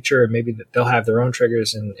in the future, and maybe they'll have their own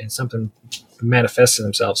triggers and something manifests in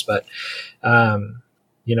themselves. But,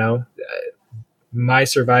 my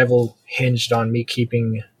survival hinged on me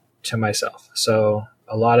keeping to myself. So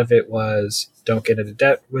a lot of it was, don't get into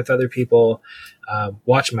debt with other people.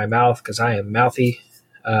 Watch my mouth, because I am mouthy.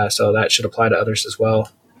 So that should apply to others as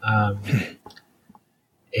well.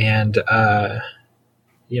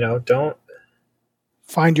 Don't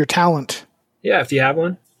find your talent. Yeah, if you have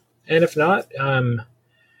one. And if not, no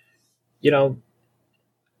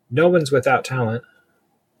one's without talent.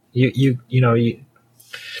 You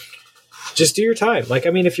just do your time. Like, I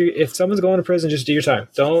mean, if someone's going to prison, just do your time.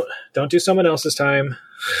 Don't do someone else's time.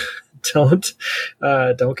 don't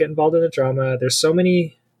get involved in the drama. There's so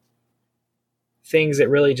many things that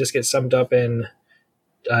really just get summed up in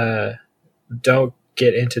don't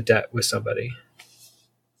get into debt with somebody.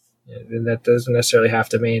 And that doesn't necessarily have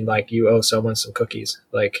to mean like you owe someone some cookies.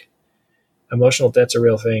 Like emotional debt's a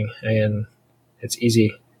real thing, and it's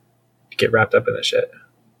easy to get wrapped up in that shit.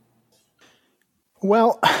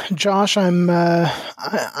 Well, Josh, I'm at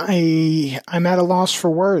a loss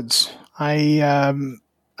for words.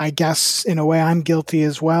 I guess in a way I'm guilty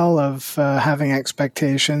as well of having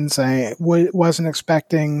expectations. I wasn't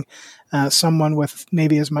expecting someone with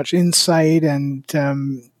maybe as much insight and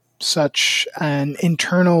such an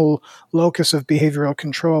internal locus of behavioral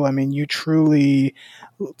control. I mean, you truly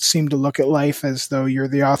seem to look at life as though you're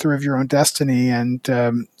the author of your own destiny, and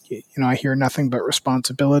I hear nothing but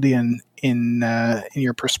responsibility in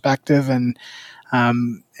your perspective, and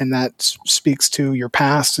that speaks to your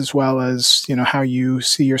past as well as how you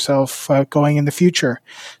see yourself going in the future.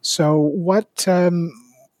 So, what's one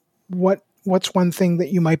thing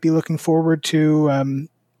that you might be looking forward to?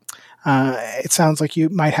 It sounds like you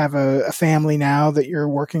might have a family now that you're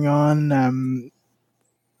working on.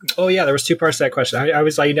 Oh yeah, there was two parts to that question. I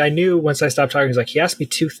was like, I knew once I stopped talking, he was like, he asked me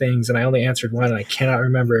two things and I only answered one and I cannot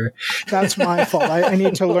remember. That's my fault. I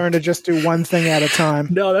need to learn to just do one thing at a time.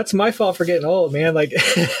 No, that's my fault for getting old, man. Like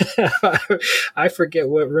I forget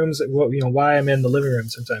why I'm in the living room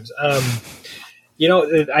sometimes. I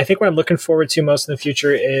think what I'm looking forward to most in the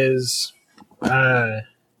future is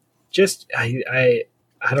just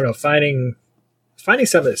I don't know, finding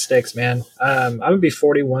something that sticks, man. I'm gonna be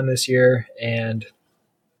 41 this year, and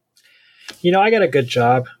I got a good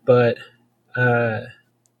job, but I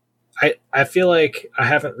feel like I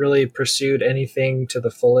haven't really pursued anything to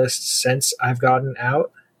the fullest since I've gotten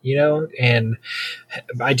out, and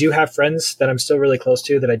I do have friends that I'm still really close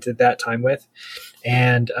to that I did that time with.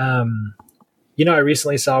 And, I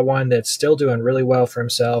recently saw one that's still doing really well for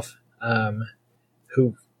himself,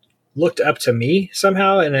 who looked up to me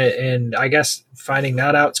somehow. And I guess finding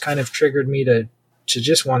that out's kind of triggered me to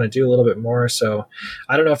just want to do a little bit more. So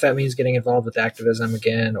I don't know if that means getting involved with activism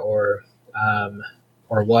again or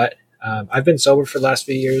what. I've been sober for the last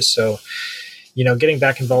few years. So, getting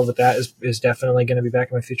back involved with that is definitely going to be back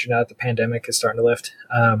in my future now that the pandemic is starting to lift.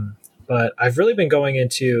 But I've really been going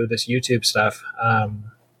into this YouTube stuff.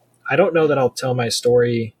 I don't know that I'll tell my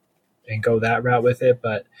story and go that route with it,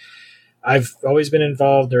 but I've always been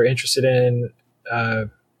involved or interested in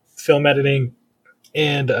film editing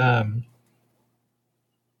and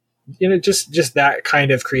just that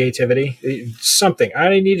kind of creativity. Something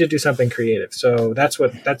I need to do something creative. So that's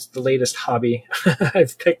the latest hobby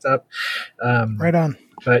I've picked up. Right on.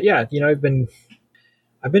 But yeah, I've been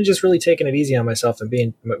just really taking it easy on myself and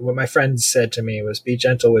being what my friends said to me was be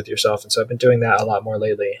gentle with yourself. And so I've been doing that a lot more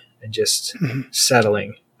lately and just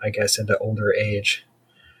settling, I guess, into older age.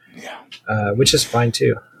 Yeah. Which is fine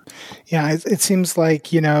too. Yeah, it seems like,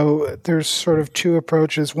 there's sort of two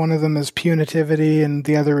approaches. One of them is punitivity and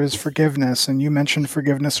the other is forgiveness. And you mentioned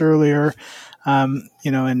forgiveness earlier, and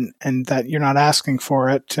that you're not asking for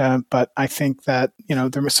it. But I think that,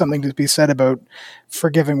 there was something to be said about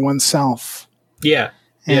forgiving oneself. Yeah.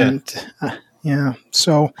 And,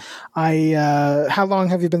 So how long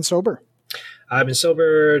have you been sober? I've been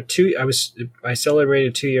sober I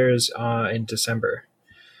celebrated 2 years in December.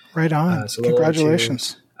 Right on.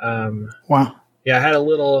 Congratulations. Wow. Yeah, I had a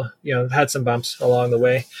little, had some bumps along the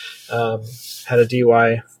way. Had a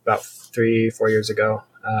DUI about 3-4 years ago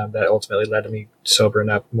that ultimately led to me sobering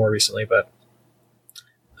up more recently. But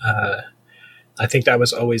I think that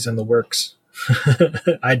was always in the works.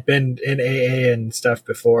 I'd been in AA and stuff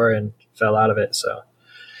before and fell out of it. So,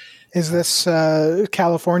 is this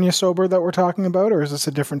California sober that we're talking about, or is this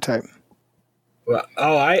a different type? Well,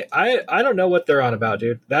 I don't know what they're on about,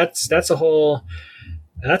 dude. That's a whole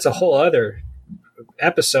other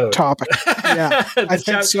episode topic. Yeah, I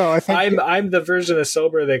think so. I think I'm the version of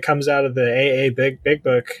sober that comes out of the AA big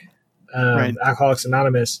book, right. Alcoholics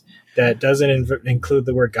Anonymous, that doesn't include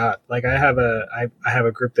the word God. Like I have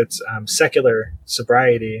a group that's secular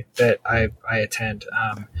sobriety that I attend.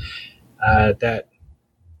 That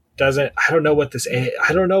doesn't. I don't know what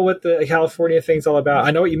the California thing's all about.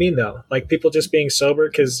 I know what you mean though. Like people just being sober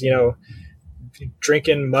because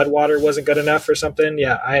drinking mud water wasn't good enough or something.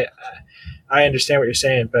 Yeah, I understand what you're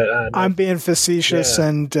saying, but no. I'm being facetious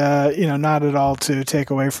and not at all to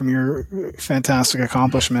take away from your fantastic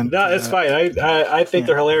accomplishment. No, it's fine. I think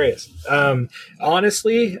they're hilarious.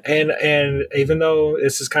 Honestly, and even though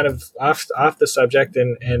this is kind of off the subject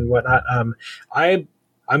and whatnot,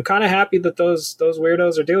 I'm kind of happy that those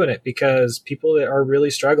weirdos are doing it, because people that are really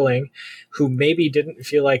struggling, who maybe didn't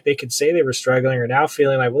feel like they could say they were struggling, are now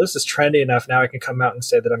feeling like, well, this is trendy enough. Now I can come out and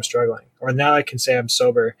say that I'm struggling, or now I can say I'm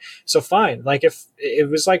sober. So fine. Like if it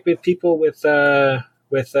was like with people with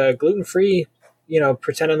gluten-free,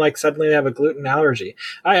 pretending like suddenly they have a gluten allergy.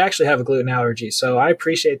 I actually have a gluten allergy, so I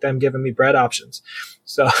appreciate them giving me bread options.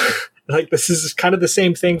 So like, this is kind of the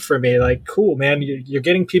same thing for me. Like, cool, man, you're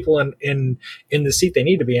getting people in the seat they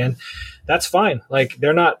need to be in. That's fine. Like,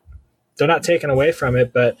 they're not taken away from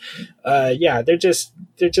it, but yeah, they're just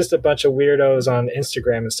a bunch of weirdos on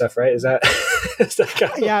Instagram and stuff, right? Is that,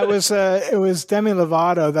 yeah, it was Demi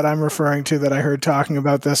Lovato that I'm referring to, that I heard talking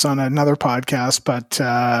about this on another podcast,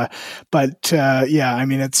 but yeah, I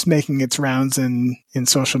mean, it's making its rounds in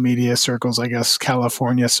social media circles, I guess.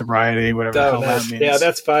 California sobriety, whatever the hell that means. Yeah,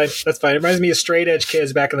 that's fine. It reminds me of straight edge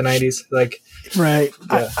kids back in the 90s. Like, right.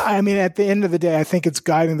 Yeah. I mean, at the end of the day, I think it's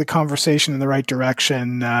guiding the conversation in the right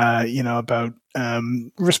direction, about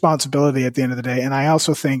responsibility at the end of the day. And I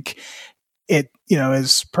also think it,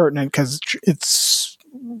 is pertinent because it's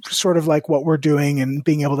sort of like what we're doing, and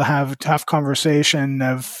being able to have a tough conversation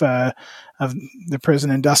of the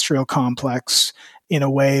prison industrial complex in a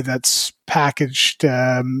way that's packaged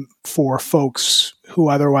for folks who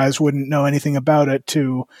otherwise wouldn't know anything about it,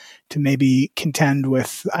 to maybe contend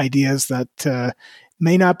with ideas that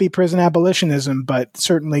may not be prison abolitionism, but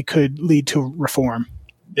certainly could lead to reform.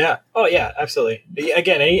 Yeah. Oh, yeah, absolutely.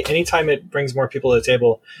 Again, anytime it brings more people to the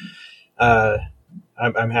table,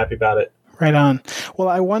 I'm happy about it. Right on. Well,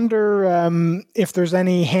 I wonder if there's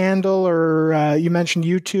any handle, or you mentioned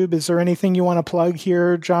YouTube. Is there anything you want to plug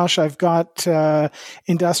here, Josh? I've got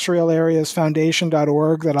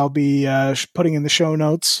industrialareasfoundation.org that I'll be putting in the show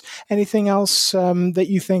notes. Anything else that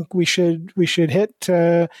you think we should hit?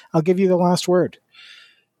 I'll give you the last word.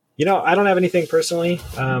 I don't have anything personally,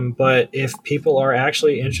 but if people are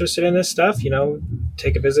actually interested in this stuff,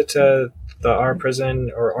 take a visit to the R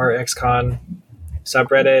Prison or R ex-con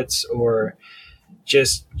subreddits, or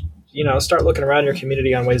just, start looking around your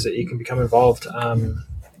community on ways that you can become involved.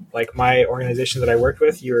 Like my organization that I worked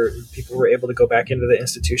with, people were able to go back into the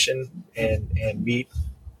institution and meet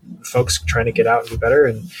folks trying to get out and do better.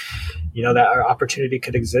 And, that opportunity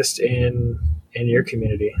could exist in your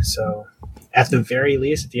community. So at the very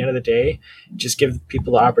least, at the end of the day, just give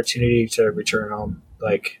people the opportunity to return home.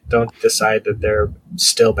 Like, don't decide that they're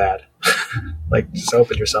still bad. Like, just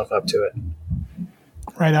open yourself up to it.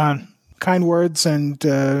 Right on. Kind words, and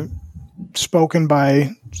spoken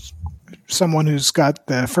by someone who's got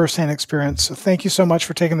the firsthand experience. So thank you so much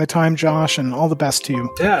for taking the time, Josh, and all the best to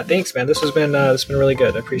you. Yeah, thanks, man. This has been really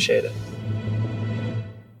good. I appreciate it.